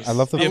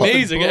the the fucking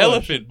amazing bush.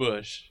 elephant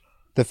bush.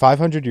 The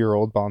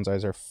 500-year-old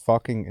bonsais are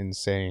fucking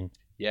insane.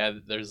 Yeah,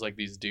 there's like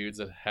these dudes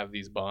that have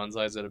these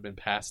bonsais that have been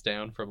passed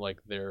down from like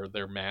their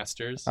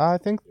masters. I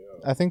think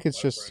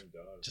it's just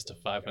Just a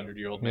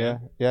 500-year-old yeah,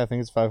 man. I think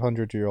it's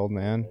 500-year-old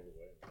man.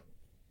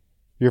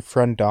 Your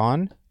friend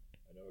Don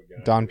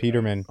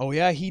Peterman. Oh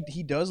yeah, he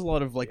does a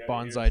lot of like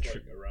bonsai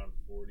trees. around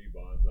 40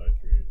 bonsai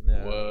trees.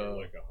 Yeah. Whoa.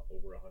 Like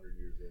over 100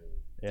 years old.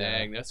 Yeah.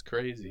 Dang, that's He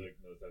crazy. like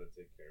knows how to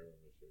take care of them.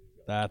 He's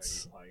got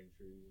That's- tiny pine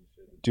trees and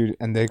shit. Dude,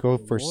 and they go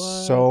for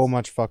What? so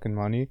much fucking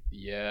money.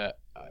 Yeah,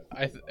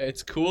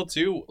 it's cool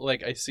too.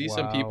 Like I see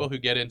some people Wow. who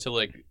get into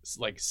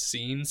like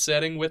scene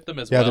setting with them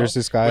as Yeah, well. there's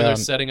this where guy they're on,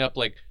 setting up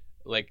like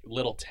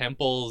little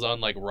temples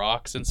on like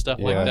rocks and stuff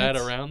Yeah. like that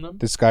around them.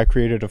 this guy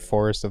created a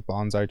forest of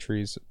bonsai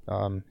trees.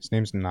 His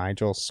name's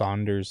Nigel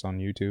Saunders on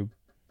YouTube.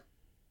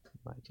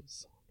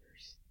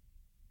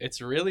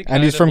 It's really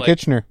And he's kind of from like,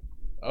 Kitchener.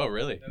 Oh,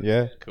 really?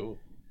 Yeah. Cool.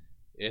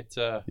 It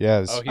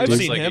Yeah, this, oh, he I've looks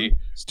seen like him.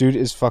 this dude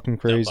is fucking the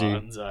crazy.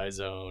 bonsai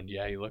zone.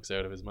 Yeah, he looks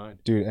out of his mind.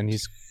 Dude, and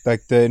he's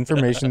like the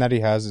information that he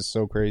has is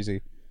so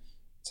crazy.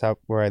 It's how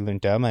where I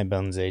learned all my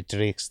bonsai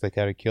tricks, like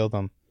how to kill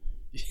them.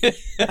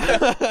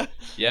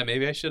 Yeah,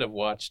 maybe I should have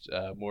watched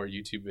more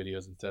YouTube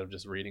videos instead of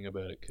just reading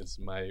about it because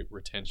my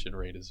retention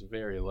rate is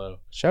very low.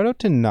 Shout out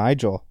to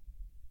Nigel.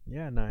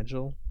 Yeah,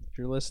 Nigel, if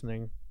you're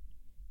listening.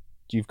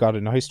 You've got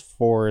a nice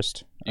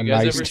forest. You a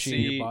guys nice ever Appreciate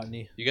your see?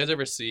 botany. You guys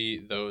ever see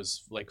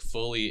those like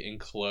fully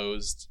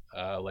enclosed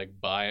like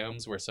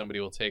biomes where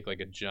somebody will take like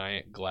a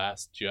giant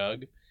glass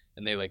jug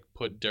and they like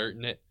put dirt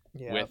in it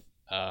Yeah. with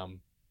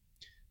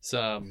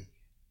some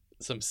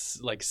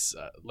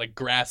like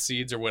grass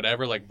seeds or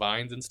whatever, like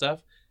vines and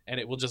stuff, and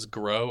it will just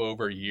grow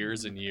over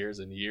years and years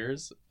and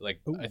years.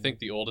 Like I think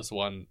the oldest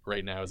one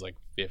right now is like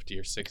 50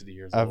 or 60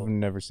 years I've old.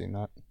 never seen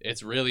that.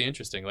 It's really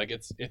interesting. Like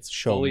it's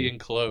Show fully me.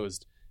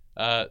 enclosed.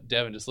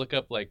 Devin, just look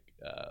up like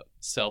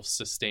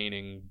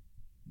self-sustaining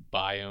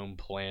biome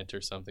plant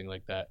or something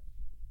like that.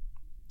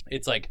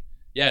 It's like,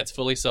 yeah, it's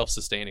fully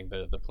self-sustaining.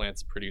 The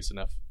plants produce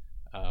enough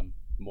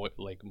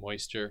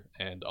moisture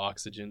and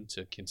oxygen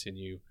to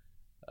continue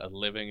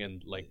living,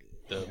 and like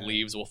the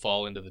leaves will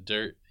fall into the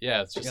dirt.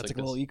 Yeah, it's just it's like a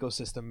this- little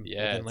ecosystem.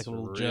 Yeah, within, it's like a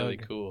little really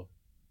jug. cool.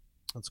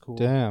 That's cool.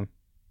 Damn.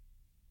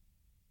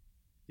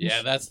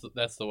 Yeah, that's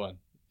the one.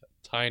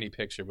 Tiny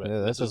picture, but Yeah,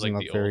 that this is doesn't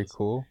like look the very oldest.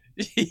 cool.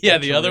 Yeah,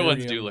 the other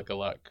ones terrarium. do look a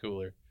lot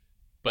cooler.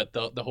 But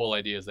the whole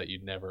idea is that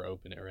you'd never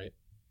open it, right?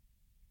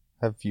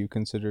 Have you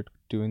considered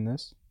doing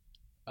this?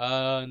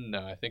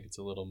 No, I think it's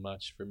a little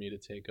much for me to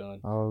take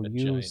on. Oh, a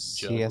you giant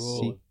jug CSC.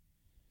 full of-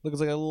 Looks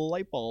like a little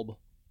light bulb.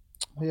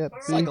 Yeah,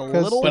 It's like a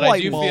because- little But I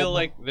light do bulb. feel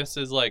like this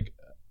is like,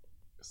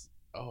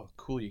 oh,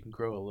 cool. You can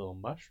grow a little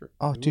mushroom.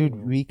 Oh, dude, Ooh.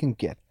 we can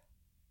get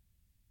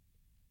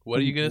What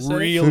are you gonna say?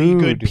 Really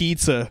good Food.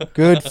 pizza.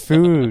 good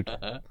food.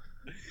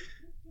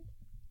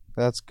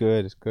 That's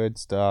good. Good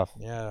stuff.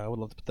 Yeah, I would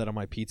love to put that on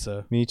my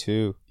pizza. Me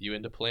too. You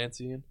into plants,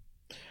 Ian?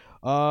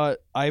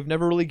 I've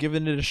never really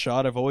given it a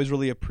shot. I've always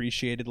really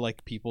appreciated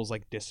like people's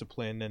like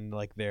discipline and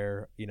like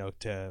their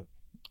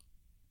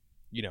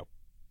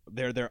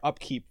their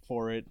upkeep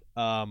for it.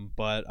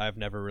 But I've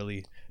never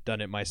really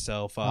done it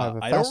myself. I have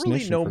a I don't really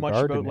fascination know for much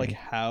about gardening. like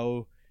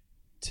how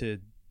to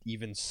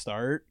even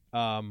start.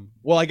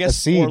 Well, I A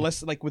guess more or seed.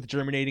 less like with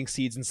germinating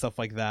seeds and stuff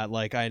like that.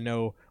 Like I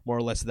know more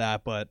or less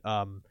that, but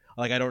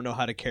like I don't know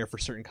how to care for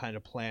certain kind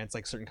of plants,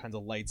 like certain kinds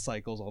of light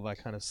cycles, all that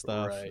kind of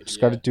stuff. Right. Just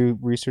yeah. got to do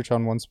research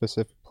on one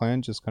specific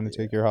plant. Just kind of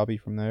take your hobby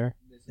from there.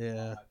 This is Yeah. one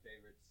of my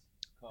favorites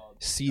called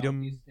Sedum.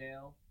 Donkey's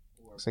Tail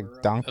or Looks like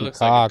Burro. donkey It looks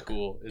cock. like a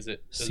cool. Is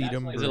it?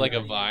 Sedum. Is it like a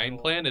 30 vine years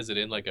old. plant? Is it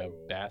in like a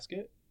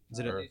basket? Is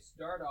it a- They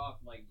start off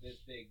like this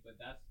big, but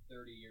that's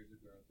 30 years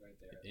of growth right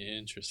there.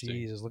 Interesting.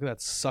 Jesus, look at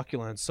that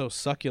succulent. It's so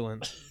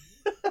succulent.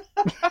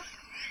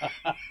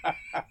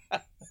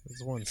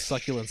 This one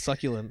succulent.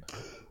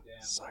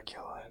 Damn,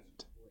 Succulent.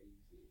 that's crazy.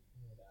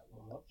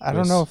 I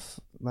don't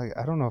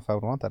know if I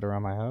would want that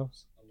around my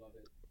house. I love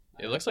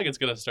it. It looks like it's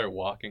gonna start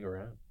walking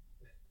around.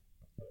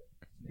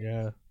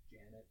 Yeah.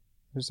 Janet.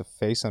 There's a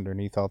face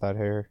underneath all that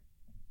hair.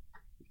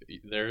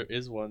 There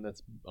is one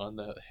that's on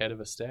the head of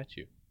a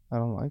statue. I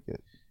don't like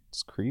it.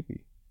 It's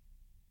creepy.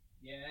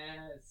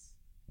 Yes.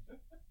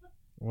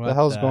 What the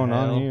hell's going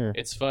on here?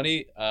 It's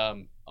funny.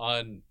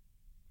 On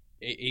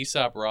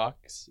Aesop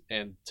Rocks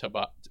and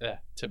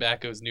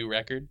Tobacco's new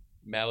record,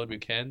 Malibu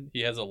Ken,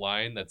 he has a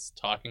line that's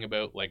talking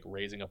about like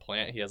raising a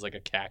plant. He has like a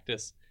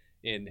cactus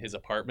in his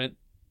apartment,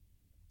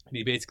 and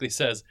he basically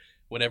says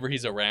whenever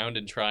he's around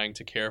and trying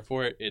to care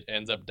for it, it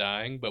ends up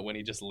dying. But when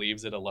he just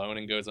leaves it alone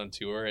and goes on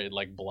tour, it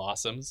like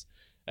blossoms.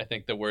 I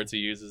think the words he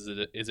uses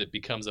is it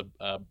becomes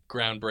a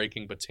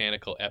groundbreaking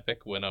botanical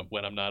epic when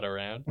I'm not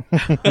around.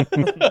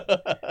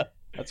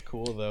 That's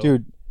cool though.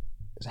 Dude,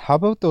 how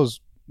about those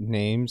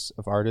names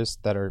of artists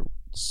that are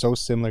so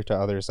similar to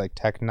others, like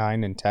Tech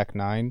Nine and Tech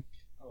Nine?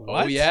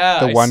 Oh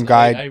yeah, The one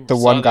guy, I the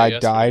saw one that guy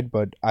yesterday. died,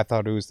 but I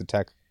thought it was the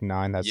Tech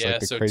Nine. That's Yeah, like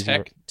the so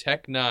crazy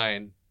Tech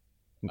Nine,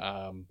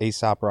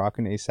 Aesop Rock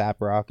and ASAP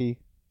Rocky.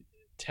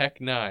 Tech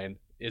Nine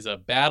is a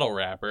battle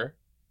rapper.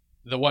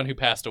 The one who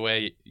passed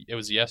away. It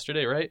was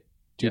yesterday, right?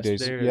 2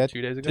 days. Yesterday or Yeah,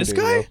 2 days ago. two This days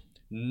guy? ago.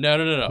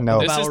 No. No.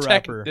 This Battle is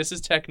rapper. This is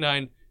Tech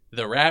Nine,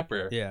 the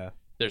rapper. Yeah.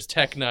 There's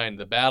Tech Nine,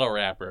 the battle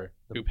rapper,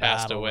 The who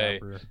passed battle away.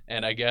 rapper.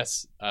 And I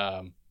guess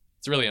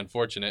it's really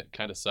unfortunate.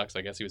 Kind of sucks.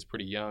 I guess he was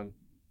pretty young.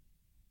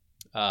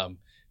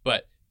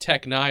 But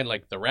Tech Nine,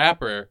 like the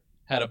rapper,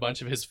 had a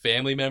bunch of his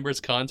family members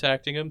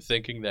contacting him,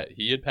 thinking that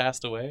he had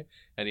passed away,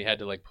 and he had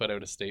to like put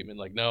out a statement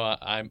like, "No,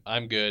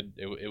 I'm good.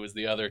 It was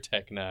the other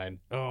Tech Nine."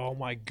 Oh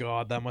my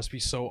god, that must be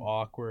so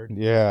awkward.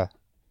 Yeah.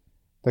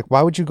 Like,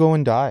 why would you go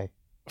and die?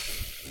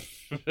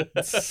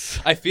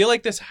 I feel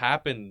like this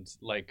happened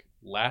like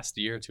last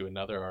year to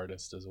another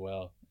artist as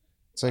well.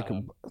 It's like,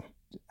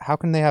 how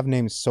can they have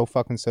names so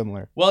fucking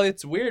similar? Well,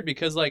 it's weird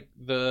because like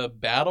the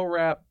battle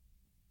rap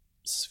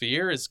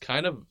sphere is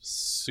kind of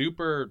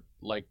super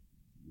like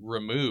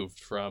removed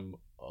from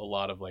a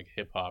lot of like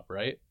hip hop,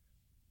 right?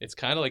 It's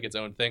kind of like its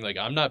own thing. Like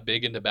I'm not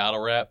big into battle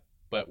rap,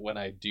 but when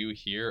I do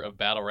hear of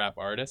battle rap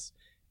artists,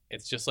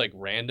 it's just like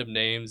random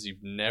names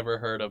you've never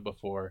heard of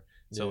before.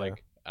 So Yeah.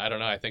 like I don't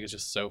know, I think it's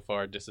just so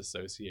far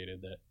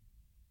disassociated that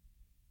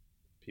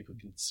people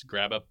can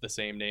grab up the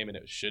same name and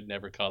it should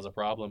never cause a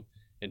problem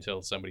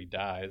until somebody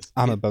dies.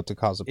 I'm about to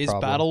cause a Is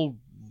problem. battle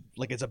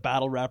like is a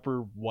battle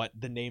rapper what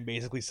the name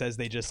basically says?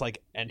 They just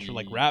like enter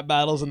like rap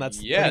battles and that's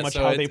pretty much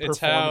so how they it's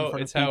perform how, in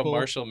front it's of how people.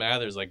 Marshall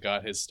Mathers like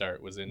got his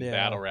start was in Yeah.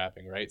 battle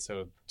rapping, right?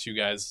 So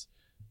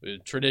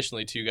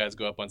traditionally two guys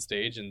go up on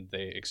stage and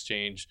they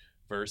exchange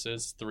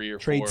verses, 3 or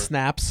 4 Trade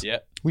snaps. Yeah,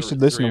 We should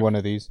listen to one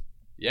of these.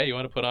 Yeah, you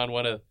want to put on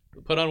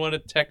one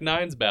of Tech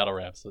Nine's battle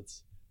raps.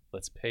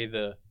 Let's pay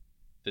the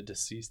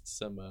deceased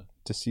some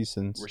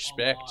Deceasance.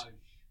 respect. Homage.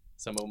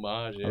 Some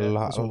homage. Yeah.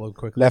 This one load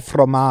quickly. Le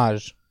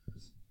fromage.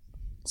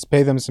 Let's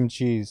pay them some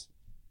cheese.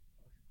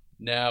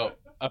 Now,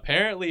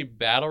 apparently,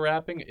 battle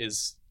rapping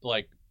is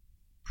like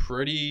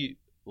pretty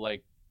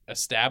like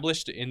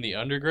established in the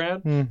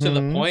underground to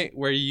the Mhm. point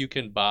where you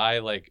can buy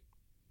like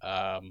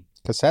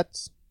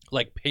Cassettes?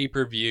 like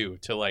pay-per-view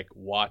to like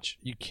watch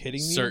You kidding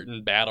me?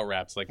 certain battle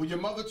raps. Like When your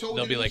mother told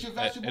there'll you be to like eat your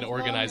vegetables, an mommy, I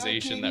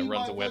organization can't that eat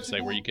runs my a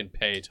website where you vegetables. can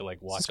pay to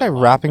like watch. Is this guy a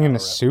live rapping in a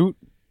battle rap. suit?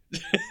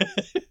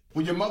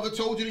 When your mother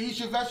told you to eat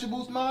your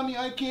vegetables, mommy,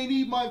 I can't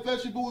eat my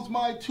vegetables.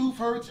 My tooth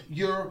hurts.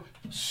 You're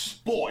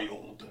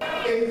spoiled.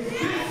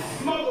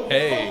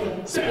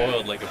 Hey,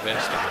 spoiled like a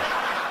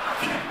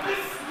vegetable.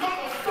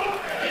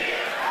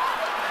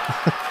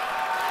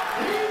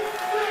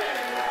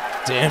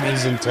 Damn,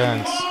 he's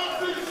intense.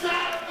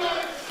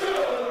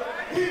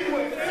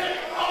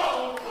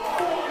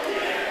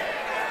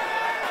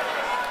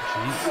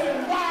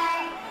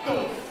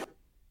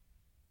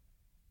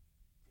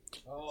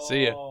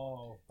 See ya.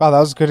 Wow, that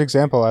was a good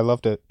example. I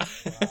loved it.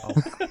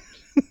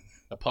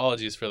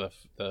 Apologies for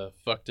the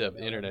fucked up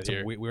internet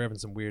here. We're having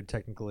some weird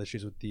technical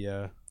issues with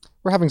the.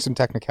 We're having some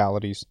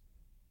technicalities.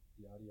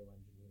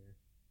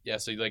 Yeah,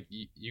 so like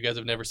you guys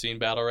have never seen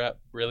battle rap,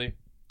 really?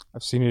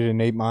 I've seen it in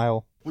 8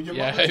 Mile.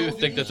 Yeah, I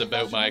think that's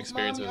about my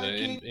experience with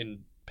it. In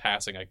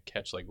passing, I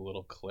catch like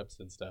little clips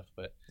and stuff,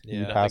 but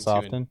You nothing pass too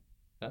often?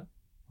 Huh?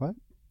 What?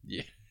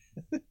 Yeah.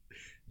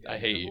 I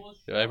hate you.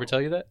 Did I ever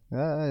tell you that?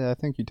 I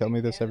think you tell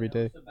me this every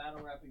day.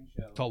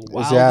 Called Is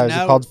Wild it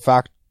Out. called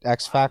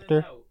X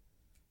Factor?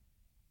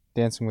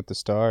 Dancing with the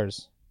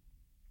Stars.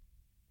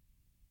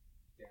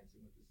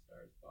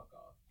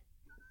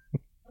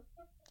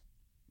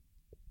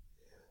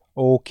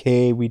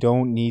 Okay, we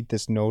don't need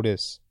this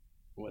notice.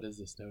 What is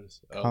this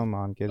notice? Come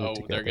on, get it Oh,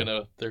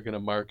 together. they're gonna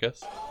mark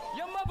us.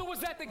 Your mother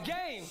was at the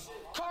game.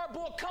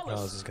 Cardboard colors.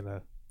 Oh, this is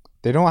gonna.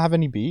 They don't have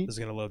any beat? This is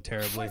gonna load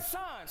terribly.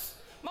 Signs.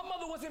 My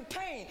mother was in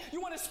pain. You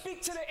want to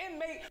speak to the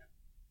inmate?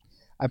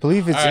 I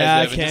believe it's. All right,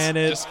 Yeah, Devin, can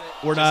just- it?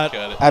 We're not.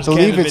 cut it. I just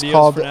canning believe it's videos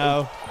called for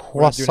now.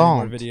 We're not doing any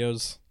more croissant.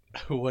 videos.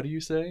 What are you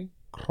saying?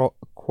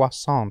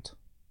 Croissant.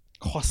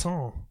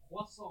 Croissant.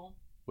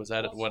 Was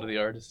that one of the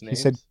artists' He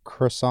names? said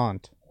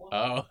croissant.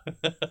 Oh.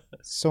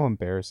 So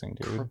embarrassing,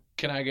 dude.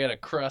 Can I get a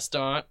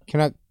croissant? Can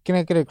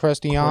I get a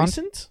crusty on?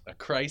 Croissant? A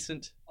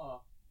croissant?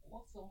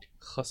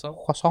 Croissant?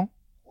 Croissant?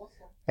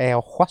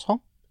 A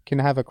croissant? Can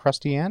I have a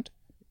crusty ant?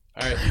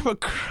 All right. I'm a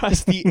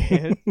crusty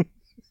ant.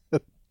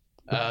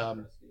 Yeah,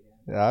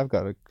 I've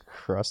got a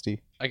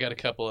crusty. I got a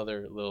couple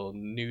other little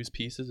news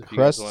pieces if you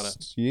guys want to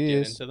get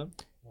yes. into them.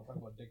 Talk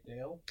about Dick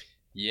Dale.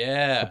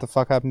 Yeah. What the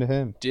fuck happened to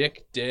him?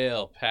 Dick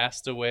Dale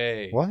passed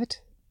away. What?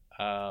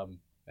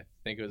 I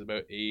think it was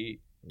about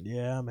 8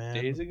 Yeah, man.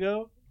 days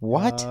ago.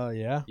 What?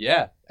 Yeah.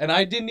 Yeah, and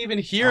I didn't even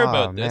hear Oh,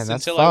 about man, this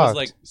that's until I was fucked.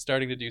 like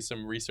starting to do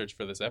some research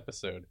for this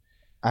episode.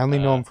 I only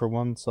know him for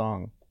one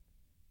song.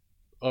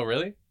 Oh,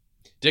 really?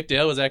 Dick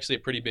Dale was actually a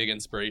pretty big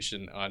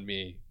inspiration on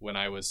me when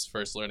I was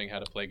first learning how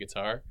to play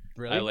guitar.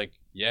 Really?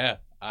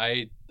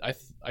 I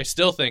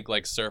still think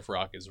like surf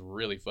rock is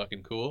really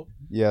fucking cool.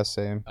 Yeah,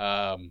 same.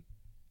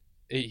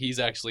 He's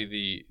actually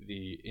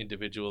the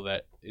individual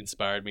that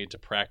inspired me to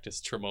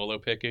practice tremolo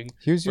picking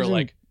He was for using-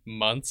 like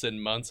months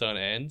and months on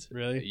end.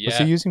 Really? Yeah. Was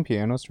he using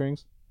piano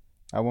strings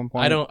at one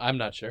point? I'm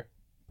not sure.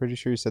 Pretty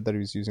sure he said that he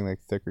was using like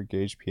thicker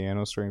gauge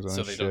piano strings on So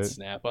his they shit. don't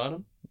snap on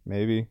him?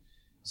 Maybe.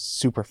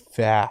 Super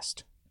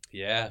fast.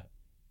 Yeah.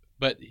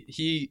 But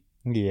he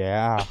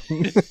Yeah.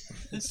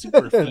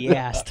 Super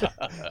fast.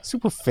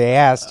 Super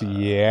fast.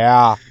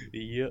 Yeah.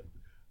 Yep.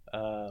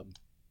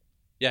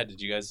 Yeah,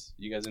 did you guys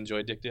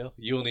enjoy Dick Dale?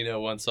 You only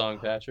know one song,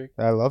 Patrick.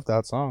 I love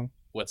that song.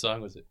 What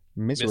song was it?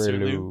 Miss Mr.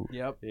 Lou. Lou?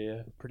 Yep.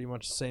 Yeah. Pretty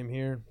much the same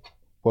here.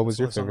 What was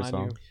your That's what favorite I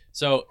song? knew.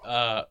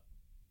 So,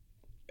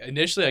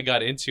 initially I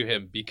got into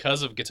him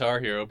because of Guitar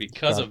Hero,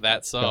 because of that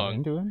Got song.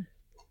 into him?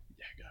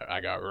 I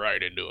got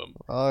right into him.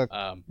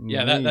 Me,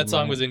 That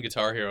song man. was in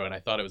Guitar Hero, and I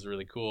thought it was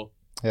really cool.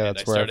 Yeah, And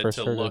that's I where I started first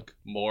to heard it. look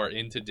more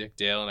into Dick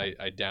Dale, and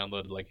I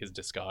downloaded like his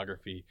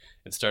discography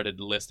and started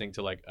listening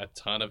to like a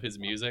ton of his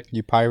music.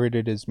 You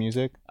pirated his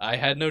music? I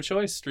had no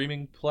choice.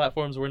 Streaming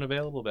platforms weren't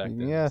available back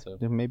then. Yeah, so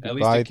then maybe at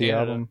least buy in the Canada.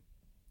 album.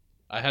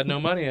 I had no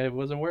money. I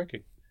wasn't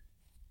working.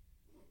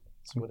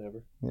 It's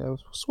whatever. Yeah,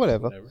 it's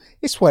whatever. Whatever.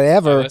 It's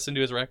whatever. I listen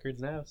to his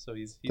records now, so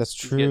he's That's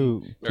he's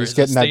true. Getting, or He's his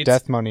getting that estate's-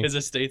 death money. His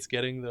estate's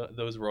getting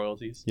those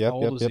royalties. Yep, How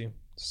old is he?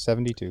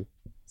 72.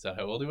 Is that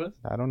how old he was?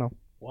 I don't know.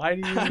 Why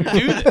do you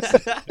do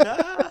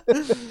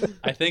this?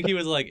 I think he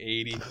was like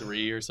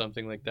 83 or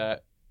something like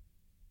that.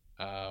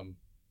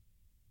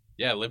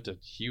 Yeah, lived a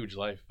huge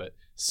life, but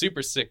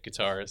super sick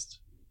guitarist.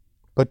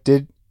 But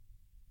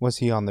was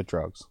he on the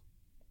drugs?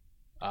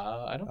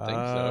 I don't think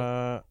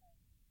so.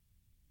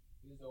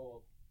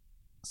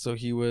 So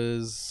he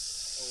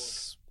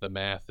was. The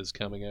math is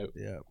coming out.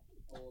 Yeah.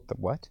 The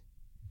what?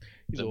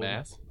 The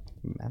math?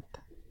 Math.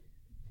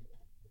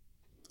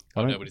 Oh,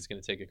 I don't- nobody's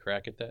gonna take a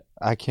crack at that.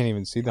 I can't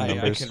even see the I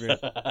numbers. can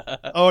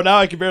oh, now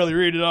I can barely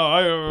read it.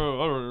 I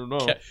don't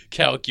know.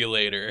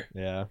 Calculator.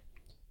 Yeah.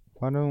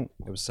 Why don't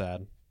It was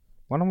sad.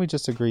 we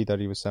just agree that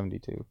he was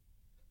 72?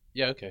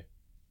 Yeah, okay.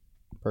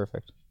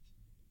 Perfect.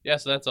 Yeah,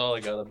 so that's all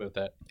I got about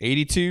that.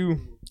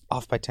 82.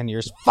 Off by 10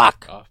 years.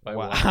 Fuck! Off by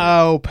one.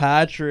 Wow,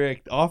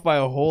 Patrick. Off by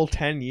a whole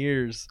 10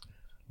 years.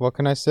 What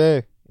can I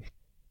say?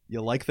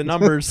 You like the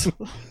numbers.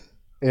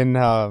 In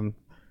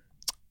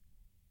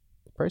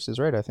Price is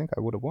Right, I think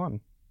I would have won.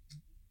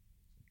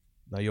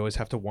 No, you always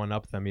have to one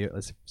up them.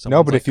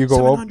 No, but if you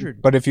go over,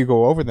 700. but if you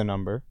go over the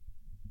number,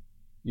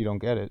 you don't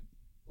get it.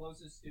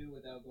 Closest to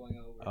without going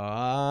over.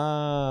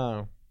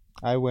 Ah.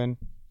 I win.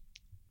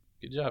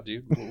 Good job,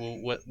 dude.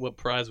 What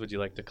prize would you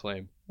like to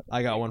claim?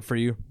 I got one for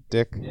you.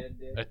 Dick.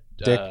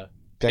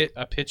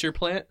 A pitcher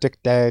plant? Dick.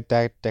 Do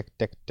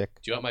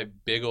you want my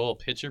big old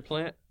pitcher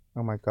plant?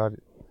 Oh my god.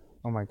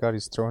 Oh my god,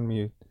 he's throwing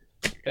me.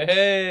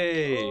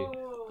 Hey!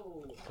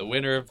 The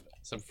winner of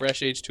some fresh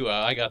H2O.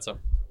 I got some.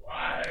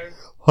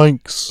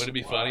 Thanks. Would it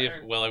be funny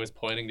if while I was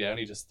pointing down,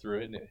 he just threw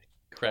it and it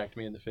cracked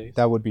me in the face?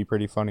 That would be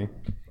pretty funny.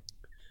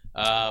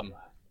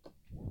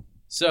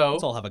 So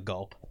Let's all have a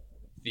gulp.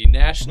 The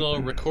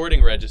National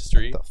Recording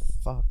Registry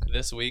fuck?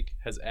 This week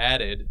has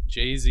added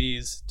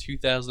Jay-Z's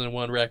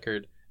 2001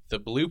 record, The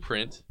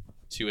Blueprint,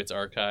 to its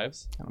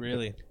archives.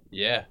 Really?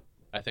 Yeah,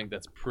 I think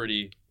that's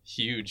pretty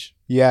huge.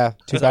 Yeah,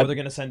 too Is that what bad. they're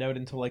gonna send out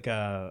into like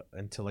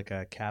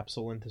a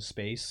capsule into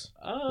space,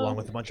 along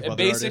with a bunch of And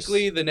other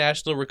basically, artists? the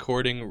National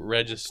Recording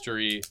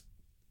Registry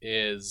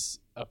is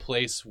a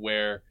place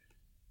where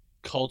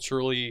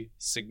culturally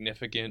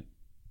significant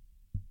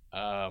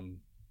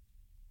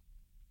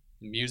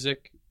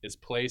music is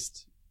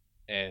placed,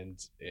 and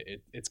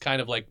it's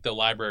kind of like the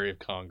Library of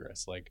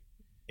Congress. Like,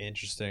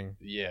 Interesting.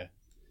 yeah,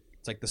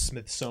 It's like the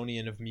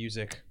Smithsonian of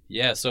music.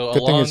 yeah. So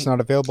Good thing it's not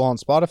available on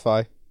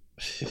Spotify.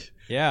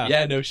 Yeah.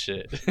 Yeah, no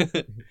shit.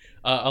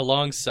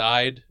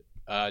 Alongside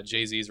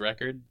Jay-Z's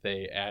record,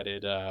 they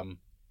added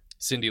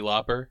Cyndi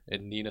Lauper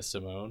and Nina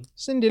Simone.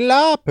 Cyndi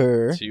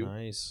Lauper. Too.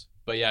 Nice.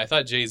 But yeah, I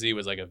thought Jay-Z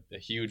was like a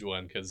huge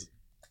one because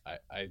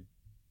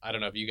I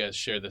don't know if you guys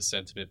share this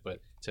sentiment, but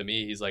to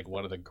me, he's like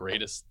one of the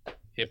greatest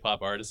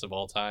hip-hop artists of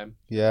all time.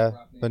 Yeah,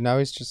 but now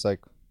he's just a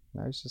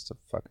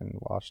fucking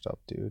washed up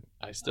dude.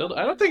 I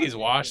don't think he's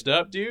washed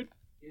up, dude.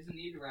 He doesn't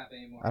need to rap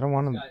anymore. I don't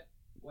want him.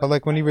 But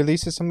like when he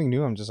releases something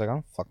new, I'm just like, I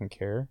don't fucking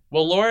care.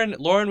 Well,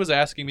 Lauren was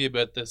asking me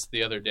about this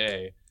the other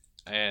day,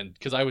 and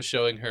because I was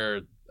showing her,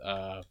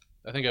 I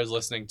think I was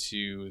listening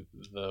to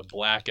the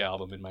Black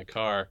album in my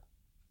car.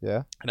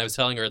 Yeah. And I was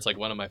telling her it's like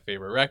one of my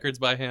favorite records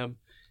by him,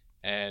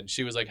 and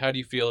she was like, "How do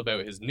you feel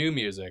about his new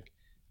music?"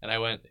 And I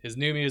went, "His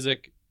new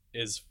music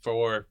is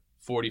for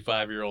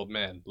 45-year-old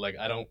men. Like,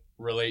 I don't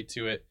relate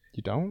to it."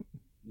 You don't?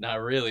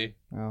 Not really.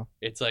 No.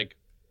 It's like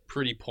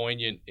pretty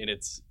poignant in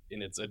its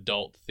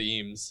adult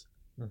themes.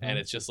 And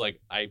it's just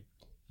like I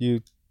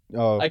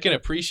can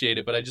appreciate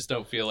it, but I just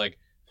don't feel like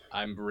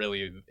I'm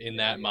really in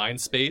that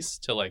mind space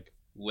to like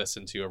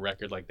listen to a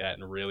record like that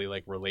and really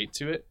like relate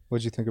to it.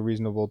 What'd you think of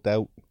Reasonable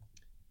Doubt?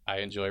 I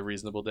enjoy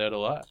Reasonable Doubt a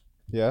lot.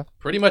 Yeah?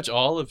 Pretty much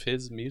all of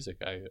his music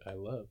I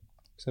love.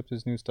 Except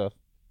his new stuff.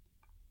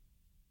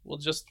 Well,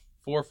 just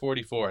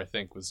 444 I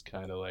think was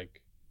kind of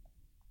like,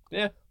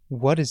 yeah.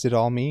 What does it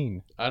all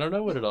mean? I don't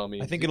know what it all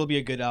means. I think it'll be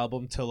a good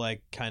album to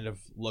like kind of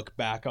look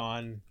back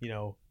on, you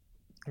know,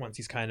 once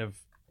he's kind of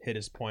hit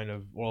his point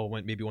of, well,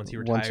 maybe once he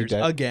retires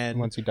again.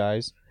 Once he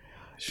dies.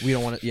 We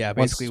don't want to, yeah,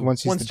 Once- basically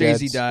once he's once the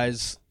Jay-Z deads.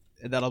 dies,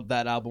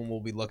 that album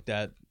will be looked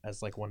at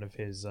as like one of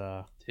his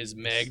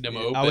magnum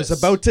opus. I was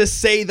about to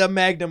say the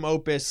magnum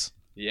opus.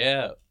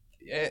 Yeah.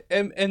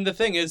 And the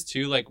thing is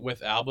too, like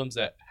with albums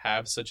that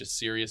have such a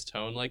serious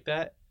tone like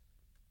that,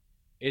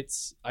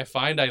 I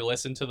find I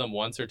listen to them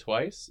once or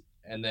twice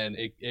and then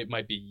it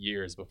might be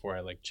years before I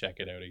like check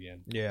it out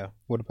again. Yeah.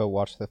 What about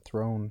Watch the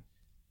Throne?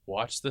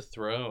 Watch the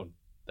Throne.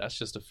 That's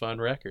just a fun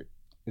record.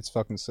 It's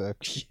fucking sick.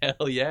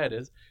 Hell yeah, it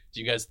is.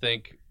 Do you guys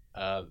think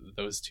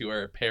those two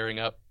are pairing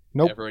up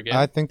Nope. ever again?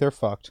 I think they're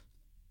fucked.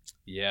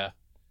 Yeah.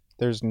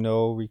 There's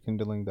no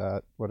rekindling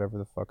that, whatever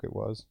the fuck it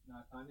was. No,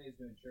 Kanye's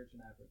doing church in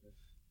Africa.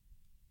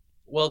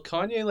 Well,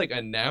 Kanye like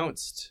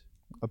announced.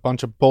 A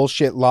bunch of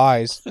bullshit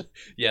lies.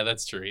 Yeah,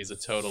 that's true. He's a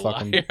total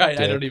Fucking liar. I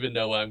don't dick. even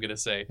know what I'm gonna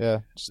say.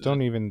 Yeah, just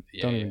don't even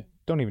Yeah.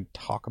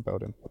 talk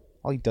about him.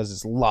 All he does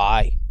is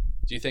lie.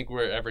 Do you think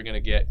we're ever gonna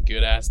get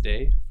Good Ass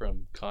Day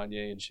from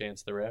Kanye and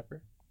Chance the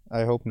Rapper?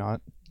 I hope not.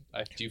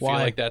 Do you feel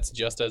like that's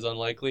just as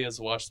unlikely as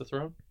Watch the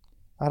Throne?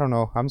 I don't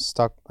know. I'm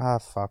stuck.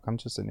 Fuck. I'm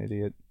just an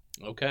idiot.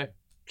 Okay.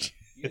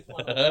 You just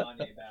want Kanye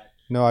back.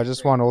 No, I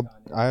just want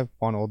I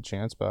want old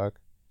Chance back.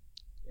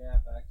 Yeah,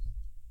 facts.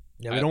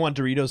 Yeah, we don't want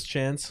Doritos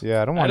Chance.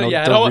 Yeah, I don't want I no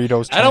don't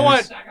Doritos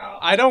Chance.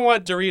 I don't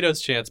want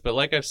Doritos Chance, but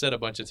like I've said a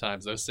bunch of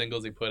times, those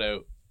singles he put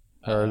out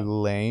Are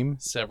lame.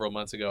 several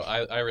months ago,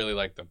 I really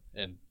like them,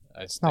 and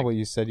It's not what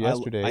you said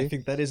yesterday. I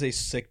think that is a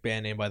sick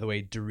band name, by the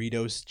way.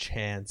 Doritos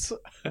Chance.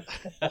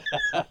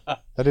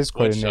 That is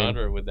quite what a name.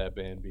 genre would that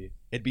band be?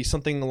 It'd be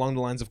something along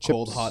the lines of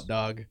Cold Hot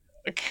Dog.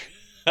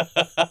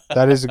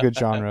 That is a good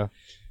genre.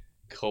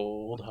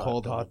 Cold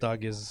Hot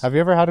Dog is. Have you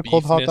ever had a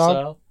cold Beef hot dog?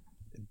 Missile?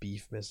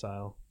 Beef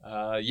Missile.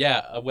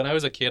 Yeah. When I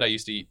was a kid, I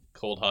used to eat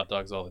cold hot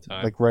dogs all the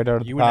time. Like right out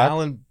of the You pack? and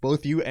Alan,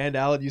 both you and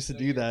Alan used to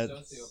do that.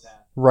 Sociopath.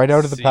 Right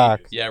out of the See-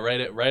 pack. Yeah,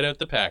 right out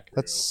the pack.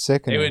 That's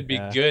sickening. It would be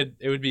Yeah. good.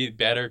 It would be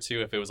better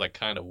too if it was like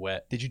kind of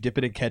wet. Did you dip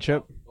it in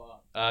ketchup?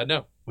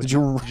 No. Did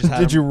you just had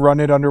did you run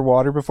it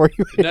underwater before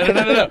you?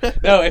 No.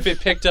 No, if it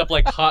picked up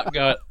like hot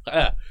gut.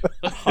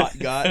 Hot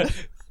gut.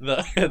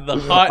 The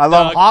hot I dog.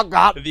 love hot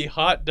gut. The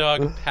hot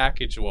dog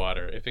package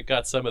water. If it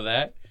got some of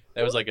that,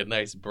 that was like a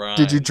nice brine.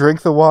 Did you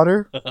drink the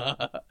water?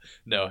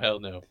 No, hell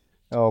no.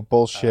 Oh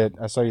bullshit!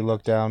 I saw you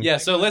look down. Yeah,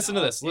 so listen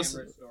to this.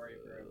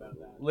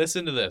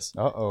 Listen to this.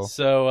 Uh-oh.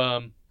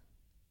 So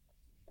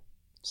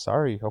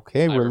Sorry.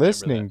 Okay, I we're remember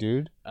listening, that.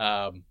 dude.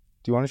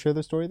 Do you want to share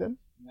the story then?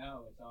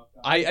 No, it's all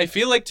I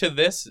feel like to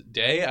this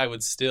day I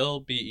would still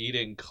be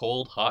eating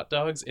cold hot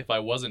dogs if I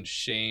wasn't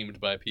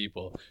shamed by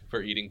people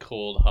for eating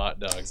cold hot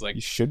dogs. Like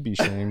You should be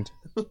shamed.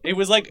 it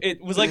was like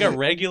a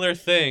regular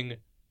thing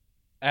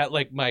at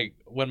like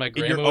when my In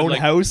grandma your would, own like,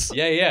 house?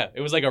 Yeah.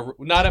 It was like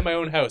not at my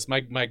own house. My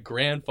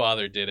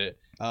grandfather did it.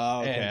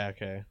 Oh, And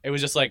okay. It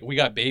was just like we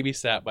got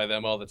babysat by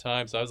them all the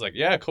time. So I was like,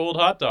 yeah, cold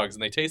hot dogs,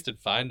 and they tasted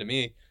fine to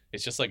me.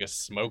 It's just like a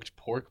smoked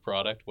pork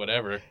product,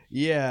 whatever.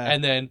 Yeah.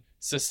 And then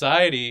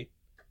society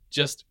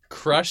just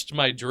crushed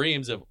my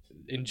dreams of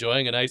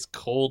enjoying a nice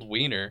cold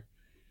wiener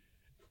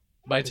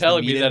by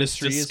telling me meat that it's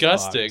industry is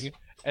disgusting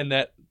and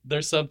that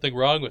there's something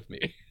wrong with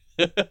me.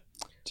 Do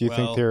you Well-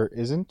 think there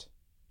isn't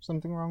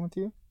something wrong with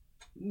you?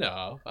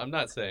 No, I'm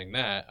not saying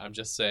that. I'm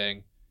just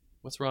saying,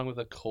 what's wrong with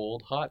a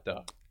cold hot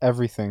dog?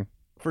 Everything.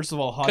 First of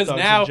all, hot Because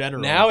dogs now, in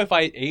general. now if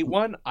I ate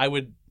one, I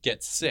would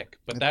get sick.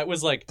 But that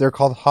was like They're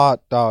called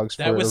hot dogs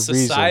for that was a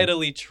reason.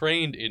 societally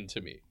trained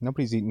into me.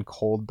 Nobody's eating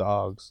cold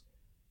dogs.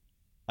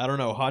 I don't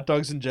know. Hot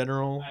dogs in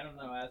general. I don't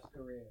know. Ask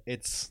Korea.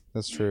 It's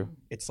That's true.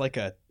 it's like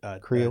a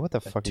Korea, what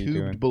the fuck are you tubed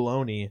doing?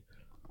 bologna.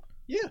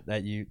 Yeah.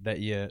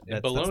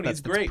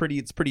 bologna's great.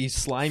 It's pretty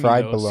slimy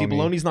Fried though. See, bologna.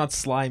 bologna's not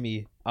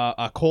slimy.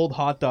 A cold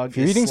hot dog If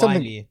you're is eating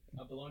something- slimy.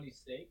 A bologna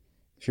steak?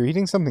 If you're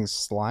eating something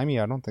slimy,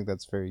 I don't think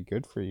that's very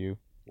good for you.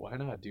 Why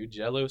not, dude?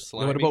 Jello, And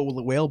slimy, what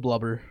about whale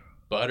blubber?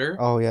 butter?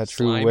 Oh yeah,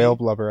 true. Slimy? Whale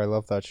blubber. I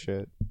love that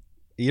shit.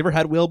 You ever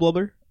had whale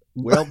blubber?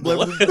 Whale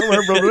blubber.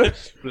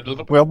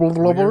 Whale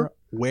blubber.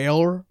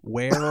 Whale.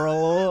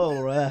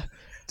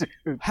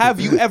 Have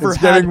you ever It's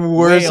had getting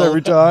worse whale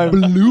every time.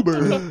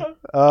 blubber?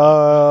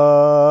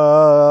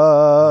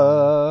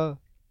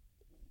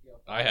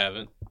 I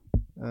haven't.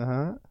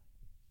 Uh-huh.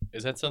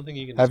 Is that something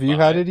you can? Have just you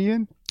buy? had it,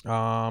 Ian?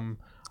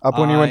 Up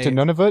when you went to I-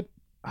 Nunavut?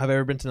 Have I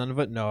ever been to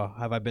Nunavut? No.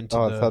 Have I been to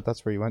Oh, the... I thought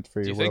that's where you went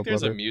for Do your you whale think there's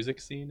blubber. a music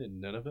scene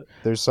in none of it?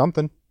 There's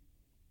something.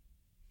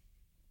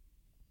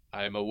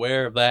 I'm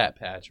aware of that,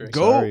 Patrick.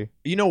 Go. Sorry.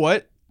 You know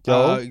what?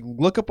 Go.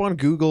 Look up on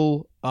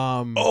Google.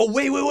 Oh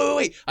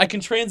wait! I can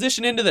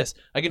transition into this.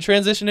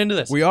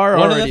 We are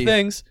one already. of the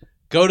things.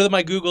 Go to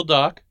my Google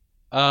Doc.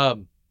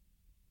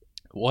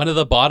 One of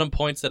the bottom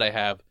points that I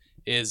have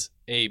is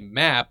a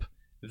map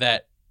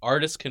that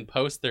artists can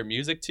post their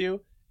music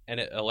to, and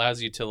it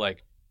allows you to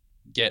like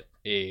get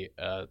a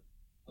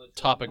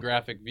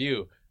topographic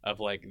view of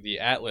like the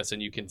atlas,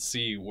 and you can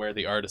see where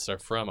the artists are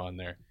from on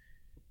there.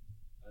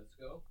 Let's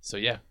go. So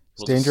yeah,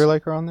 Is Danger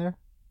Laker on there?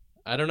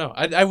 I don't know.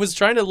 I was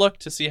trying to look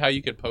to see how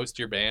you could post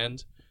your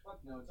band, Fuck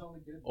no, it's only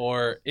good.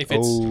 or if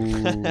it's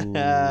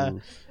Oh.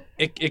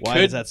 it Why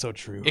could is that so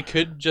true? it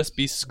could just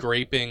be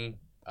scraping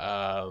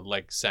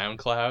like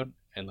SoundCloud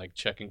and like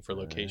checking for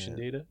location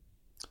data.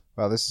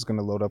 Wow, this is going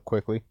to load up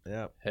quickly.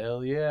 Yeah.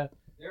 Hell yeah.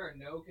 There are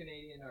no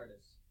Canadian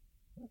artists.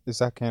 Is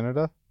that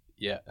Canada?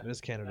 Yeah. It is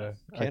Canada.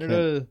 I can't-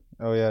 Canada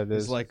Oh, yeah, it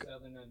is is. like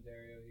Southern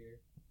Ontario here.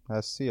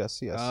 I see.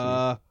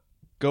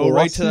 go Oh, I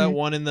right to that see.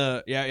 one in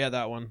the yeah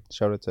that one.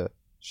 Shout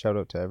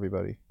out to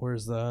everybody.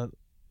 Where's that?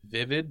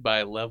 Vivid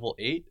by Level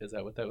 8. Is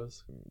that what that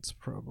was? It's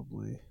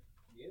probably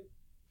Yep.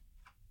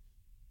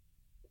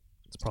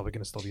 it's probably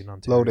gonna still be in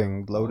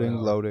Ontario.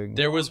 Loading.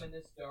 There was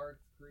Ominous, dark,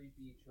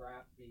 creepy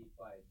trap beat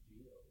by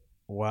Geo.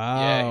 Wow.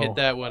 yeah, hit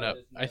that one up.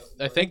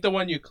 I think the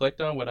one you clicked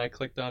on when I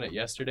clicked on it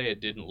yesterday, it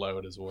didn't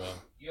load as well.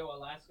 Yo,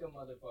 Alaska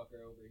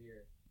motherfucker over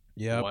here.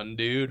 Yep. One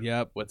dude.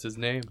 Yep. What's his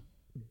name?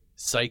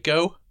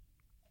 Psycho.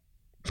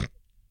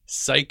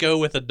 Psycho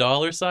with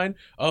a $sign.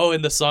 Oh,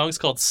 and the song's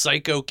called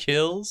Psycho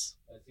Kills.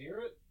 Let's hear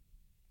it.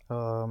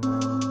 Oh,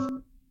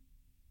 man.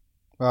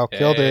 Wow,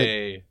 killed it.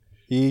 Hey.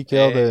 He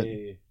killed it.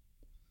 Hey.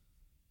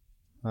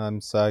 I'm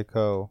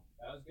psycho.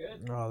 That was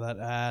good. Oh, that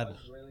ad. That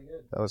was really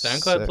good. That was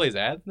SoundCloud sick. plays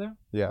ads now?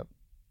 Yeah.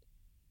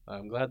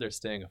 I'm glad they're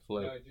staying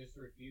afloat. No, it just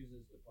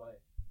refuses to play.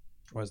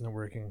 Why isn't it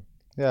working?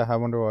 Yeah, I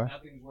wonder why.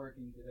 Nothing's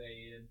working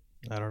today, Ian.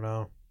 I don't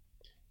know.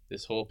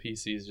 This whole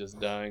PC is just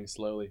dying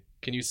slowly.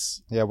 Can you?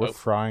 Yeah, we're oh,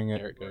 frying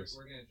There it. it goes.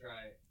 We're gonna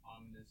try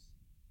ominous,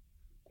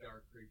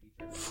 dark, creepy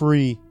trap.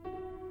 Free.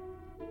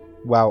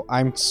 Wow,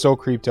 I'm so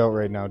creeped out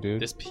right now,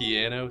 dude. This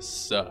piano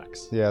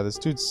sucks. Yeah, this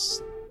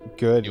dude's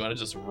good. You want to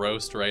just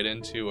roast right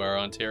into our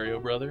Ontario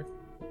brother?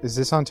 Is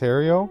this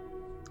Ontario?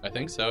 I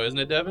think so, isn't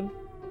it, Devin?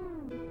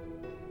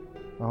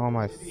 Oh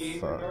my Either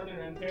fuck. Northern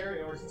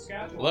Ontario or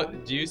Saskatchewan.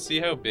 Look, do you see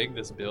how big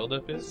this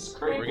buildup is? This is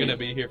creepy. We're gonna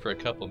be here for a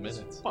couple It's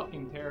minutes.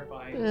 fucking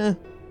terrifying. Eh.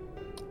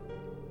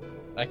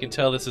 I can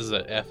tell this is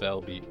a FL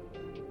beat.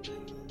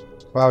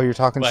 Wow, you're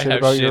talking by shit how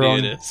about your shitty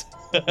own. it is.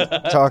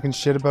 Talking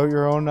shit about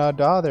your own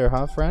DAW there,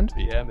 huh, friend?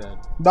 Yeah, man.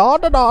 Da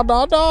da da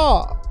da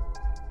da.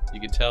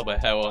 You can tell by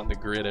how on the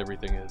grid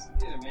everything is.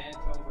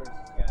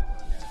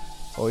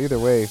 Well, either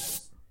way.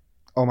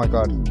 Oh my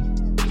god.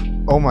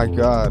 Oh my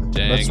god.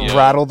 Dang, Let's yo.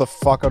 rattle the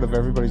fuck out of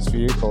everybody's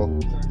vehicle.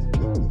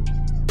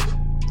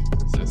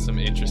 So some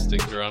interesting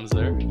drums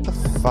there. What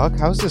the fuck?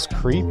 How's this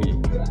creepy?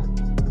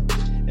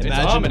 It's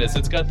ominous.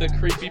 It's got the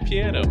creepy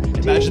piano.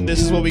 Imagine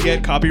this is what we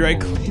get copyright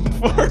claim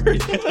for.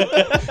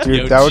 Dude,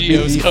 Yo, that would be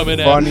Gio's the coming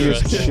after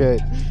funniest us. shit.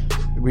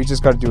 We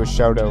just gotta do a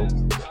shout out.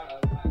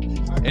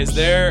 Is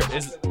there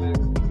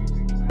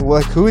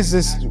Like, who is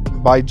this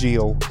by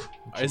Geo?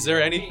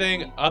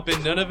 anything up in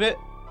Nunavut?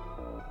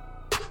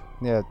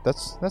 Yeah,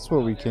 that's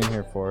what we came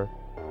here for.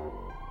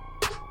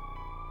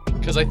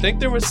 Because I think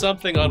there was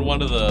something on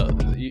one of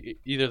the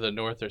either the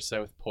North or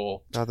South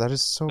Pole. God, that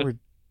is so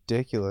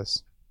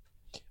ridiculous.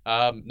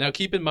 Now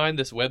keep in mind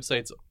this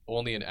website's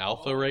only in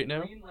alpha right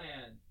now. It's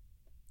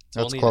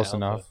That's only in close alpha.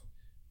 enough.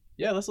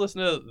 Yeah, let's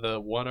listen to the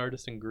one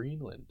artist in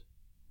Greenland.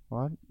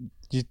 What?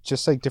 You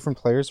just like different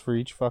players for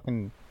each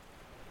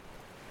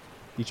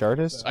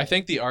artist? I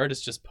think the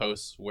artist just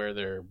posts where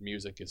their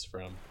music is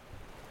from,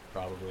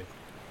 probably.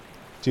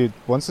 Dude,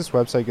 once this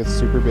website gets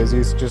super busy,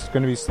 it's just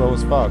gonna be slow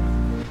as fuck.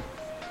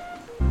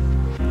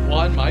 Well,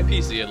 on my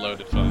PC it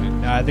loaded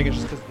fine. Nah, I think it's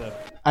just because the.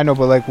 I know,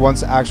 but like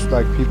once actually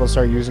like people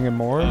start using it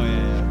more. Oh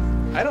yeah.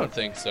 I don't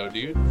think so,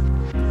 dude.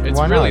 It's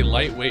Why really not?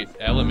 lightweight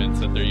elements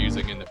that they're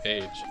using in the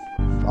page.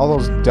 All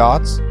those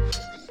dots.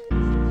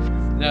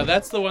 Now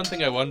that's the one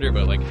thing I wonder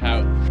about, like how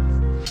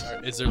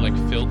is there like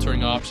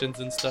filtering options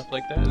and stuff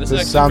like that? This is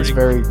actually sounds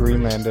pretty- very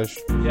Greenlandish.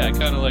 Yeah, I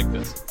kind of like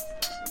this.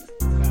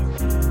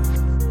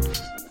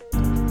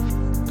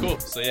 Cool.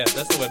 So yeah,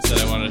 that's the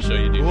website I wanted to show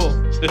you, dude. Cool.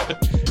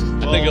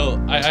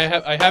 I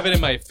think I have it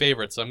in my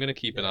favorites, so I'm gonna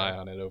keep an eye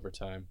on it over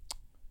time.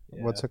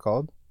 What's it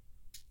called?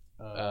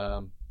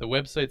 The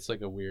website's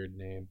like a weird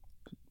name.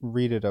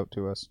 Read it out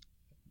to us.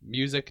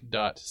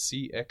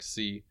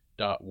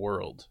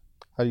 music.cxc.world.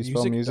 How do you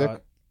spell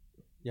music?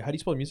 Yeah, how do you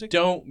spell music?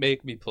 Don't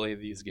make me play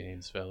these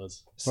games,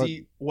 fellas.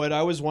 See, what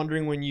I was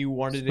wondering when you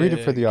wanted Read to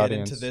it for the get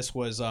audience. into this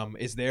was,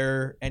 is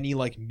there any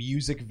like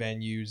music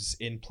venues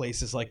in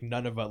places like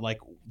Nunavut? Like,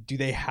 do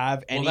they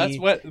have any? Well, that's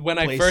what when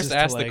I places first to,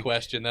 asked the like-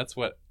 question, that's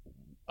what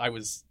I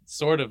was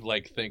sort of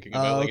like thinking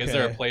about. Oh, Like, is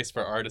there a okay. place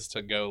for artists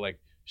to go like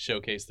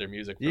showcase their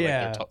music for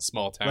Yeah. like their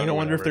small town? Like, I or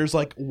wonder if whatever? there's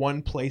like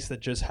one place that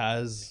just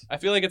has. I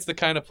feel like it's the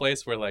kind of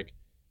place where like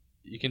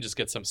you can just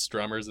get some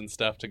strummers and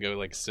stuff to go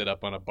like sit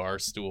up on a bar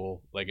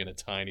stool like in a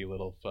tiny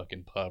little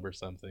fucking pub or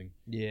something.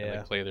 And, Yeah.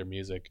 like, play their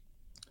music.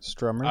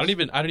 Strummers. I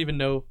don't even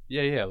know.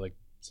 Yeah, like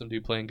some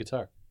dude playing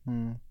guitar.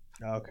 Hmm.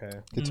 Okay.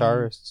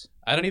 Guitarists.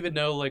 I don't even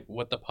know like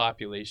what the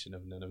population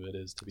of Nunavut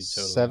is, to be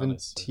totally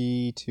honest.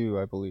 72,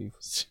 I believe.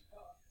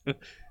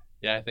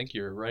 Yeah, I think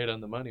you're right on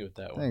the money with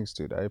that one. Thanks,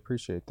 dude. I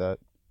appreciate that.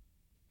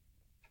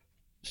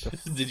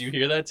 Did you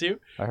hear that too?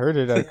 I heard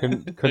it. I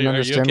couldn't Are you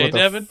understand okay, what the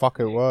Devin? fuck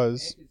it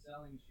was.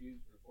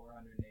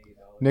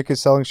 Nick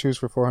is selling shoes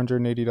for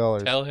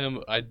 $480. Tell him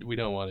we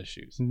don't want his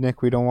shoes.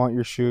 Nick, we don't want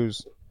your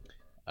shoes.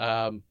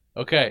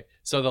 Okay,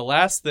 so the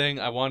last thing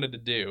I wanted to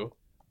do,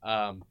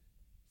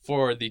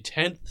 for the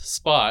 10th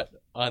spot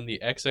on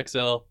the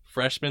XXL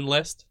freshman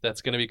list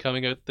that's going to be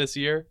coming out this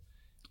year.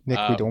 Nick,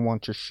 we don't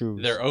want your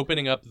shoes. They're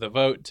opening up the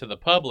vote to the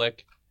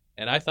public,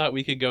 and I thought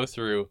we could go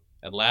through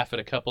and laugh at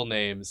a couple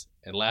names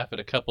and laugh at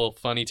a couple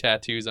funny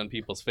tattoos on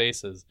people's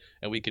faces,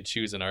 and we could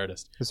choose an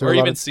artist. Is there Or a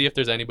lot even of- see if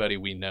there's anybody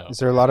we know. Is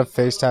there a lot of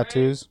face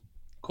tattoos?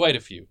 Quite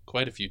a few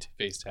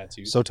face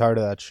tattoos. So tired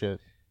of that shit.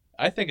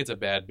 I think it's a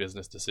bad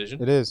business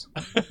decision. It is.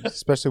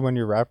 Especially when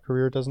your rap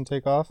career doesn't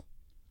take off.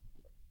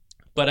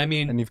 But I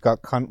mean, and you've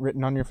got cunt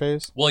written on your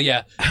face. well,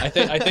 yeah, I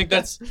think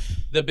that's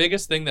the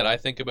biggest thing that I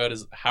think about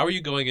is how are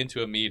you going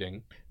into a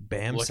meeting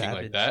Bam looking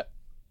Savage. like that?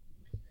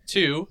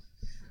 2,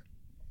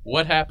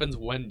 what happens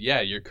when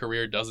your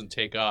career doesn't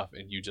take off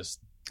and you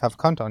just Have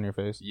cunt on your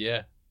face.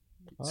 yeah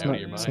It's out not,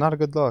 of your mind. it's not a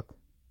good look.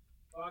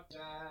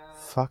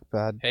 Fuck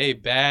bad. Hey,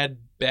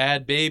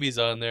 bad babies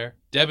on there.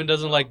 Devin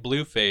doesn't like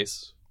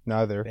Blueface.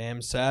 Neither.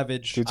 Bam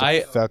Savage. Dude's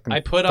a fucking,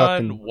 I put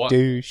fucking on one.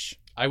 douche.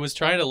 I was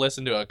trying to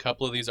listen to a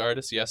couple of these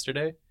artists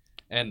yesterday,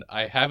 and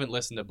I haven't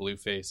listened to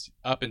Blueface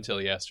up until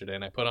yesterday.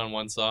 And I put on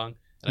one song,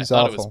 and He's I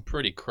thought it awful. was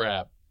pretty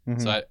crap.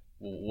 Mhm. So,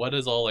 what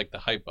is all like the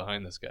hype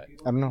behind this guy?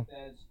 I don't know.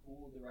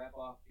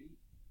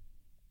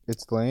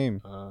 It's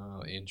lame.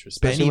 Oh,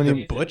 interesting. Especially Benny when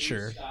the you-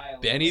 Butcher.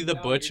 Benny the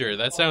Butcher.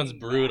 That sounds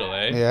brutal,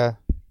 eh? Yeah.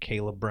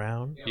 Caleb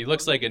Brown. He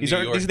looks like a These New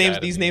aren't York these names. guy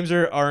to These me. names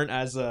aren't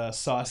as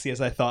saucy as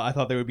I thought. I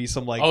thought there would be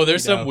some like. Oh,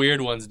 there's you know- some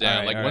weird ones down. All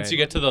right, like all once right. you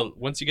get to the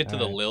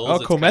Lils. Oh,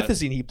 it's kinda-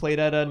 Comethazine. He played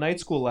at night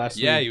school last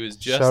week. Yeah, he was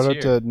just Shout out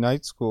here. to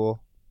night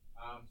school.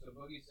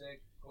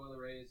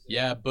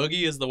 Yeah,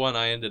 Boogie is the one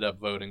I ended up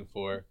voting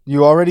for.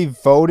 You already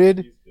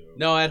voted?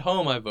 No, at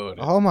home I voted.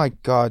 Oh my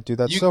god, dude,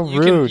 that's you, so you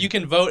rude. Can, you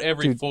can vote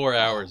every Dude, 4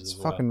 hours It's as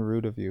well. fucking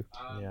rude of you.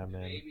 Yeah,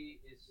 man.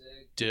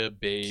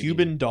 Baby.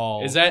 Cuban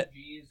Doll.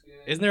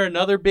 Isn't there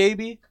another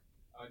baby?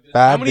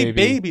 Bad How many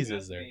baby. babies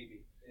is there?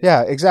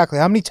 Yeah, exactly.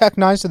 How many Tech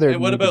 9s are there?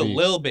 And what need to about be?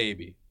 Lil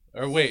Baby?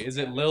 Or wait, is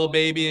it Lil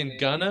Baby and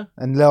Gunna?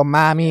 And Lil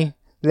Mommy,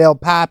 Lil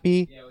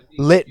Poppy,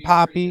 Lit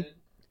Poppy,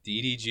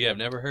 DDG, I've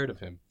never heard of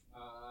him.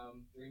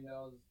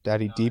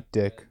 Daddy Deep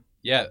Dick.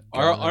 Yeah,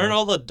 aren't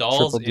all the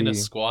dolls Triple in a D.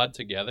 squad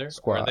together? Or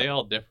Squad. are they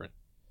all different?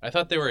 I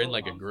thought they were in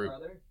like a group.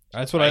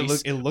 That's what I look.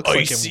 It looks like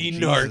Icy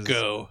him.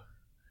 Narco.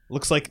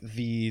 Looks like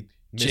the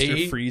Mr.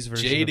 Jade- Freeze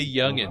version. Jade of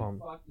Youngin. Napalm.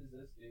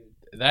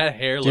 That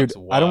hair Dude, looks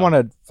wild. I don't want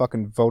to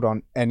fucking vote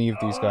on any of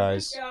these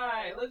guys.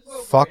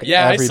 Fuck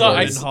Yeah,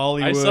 everybody.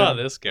 I saw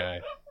this guy.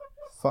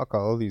 Fuck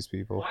all of these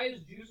people. Why is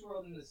Juice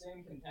WRLD in the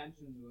same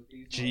contentions with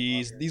these?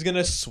 Jeez, he's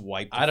gonna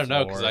swipe. I don't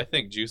know because I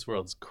think Juice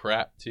WRLD's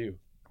crap too.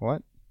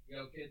 What?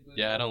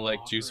 Yeah, I don't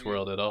like Juice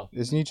WRLD at all.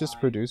 Isn't he just a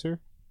producer?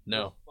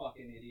 No,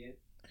 Fucking idiot.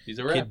 he's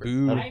a Kid rapper.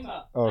 Boo.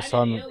 Oh, so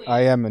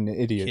I am an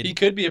idiot. He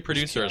could be a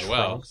producer as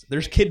well. Trunks.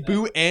 There's Kid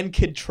Boo and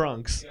Kid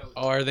Trunks.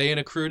 Oh, are they in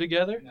a crew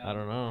together? I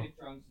don't know.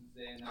 Oh,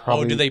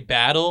 Probably do they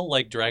battle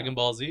like Dragon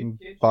Ball Z?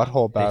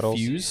 butthole They battles.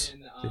 fuse.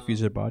 They fuse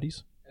their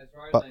bodies.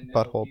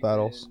 Butthole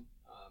battles.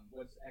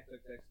 What's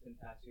XXX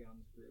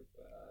Tentacion's group?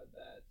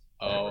 That's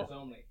Oh. members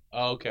only.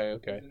 Oh, okay.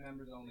 It's a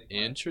members only.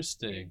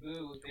 Interesting.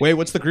 Wait,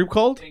 what's the group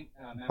called?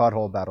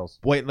 Butthole battles.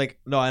 Wait, like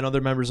no, I know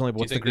they're members only. But Do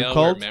you what's the think group they'll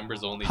called? wear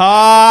members only?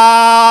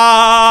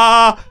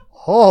 Ha!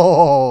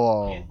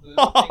 Oh.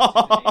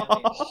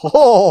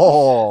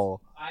 Oh.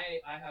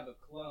 I have a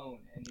clone.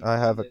 And I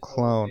have a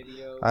clone.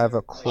 I have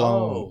a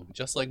clone. Oh,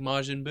 just like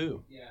Majin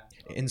Buu.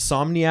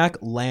 Insomniac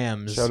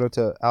Lambs. Shout out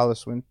to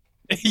Alice Win.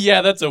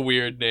 Yeah, that's a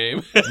weird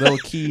name. Lil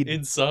Keed.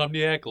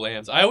 Insomniac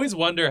Lambs. I always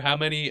wonder how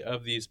many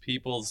of these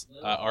people's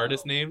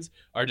artist names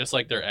are just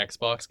like their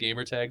Xbox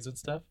gamer tags and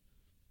stuff.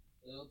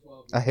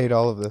 I hate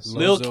all of this.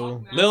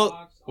 Lozo.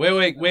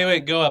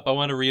 Wait, go up. I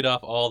want to read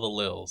off all the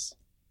Lils.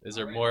 Is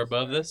there more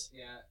above this?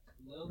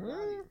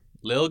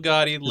 Lil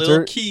Gotti,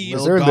 Lil Keys,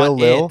 is there Lil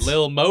Lil?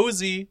 Lil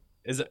Mosey.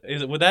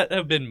 Would that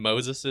have been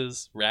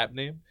Moses's rap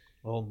name?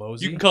 Lil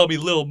Mosey. You can call me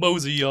Lil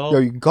Mosey, y'all. Yo,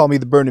 you can call me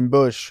the Burning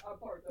Bush.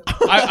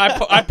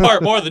 I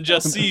part more than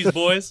just C's,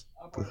 boys.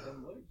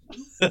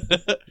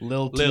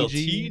 Lil Lil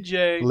TG.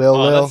 TJ. Lil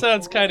Oh, Lil. that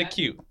sounds kind of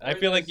cute. I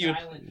feel like you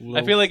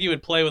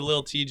would play with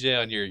Lil TJ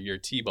on your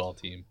T-ball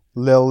team.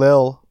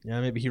 Lil.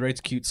 Yeah, maybe he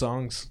writes cute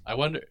songs. I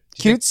wonder.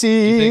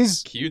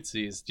 Cutesies.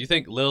 Cutesies. Do you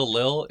think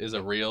Lil is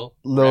a real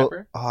Lil.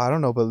 rapper? Oh, I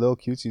don't know, but Lil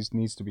Cutesies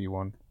needs to be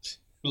one.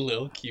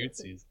 Lil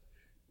Cutesies.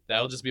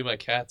 That'll just be my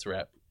cat's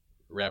rap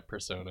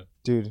persona.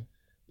 Dude,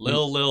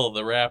 Lil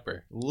the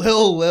rapper.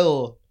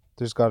 Lil.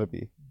 there's got to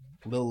be.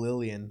 Lil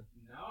Lillian.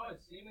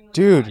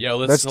 Dude, Yo,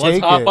 let's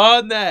take hop it.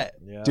 on that.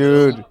 Yeah.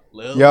 Dude,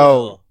 Lil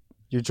yo, Lil.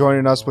 you're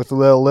joining us with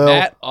Lil.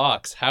 Matt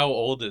Ox, how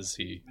old is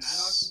he?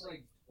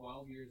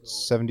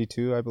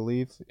 72, I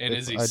believe. And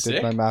if is he I sick?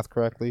 did my math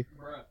correctly.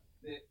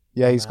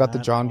 Yeah, he's got the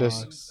Matt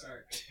jaundice. Ox.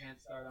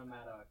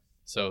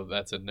 So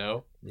that's a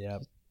no. Yeah.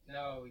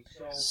 No, he's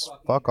so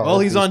fucking. Fuck all Well,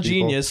 of he's these on people.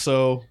 Genius,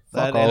 so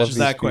Fuck that all of answers these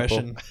that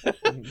people.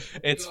 question.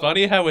 It's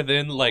funny how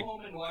within like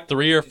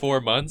 3 or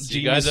 4 months,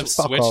 you guys have Genius,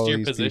 fuck switched all your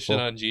these position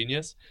people. on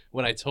Genius.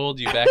 When I told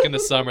you back in the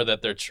summer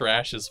that they're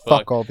trash as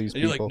fuck, Fuck all these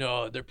and you're people. like,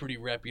 no, they're pretty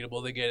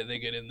reputable. They get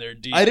in there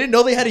deep. I didn't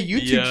know they had a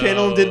YouTube Yo.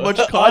 channel and did much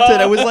content.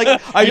 I was like,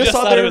 I You just just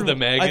thought thought they it was were-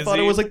 the I thought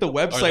it was like the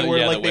magazine? website Or where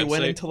the like they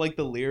went website? into like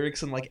the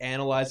lyrics and like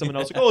analyze them, and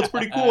I was like, oh, it's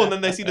pretty cool. And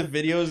then they see the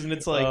videos, and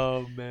it's like,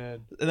 oh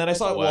man, and then I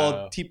saw,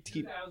 Wow.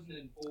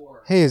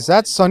 well, Hey, is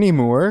that Sonny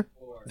Moore?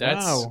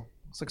 that's wow,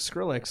 it's like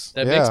Skrillex.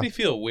 that Yeah. makes me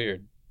feel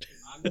weird.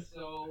 I'm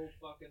so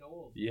fucking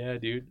old. Yeah,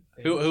 dude.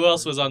 Who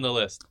else was on the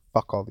list?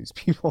 Fuck all these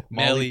people.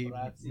 Melly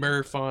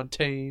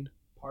Merfontaine.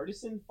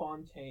 Partisan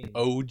Fontaine.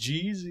 Oh,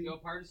 Jeezy. Yo,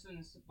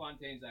 Partisan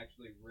Fontaine's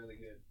actually really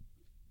good.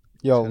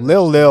 Yo,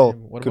 Lil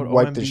What could about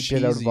wipe the OMB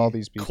shit out of all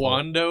these people.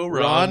 Quando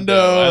Rondo.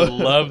 Rondo.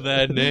 I love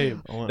that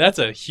name. I want- That's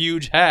a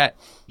huge hat.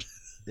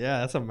 Yeah,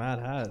 that's a mad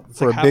hat. It's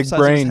For like a half big the size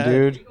of his brain,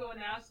 head. dude.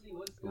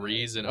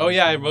 Reason. Oh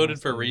yeah, I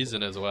voted for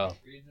Reason as well.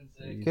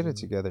 Get it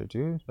together,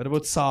 dude. What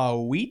about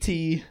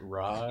Saweetie?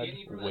 Rod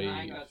Katie from the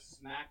Nine Wave. got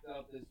smacked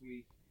up this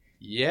week.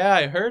 Yeah,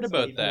 I heard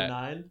about Steve from the that.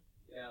 Nine?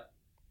 Yeah.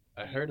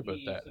 I heard about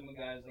that. Some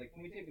guys like,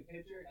 can we take a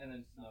picture? And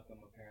then snuck him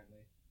apparently.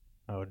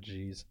 Oh,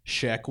 jeez.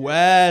 Sheck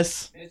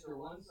Wes. Mr.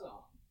 One Song.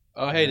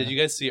 Oh hey, did you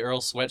guys see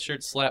Earl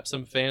Sweatshirt slap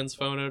some fans'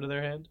 phone out of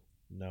their hand?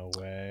 No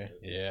way.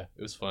 Yeah,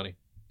 it was funny.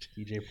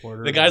 TJ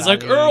Porter. The guy's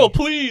like, Valley. Earl,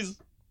 please,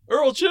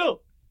 Earl,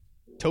 chill.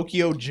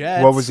 Tokyo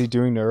Jets. What was he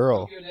doing to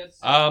Earl?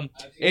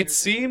 It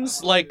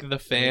seems like the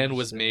fan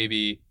was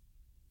maybe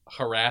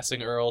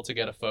harassing Earl to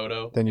get a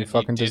photo. Then you and he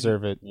fucking didn't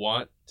deserve it.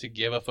 Want to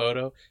give a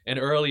photo, and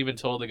Earl even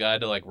told the guy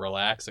to like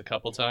relax a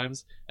couple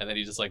times, and then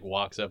he just like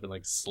walks up and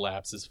like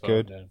slaps his phone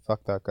Good. down.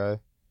 Fuck that guy.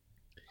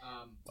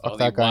 Oh, Fuck the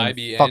that guy. and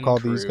YBN Fuck all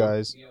crew. these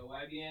guys. Yo,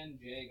 YBN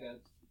Jay got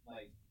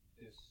like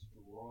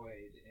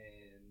destroyed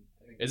and.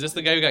 I think Is this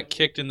the guy who got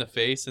kicked in the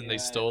face and they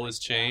stole his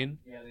chain?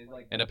 Yeah, they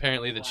like. And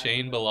apparently the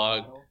chain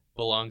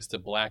belongs to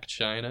Black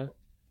China,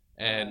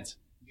 and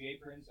Jay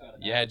Prince got it.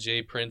 yeah,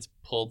 Jay Prince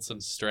pulled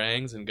some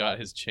strings and got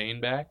his chain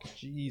back.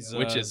 Jesus.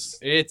 Which is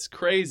it's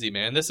crazy,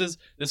 man.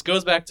 This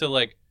goes back to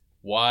like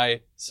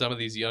why some of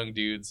these young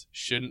dudes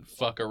shouldn't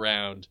fuck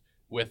around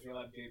with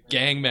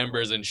gang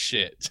members and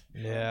shit.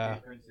 Yeah.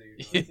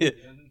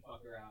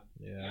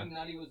 Young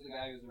Nutty was the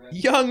guy who's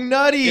arrested. Young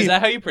Nutty! Is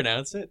that how you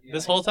pronounce it?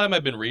 This whole time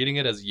I've been reading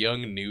it as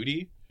Young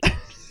Nudie.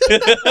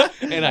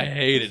 And I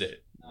hated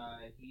it.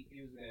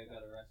 He was the guy who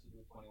got arrested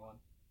with 21.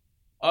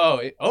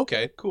 Oh,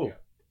 okay, cool.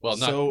 Well,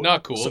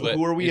 not cool. So but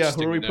who are we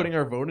interesting to know. putting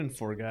our vote in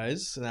for,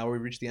 guys? Now we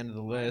reached the end of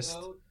the list.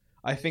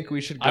 I think we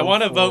should go I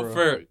want to vote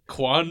for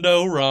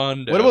Quando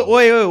Rondo. What about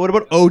what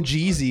about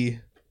OGZ?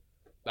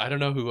 I don't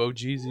know who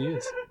OGZ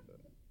is.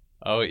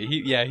 Oh,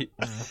 he.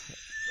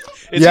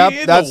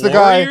 Yep, that's the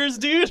Warriors,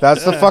 guy. Dude?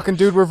 That's the fucking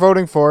dude we're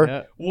voting for.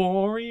 Yeah.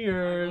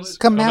 Warriors.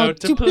 Come out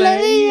to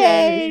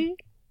play.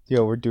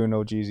 Yo, we're doing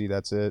OGZ.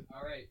 That's it.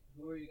 All right,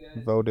 who are you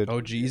guys? Voted.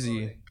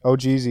 OGZ.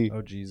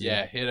 OGZ.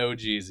 Yeah, hit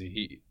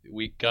OGZ.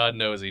 God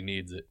knows he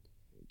needs it.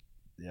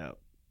 Yeah.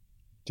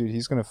 Dude,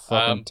 he's gonna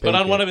fucking put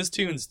on take one it. of his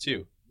tunes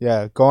too.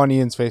 Yeah, go on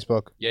Ian's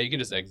Facebook. Yeah, you can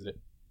just exit it.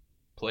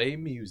 Play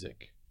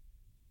music.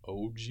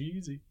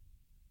 OGZ.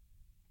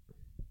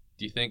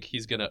 Do you think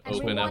he's gonna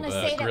open up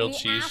a grilled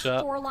cheese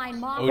shop?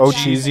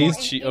 OGZ's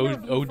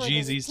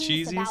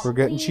Cheesies. We're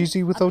getting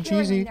cheesy with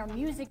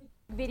OGZ.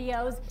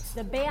 Videos,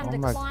 the band Oh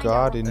my declined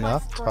God, their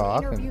enough request for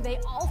an interview. talking. They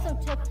also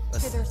took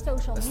to their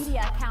social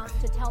media accounts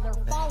to tell their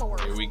followers.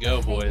 Here we go,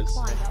 boys.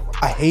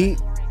 I hate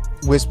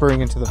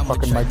whispering into the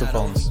fucking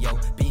microphones.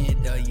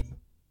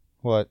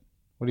 What?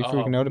 What are you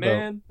freaking out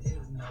about?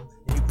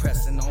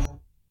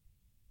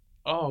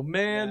 Oh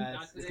man. Yeah,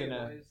 it's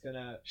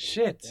gonna.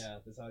 Shit. Yeah,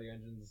 this audio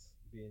engine's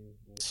being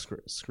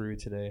screwed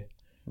today.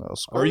 No,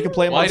 Or you can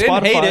play them Well, on I didn't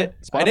Spotify. hate it.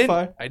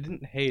 Spotify. I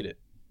didn't hate it.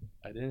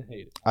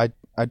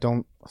 I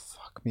don't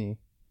fuck me.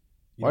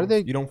 Why do they?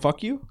 You don't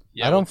fuck you?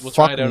 Yeah, I don't we'll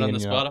fuck try it out me on the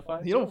enough.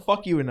 Spotify. You don't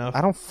fuck you enough.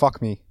 I don't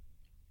fuck me.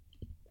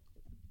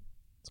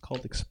 It's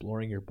called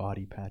exploring your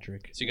body,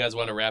 Patrick. So you guys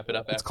want to wrap it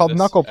up? It's after called this,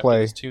 Knuckle after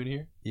Play. This tune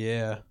here.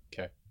 Yeah.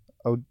 Okay.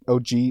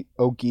 Ogeesy.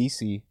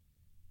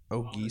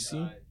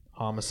 Ogeesy?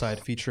 Homicide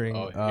featuring.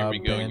 Oh, here we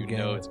go. Band You Gang.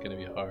 know it's gonna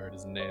be hard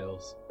as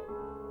nails,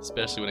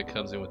 especially when it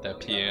comes in with that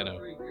piano.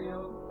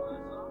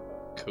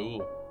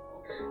 Cool.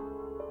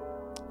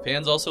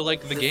 Fans also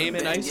like The Game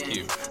and Ice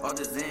Cube.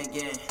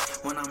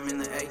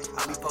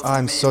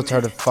 I'm so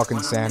tired of fucking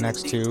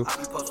Xanax too.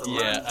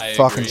 Yeah, I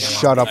Fucking agree.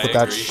 shut up I with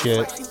that agree.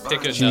 shit. Pick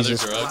another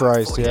Jesus drug.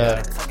 Christ,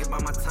 yeah.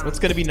 What's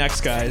gonna be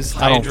next, guys?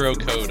 I don't-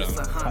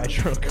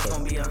 Hydrocodone.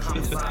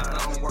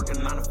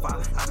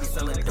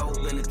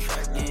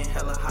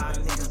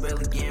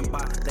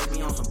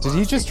 Did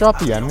he just drop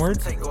the N-word?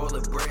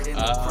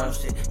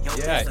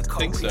 Yeah, I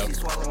think so.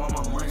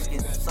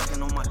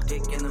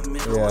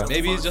 Yeah.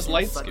 Maybe he's just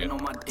light skinned.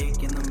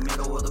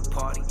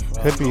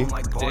 Could be.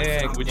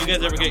 Dang, would you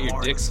guys ever get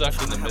your dick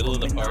sucked in the middle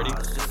of the party?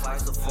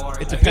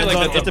 It I feel depends like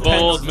on. that's It a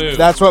bold depends. move.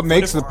 That's what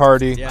makes the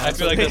party. Yeah, I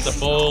feel like that's a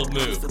bold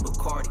move.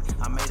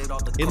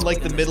 In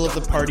like the middle of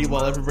the party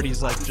while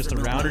everybody's like just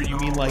around, or you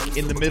mean like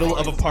in the middle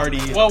of a party?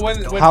 Well,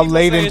 when How people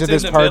late say into it's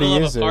this in the party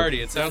middle is of it? a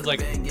party, it sounds like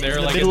they're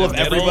the like middle in of the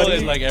middle everybody?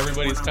 and like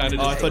everybody's kind of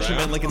Oh, I just thought you around.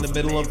 meant like in the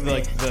middle of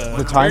like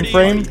The time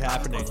frame?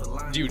 happening.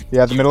 Dude,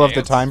 Yeah, the you middle of the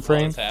dance time while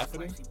frame. it's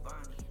happening?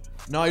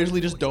 No, I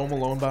usually just dome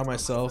alone by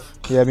myself.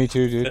 Yeah, me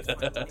too, dude.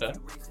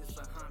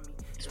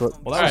 Well, that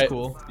All was right.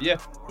 cool. Yeah.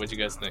 What'd you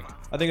guys think?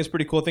 I think it's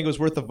pretty cool. I think it was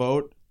worth the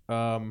vote.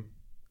 Oh,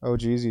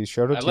 Jeezy.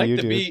 Shout out I to like you,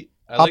 the dude. beat.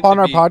 I Hop like on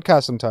the our beat.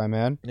 podcast sometime,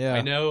 man. Yeah,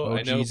 I know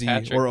OGZ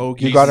Patrick or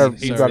OGZ. You gotta-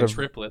 Sorry, you gotta-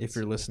 triplets. if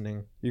you're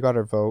listening, You got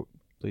our vote.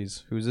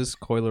 please. Who's this?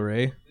 Coiler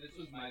Ray? This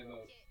was my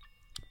vote.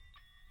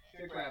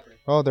 Trick rapper.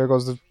 Oh, there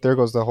goes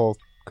the whole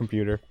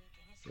computer.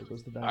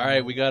 All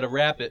right, we gotta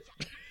wrap it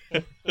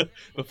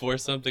before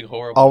something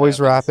horrible. Always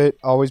happens. wrap it.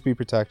 Always be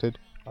protected.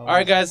 All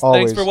right, guys.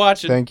 Always. Thanks for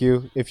watching. Thank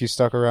you. If you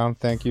stuck around,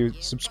 thank you.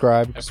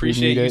 Subscribe. 'cause we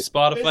Appreciate need you, it.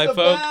 Spotify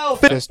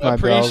folks. Fist my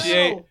bells.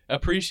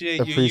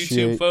 Appreciate you,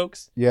 YouTube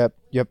folks. Yep.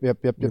 We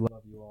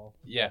love you all.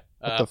 Yeah.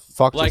 What the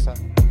fuck like, just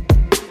happened?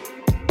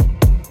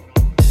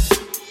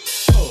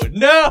 Oh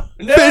no!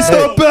 No! Fist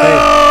the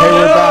bell! Hey,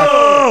 we're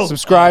back.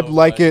 Subscribe, Oh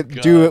like my it,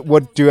 God. do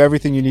it. Do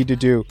everything you need to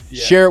do.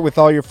 Yeah. Share it with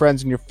all your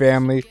friends and your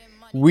family.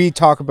 We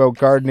talk about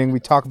gardening. We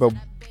talk about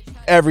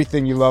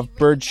everything you love.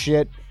 Bird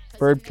shit,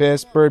 bird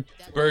piss, bird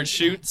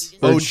shoots.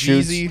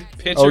 shoots.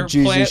 Pitcher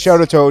OGZ. plants.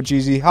 Shout out to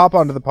OGZ. Hop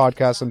onto the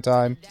podcast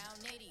sometime.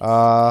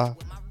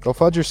 Go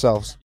fudge yourselves.